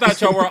 wait. I thought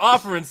y'all were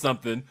offering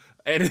something.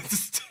 And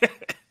it's...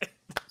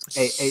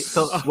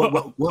 So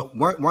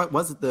what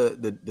wasn't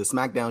the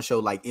SmackDown show,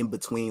 like, in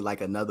between, like,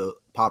 another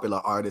popular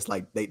artist?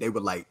 Like, they were,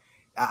 like,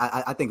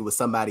 I think it was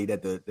somebody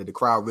that the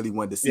crowd really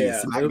wanted to see.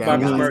 Yeah, it was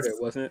Bobby Schmurder,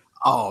 wasn't it?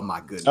 Oh, my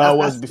goodness. Oh, it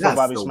was before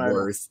Bobby Schmurder.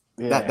 Worst.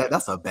 Yeah.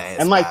 That's a bad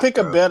and like spot, pick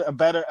a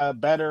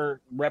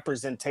better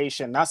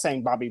representation. Not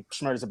saying Bobby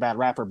Schmurder's a bad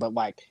rapper, but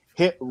like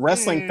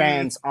wrestling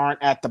fans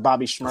aren't at the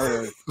Bobby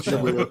Schmurder.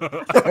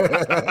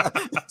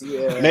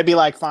 Maybe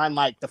like find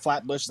like the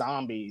Flatbush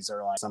Zombies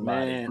or like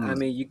somebody. Man, I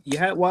mean, you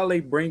had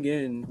Wale bring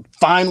in.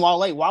 Find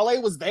Wale.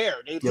 Wale was there.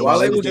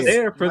 Wale was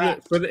there for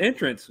the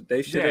entrance.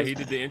 They should. Yeah, he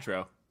did the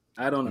intro.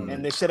 I don't know.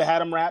 And they should have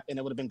had him rap, and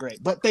it would have been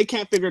great. But they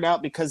can't figure it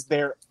out because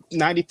they're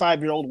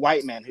 95-year-old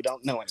white men who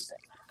don't know anything.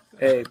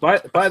 Hey,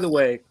 by the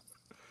way,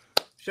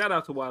 shout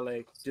out to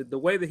Wale. The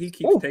way that he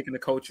keeps taking the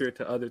culture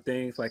to other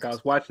things. Like, I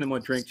was watching him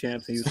on Drink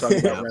Champs, and he was talking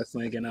about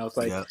wrestling, and I was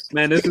like,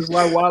 man, this is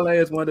why Wale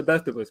is one of the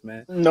best of us,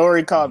 man.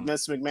 Nori called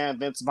Vince McMahon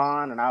Vince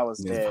Vaughn, and I was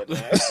dead, man.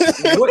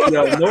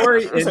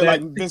 Nori in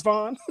like Vince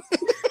Vaughn?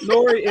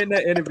 Nori in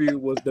that interview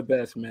was the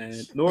best, man.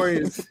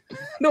 Nori's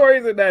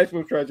a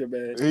national treasure,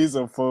 man. He's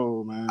a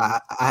fool, man.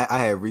 I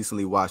had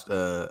recently watched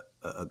a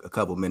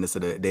couple minutes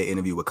of their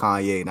interview with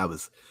Kanye, and I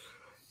was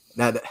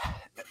I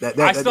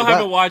still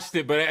haven't watched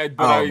it, but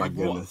my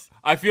goodness.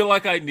 I feel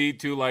like I need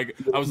to. Like,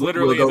 I was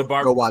literally in the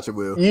bar. Go watch it,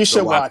 Will. You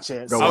should watch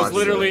it. I was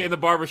literally in the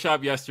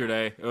barbershop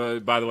yesterday.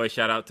 By the way,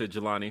 shout out to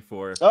Jelani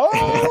for. But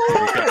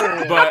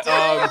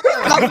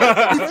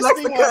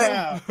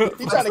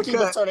he's trying to keep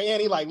it sort of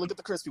in. He like, look at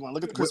the crispy one.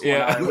 Look at the crispy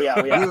one. All right,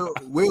 we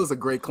out. Will's a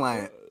great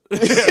client.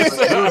 Will's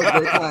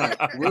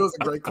a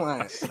great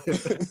client.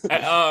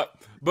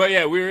 But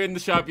yeah, we were in the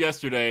shop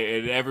yesterday,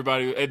 and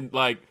everybody and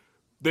like.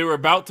 They were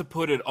about to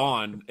put it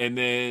on, and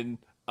then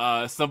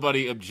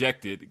somebody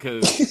objected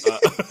because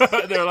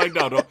they're like,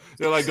 "No, don't."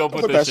 They're like, "Don't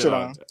put this shit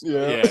on."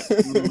 Yeah.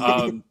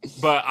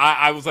 But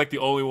I was like the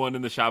only one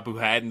in the shop who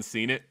hadn't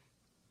seen it,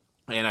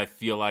 and I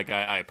feel like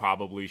I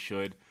probably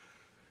should.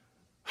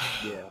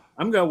 Yeah,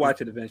 I'm gonna watch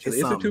it eventually.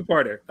 It's a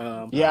 2-parter.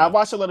 I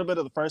watched a little bit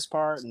of the first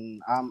part,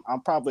 and I'm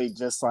probably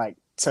just like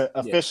to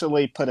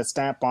officially put a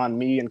stamp on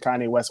me and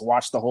Kanye West.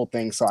 Watch the whole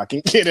thing so I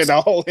can get it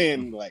all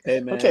in. Like,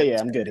 hey, man, okay,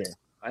 I'm good here.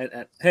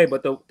 Hey,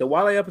 but the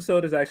Wale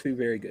episode is actually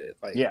very good.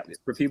 Like,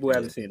 for people who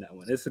haven't seen that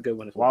one, it's a good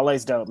one as well.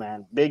 Wale's dope,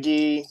 man. Big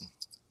E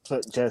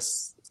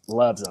just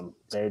loves him.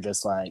 They're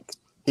just like,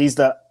 he's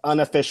the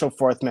unofficial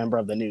 4th member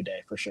of the New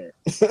Day for sure,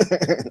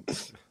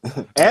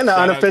 and the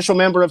unofficial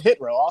member of Hit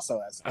Row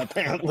also, as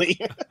apparently.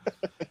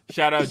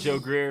 Shout out Joe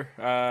Greer,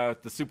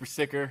 the Super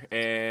Sicker,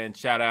 and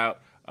shout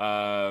out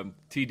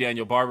T.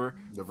 Daniel Barber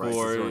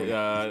for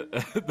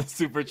the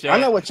super chat. I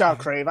know what y'all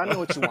crave. I know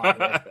what you want.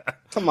 Man.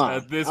 Come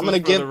on, I'm gonna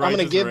give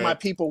my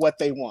people what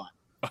they want.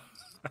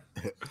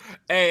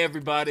 Hey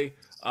everybody,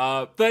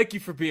 thank you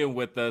for being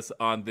with us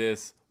on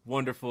this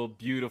wonderful,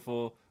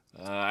 beautiful.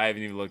 I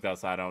haven't even looked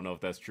outside. I don't know if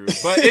that's true,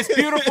 but it's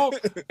beautiful.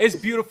 It's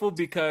beautiful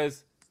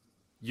because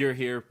you're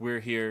here.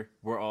 We're here.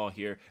 We're all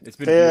here. It's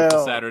been a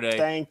beautiful Saturday.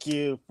 Thank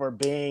you for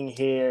being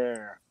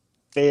here.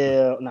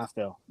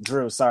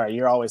 Drew, sorry,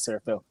 you're always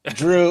here, Phil.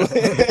 Drew.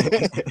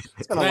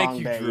 It's been a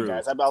long day, Drew. You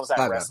guys. I was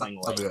at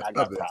wrestling late. I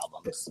got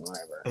problems.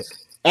 Whatever.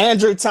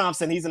 Andrew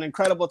Thompson, he's an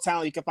incredible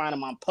talent. You can find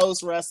him on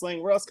Post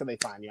Wrestling. Where else can they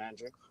find you,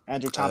 Andrew?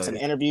 Andrew Thompson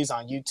interviews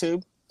on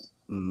YouTube.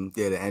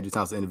 The Andrew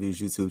Thompson Interviews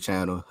YouTube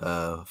channel.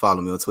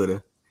 Follow me on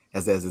Twitter.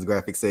 As his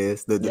graphic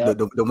says,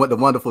 the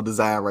wonderful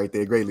design right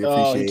there. Greatly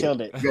appreciate it. Killed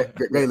it.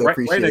 Greatly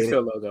appreciate it. Right next to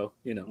the logo,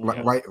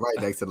 Right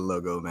next to the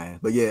logo, man.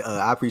 But yeah,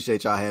 I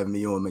appreciate y'all having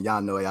me on, man.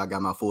 Y'all know y'all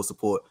got my full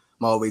support.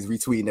 I'm always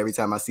retweeting every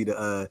time I see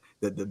the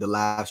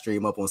live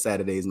stream up on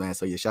Saturdays, man.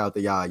 So yeah, shout out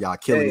to y'all. Y'all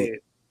killing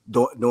it.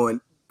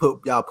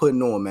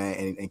 Putting on,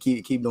 man, and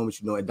keep doing what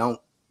you're doing.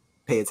 Don't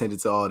pay attention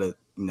to all the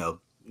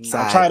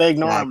I try to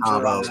ignore him,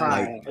 Drew. I'm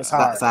trying. It's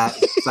hard.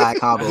 Side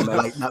combo, man.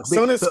 Like, as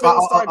soon as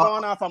Phil start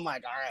going off, I'm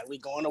like, all right, we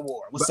going to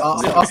war. What's up?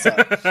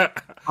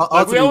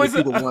 We always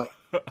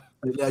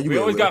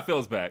got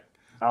Phil's back.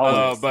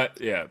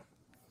 But yeah.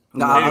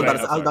 No, anyway, I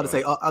was about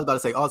to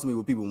say, ultimately,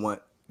 what people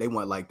want, they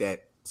want like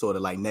that sort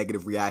of like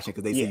negative reaction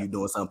because they see you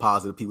doing something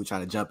positive. People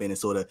trying to jump in and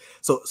sort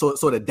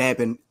of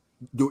dampen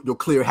your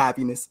clear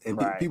happiness, and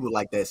people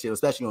like that shit,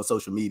 especially on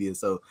social media.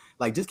 So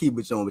like, just keep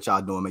doing what y'all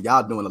doing, man.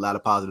 Y'all doing a lot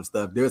of positive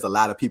stuff. There's a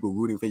lot of people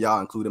rooting for y'all,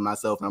 including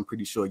myself, and I'm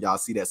pretty sure y'all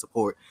see that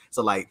support.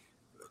 So like,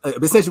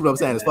 essentially what I'm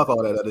saying is fuck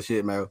all that other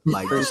shit, man.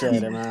 Like,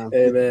 appreciate it, man.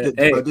 Hey,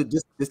 man.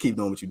 Just keep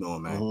doing what you're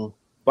doing, man. Mm-hmm.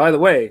 By the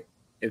way,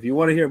 if you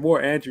want to hear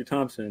more Andrew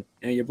Thompson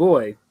and your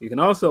boy, you can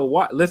also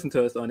listen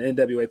to us on the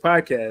NWA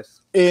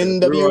podcast.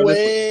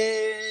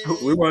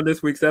 We were on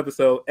this week's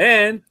episode,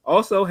 and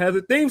also has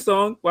a theme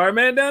song by our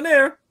man down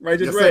there,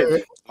 Righteous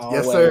Red.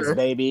 Yes, sir,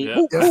 baby.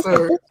 Yeah. Yes,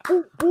 sir.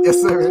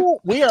 Yes, sir.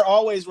 We are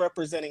always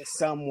representing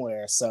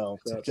somewhere, so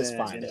just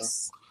find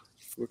us.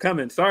 We're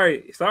coming.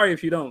 Sorry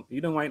if you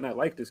might not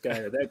like this guy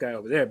or that guy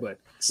over there, but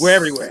we're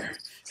everywhere.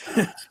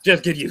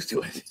 Just get used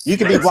to it. You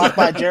can be blocked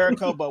by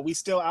Jericho, but we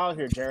still out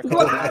here,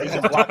 Jericho. You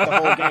can block the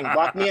whole game.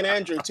 Block me and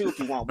Andrew too if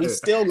you want. We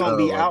still gonna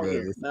be out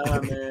here.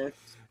 Nah, man.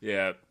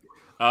 Yeah.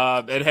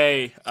 And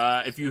hey,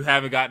 if you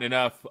haven't gotten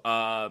enough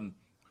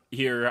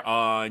here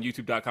on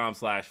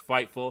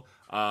youtube.com/Fightful,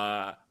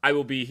 I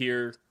will be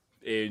here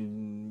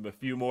in a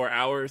few more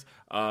hours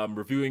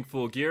reviewing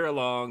Full Gear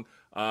along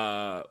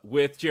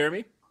with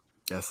Jeremy.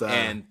 Yes, sir.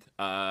 And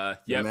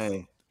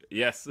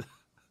yes.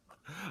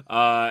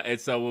 And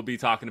so we'll be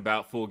talking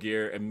about Full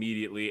Gear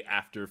immediately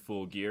after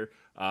Full Gear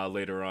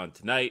later on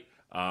tonight.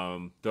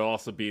 There'll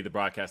also be the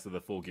broadcast of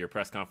the Full Gear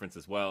press conference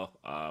as well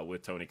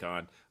with Tony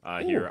Khan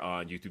here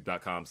on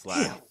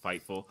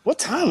youtube.com/Fightful. What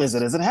time is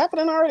it? Is it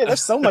happening already?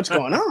 There's so much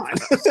going on.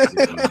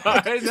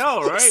 I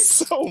know, right?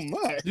 So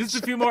much. Just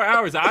a few more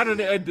hours. I don't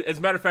know. As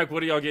a matter of fact,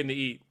 what are y'all getting to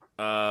eat?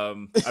 I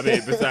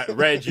mean, besides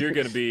Reg, you're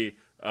going to be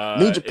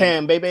New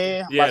Japan,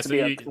 baby. Yeah, about to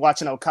be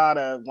watching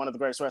Okada, one of the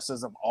greatest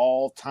wrestlers of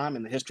all time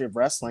in the history of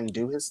wrestling,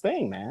 do his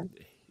thing, man.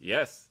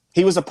 Yes.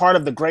 He was a part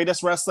of the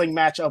greatest wrestling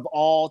match of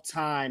all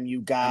time,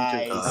 you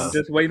guys. I'm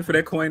just waiting for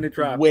that coin to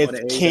drop. With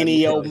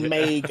Kenny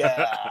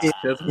Omega.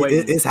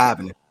 It's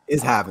happening.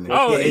 It's happening.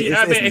 Oh,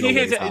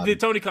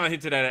 Tony Khan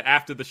hinted at it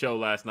after the show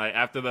last night,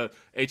 after the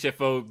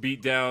HFO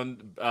beat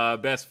down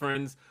Best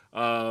Friends.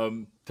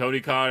 Tony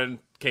Khan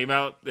came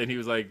out and he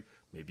was like,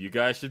 maybe you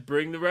guys should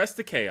bring the rest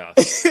of Chaos.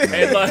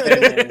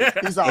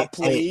 He's all,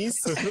 please.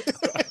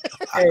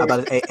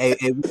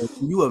 Can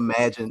you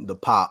imagine the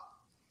pop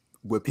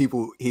where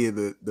people hear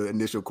the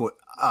initial coin?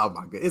 Oh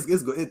my god, it's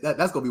good.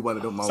 That's gonna be one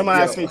of them moments. Someone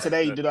asked me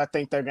today, do I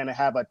think they're gonna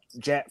have a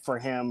jet for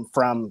him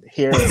from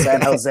here in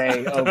San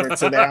Jose over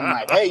to there? I'm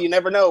like, hey, you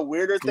never know.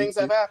 Weirder things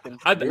have happened.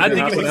 I think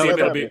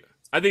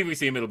if we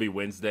see him, it'll be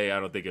Wednesday. I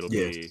don't think it'll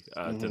be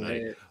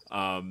tonight.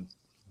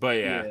 But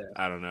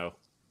I don't know.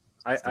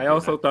 I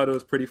also thought it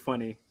was pretty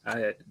funny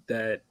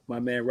that my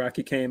man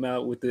Rocky came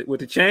out with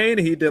the chain.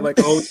 He did like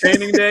a whole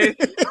chaining day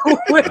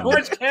with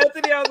Orange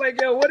Cassidy. I was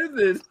like, yo, what is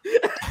this?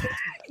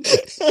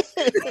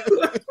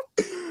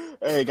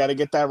 Hey, got to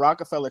get that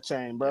Rockefeller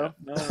chain, bro.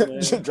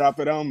 Drop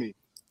it on me.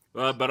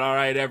 But all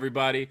right,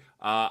 everybody.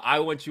 I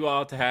want you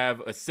all to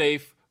have a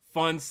safe,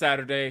 fun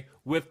Saturday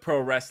with pro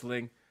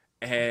wrestling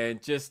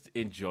and just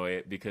enjoy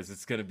it because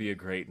it's going to be a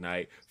great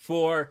night.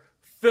 For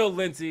Phil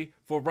Lindsay,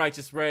 for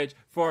Righteous Reg,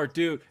 for our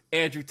dude,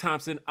 Andrew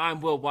Thompson, I'm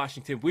Will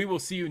Washington. We will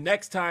see you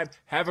next time.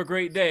 Have a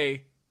great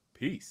day.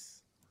 Peace.